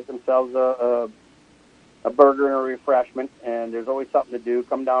 and get themselves a burger and a refreshment. And there's always something to do.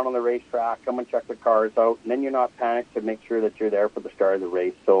 Come down on the racetrack, come and check the cars out, and then you're not panicked to make sure that you're there for the start of the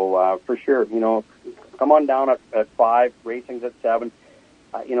race. So for sure, come on down at 5. Racing's at 7.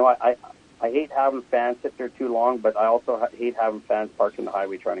 I hate having fans sit there too long, but I also hate having fans parked on the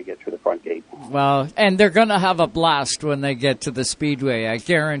highway trying to get through the front gate. Well, and they're going to have a blast when they get to the Speedway. I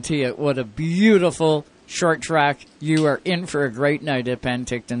guarantee it. What a beautiful short track. You are in for a great night at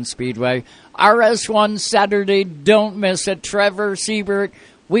Penticton Speedway. RS1 Saturday, don't miss it. Trevor Siebert,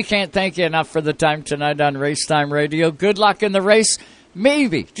 we can't thank you enough for the time tonight on Racetime Radio. Good luck in the race.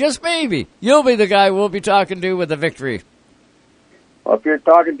 Maybe, just maybe, you'll be the guy we'll be talking to with a victory. Well, if you're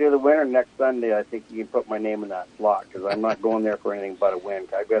talking to the winner next Sunday, I think you can put my name in that slot, because I'm not going there for anything but a win.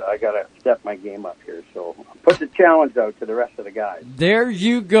 I got to step my game up here. So put the challenge out to the rest of the guys. There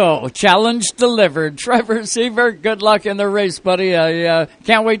you go. Challenge delivered. Trevor Siebert, good luck in the race, buddy. I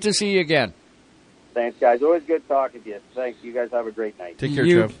can't wait to see you again. Thanks, guys. Always good talking to you. Thanks. You guys have a great night. Take care,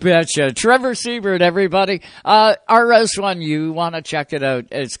 You Trev. betcha. Trevor Siebert, everybody. RS1, you want to check it out.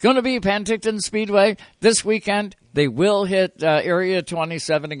 It's going to be Penticton Speedway this weekend. They will hit Area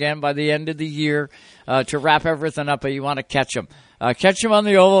 27 again by the end of the year to wrap everything up, but you want to catch them. Catch them on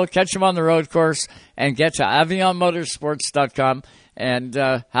the oval, catch them on the road course, and get to avionmotorsports.com and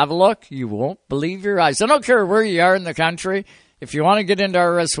have a look. You won't believe your eyes. I don't care where you are in the country. If you want to get into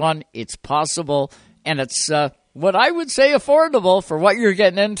RS1, it's possible, and it's what I would say affordable for what you're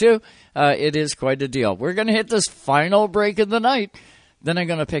getting into. It is quite a deal. We're going to hit this final break of the night. Then I'm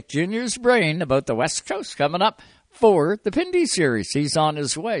going to pick Junior's brain about the West Coast coming up for the Pinty Series. He's on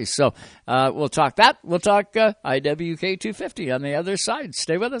his way. So we'll talk that. We'll talk IWK 250 on the other side.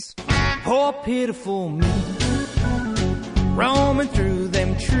 Stay with us. Poor pitiful me, roaming through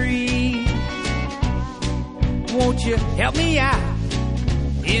them trees. Won't you help me out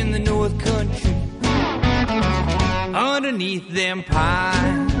in the North Country? Underneath them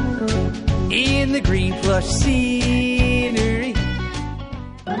pines, in the green plush scenery.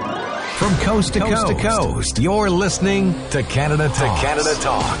 From coast to coast, you're listening to Canada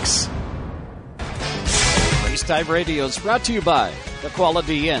Talks. Racetime Radio is brought to you by the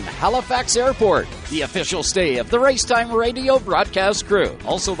Quality Inn, Halifax Airport, the official stay of the Racetime Radio broadcast crew.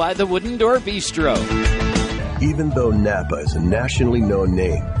 Also by the Wooden Door Bistro. Even though Napa is a nationally known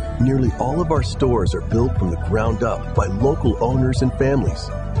name, nearly all of our stores are built from the ground up by local owners and families.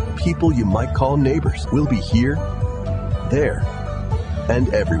 People you might call neighbors will be here, there,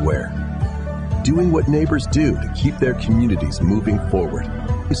 and everywhere. Doing what neighbors do to keep their communities moving forward.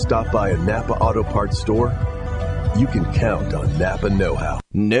 You stop by a Napa Auto Parts store, you can count on Napa know-how.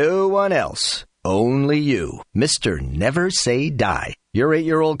 No one else. Only you. Mr. Never Say Die. Your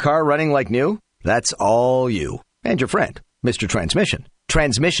 8-year-old car running like new? That's all you. And your friend, Mr. Transmission.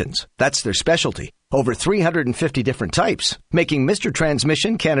 Transmissions, that's their specialty. Over 350 different types, making Mr.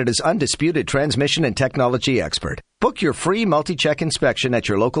 Transmission Canada's undisputed transmission and technology expert. Book your free multi-check inspection at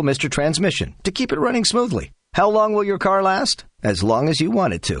your local Mr. Transmission to keep it running smoothly. How long will your car last? As long as you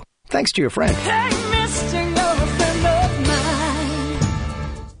want it to. Thanks to your friend. Hey, mister, you're a friend of mine.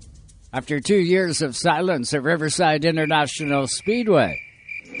 After 2 years of silence at Riverside International Speedway,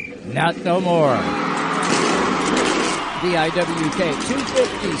 not no more. The IWK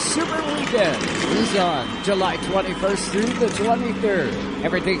 250 Super Weekend is on July 21st through the 23rd.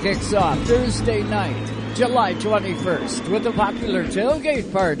 Everything kicks off Thursday night, July 21st, with a popular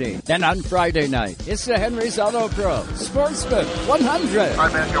tailgate party. Then on Friday night, it's the Henry's Auto Pro Sportsman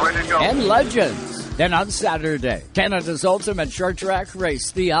 100 and Legends. Then on Saturday, Canada's ultimate short track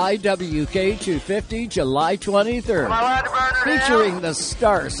race, the IWK 250, July 23rd. Featuring the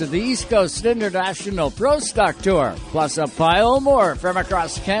stars of the East Coast International Pro Stock Tour, plus a pile more from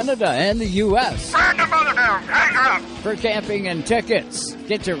across Canada and the U.S. For camping and tickets,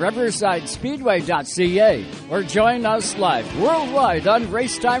 get to riversidespeedway.ca or join us live worldwide on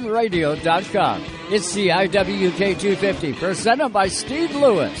racetimeradio.com. It's the IWK 250 presented by Steve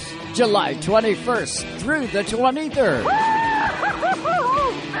Lewis. July 21st through the 23rd. Yeah,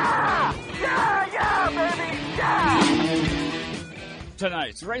 baby, yeah!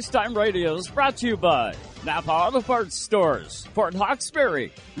 Tonight's Racetime Radio is brought to you by Napa Auto Parts Stores, Port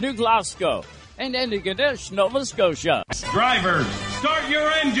Hawkesbury, New Glasgow, and Antigonish, Nova Scotia. Drivers, start your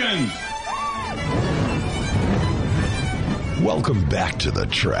engines! Welcome back to the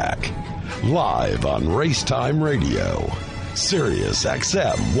track. Live on Racetime Radio. Sirius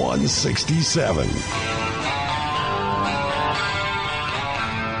XM 167.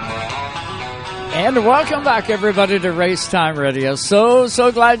 And welcome back, everybody, to Racetime Radio. So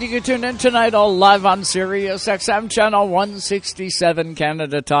glad you could tune in tonight, all live on Sirius XM Channel 167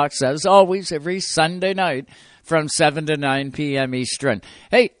 Canada Talks, as always, every Sunday night from 7 to 9 p.m. Eastern.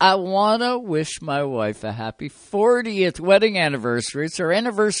 Hey, I want to wish my wife a happy 40th wedding anniversary. It's her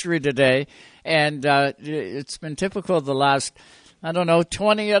anniversary today, and it's been typical the last,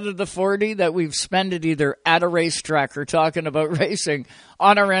 20 out of the 40 that we've spent it either at a racetrack or talking about racing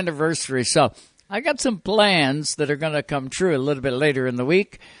on our anniversary. So I got some plans that are going to come true a little bit later in the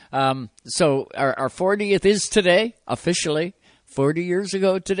week. So our 40th is today, officially. 40 years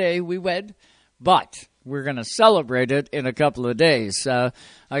ago today we wed, but we're going to celebrate it in a couple of days. I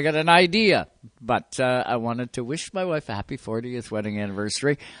got an idea, but I wanted to wish my wife a happy 40th wedding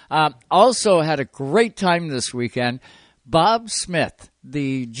anniversary. Also had a great time this weekend. Bob Smith,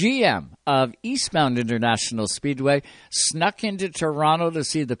 the GM of Eastbound International Speedway, snuck into Toronto to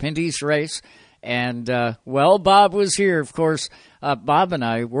see the Pinty's race. And, Bob was here. Of course, Bob and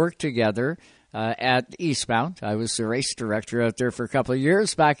I worked together at Eastbound. I was the race director out there for a couple of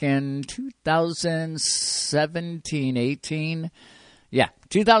years back in 2017, 18. Yeah,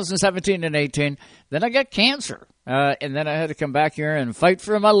 2017 and 18. Then I got cancer. And then I had to come back here and fight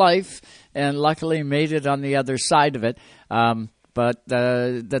for my life, and luckily made it on the other side of it. But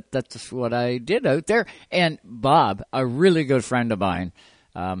that's what I did out there. And Bob, a really good friend of mine,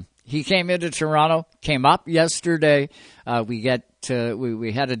 he came into Toronto, came up yesterday. We had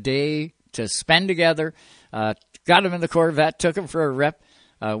a day to spend together. Got him in the Corvette, took him for a rip,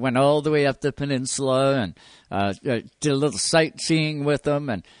 went all the way up the peninsula, and did a little sightseeing with him.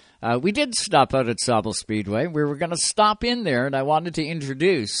 And we did stop out at Sauble Speedway. We were going to stop in there, and I wanted to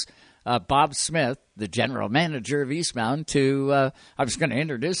introduce Bob Smith, the general manager of Eastbound, I was going to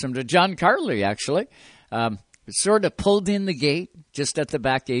introduce him to John Carley, actually. Sort of pulled in the gate, just at the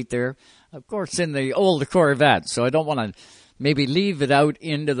back gate there. Of course, in the old Corvette, so I don't want to maybe leave it out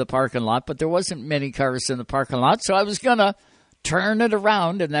into the parking lot, but there wasn't many cars in the parking lot, so I was going to turn it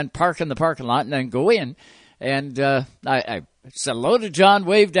around and then park in the parking lot and then go in. And I said hello to John,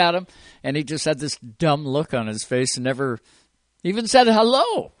 waved at him, and he just had this dumb look on his face and never even said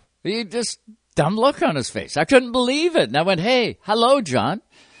hello. He just dumb look on his face. I couldn't believe it. And I went, hey, hello, John.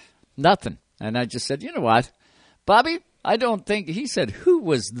 Nothing. And I just said, you know what, Bobby, I don't think, he said, who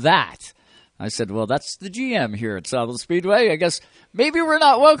was that? I said, well, that's the GM here at Sauble Speedway. I guess maybe we're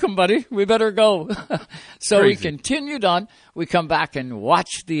not welcome, buddy. We better go. So Crazy. We continued on. We come back and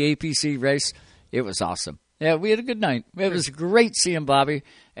watch the APC race. It was awesome. Yeah, we had a good night. It was great seeing Bobby.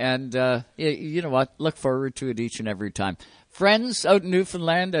 And you know what? Look forward to it each and every time. Friends out in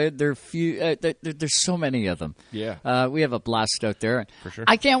Newfoundland, there's so many of them. Yeah. We have a blast out there. For sure.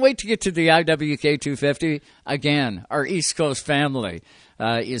 I can't wait to get to the IWK 250. Again, our East Coast family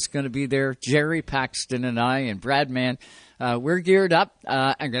is going to be there. Jerry Paxton and I and Brad Mann. We're geared up.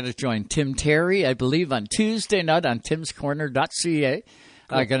 I'm going to join Tim Terry, I believe, on Tuesday night on timscorner.ca.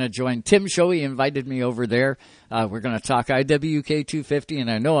 I'm going to join Tim Show. He invited me over there. We're going to talk IWK 250, and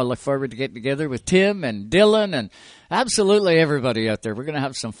I know I look forward to getting together with Tim and Dylan and absolutely everybody out there. We're going to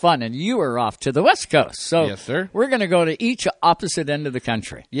have some fun, and you are off to the West Coast. So yes, sir. We're going to go to each opposite end of the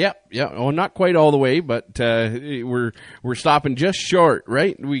country. Yeah. Oh, not quite all the way, but we're stopping just short,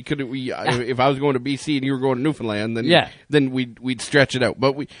 right? If I was going to BC and you were going to Newfoundland, then we'd stretch it out.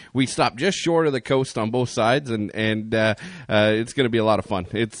 But we stopped just short of the coast on both sides, and it's going to be a lot of fun.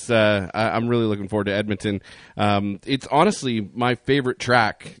 I'm really looking forward to Edmonton. It's honestly my favorite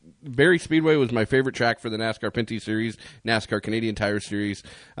track. Barrie Speedway was my favorite track for the NASCAR Pinty Series, NASCAR Canadian Tire Series.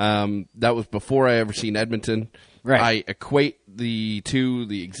 That was before I ever seen Edmonton. Right. I equate the two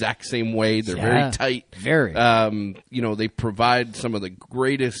the exact same way. They're very tight. Very. They provide some of the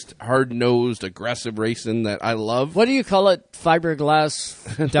greatest hard-nosed, aggressive racing that I love. What do you call it?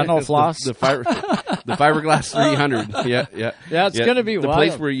 Fiberglass dental floss? the Fiberglass 300. Yeah. Yeah, it's going to be the wild.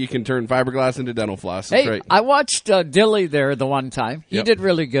 place where you can turn fiberglass into dental floss. That's right. I watched Dilly there the one time. He did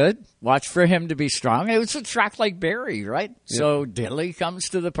really good. Watch for him to be strong. It was a track like Barrie, right? Yep. So Dilly comes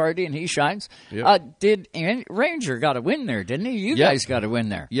to the party and he shines. Yep. Ranger got a win there, didn't he? You guys got a win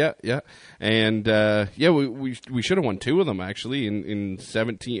there. Yeah. And we should have won two of them actually in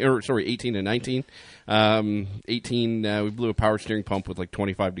 18 and 19. 18, we blew a power steering pump with like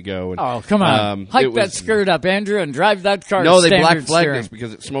 25 to go. And, come on. Hike that skirt up, Andrew, and drive that car. No, they black flagged us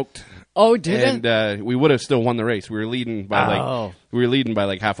because it smoked. Oh, did it? And we would have still won the race. We were leading by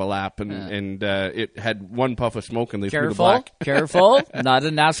like half a lap, and it had one puff of smoke, and they threw the black. Careful, not a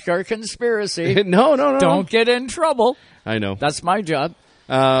NASCAR conspiracy. No. Don't get in trouble. I know. That's my job.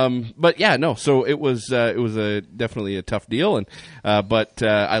 But yeah, no. So it was definitely a tough deal, but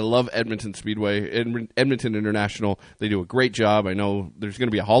I love Edmonton Speedway, Edmonton International. They do a great job. I know there's going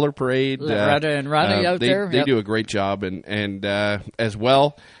to be a hauler parade. Loretta and Ronnie out there. They do a great job, and as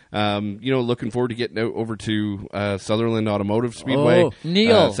well. Looking forward to getting over to Sutherland Automotive Speedway. Oh,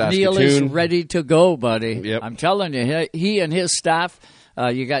 Neil is ready to go, buddy. Yep. I'm telling you, he and his staff.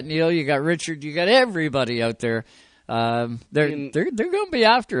 You got Neil, you got Richard, you got everybody out there. They're going to be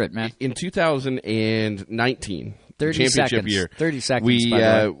after it, man. In 2019, 30 championship seconds. year, 30 seconds.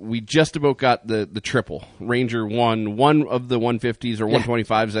 We just about got the triple. Ranger won one of the 150s or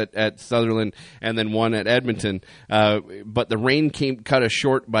 125s at Sutherland, and then one at Edmonton. But the rain cut us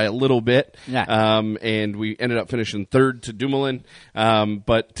short by a little bit, and we ended up finishing third to Dumoulin.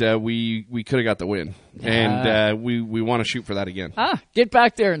 But we could have got the win, and we want to shoot for that again. Get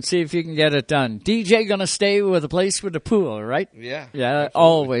back there and see if you can get it done. DJ going to stay with a place with a pool, right? Yeah,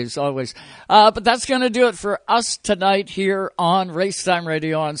 absolutely. always. But that's going to do it for us tonight here on Racetime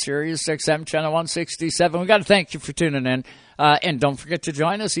Radio on Sirius XM Channel 167. We got to thank you for tuning in. And don't forget to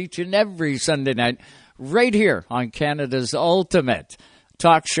join us each and every Sunday night right here on Canada's Ultimate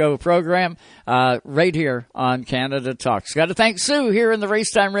talk show program right here on Canada Talks. Got to thank Sue here in the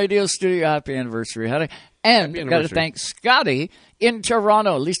Racetime Radio studio. Happy anniversary, honey. And got to thank Scotty in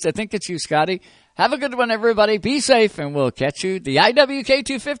Toronto. At least I think it's you, Scotty. Have a good one, everybody. Be safe, and we'll catch you the IWK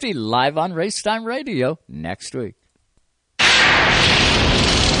 250 live on Racetime Radio next week.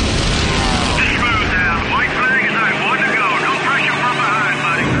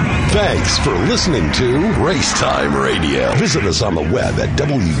 Thanks for listening to Racetime Radio. Visit us on the web at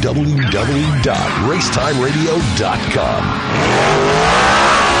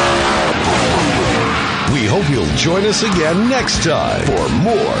www.racetimeradio.com. We hope you'll join us again next time for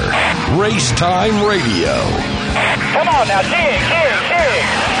more Racetime Radio. Come on now, dig.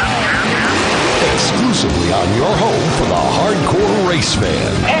 Exclusively on your home for the hardcore race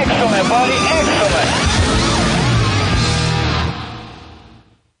fan. Excellent, buddy, excellent.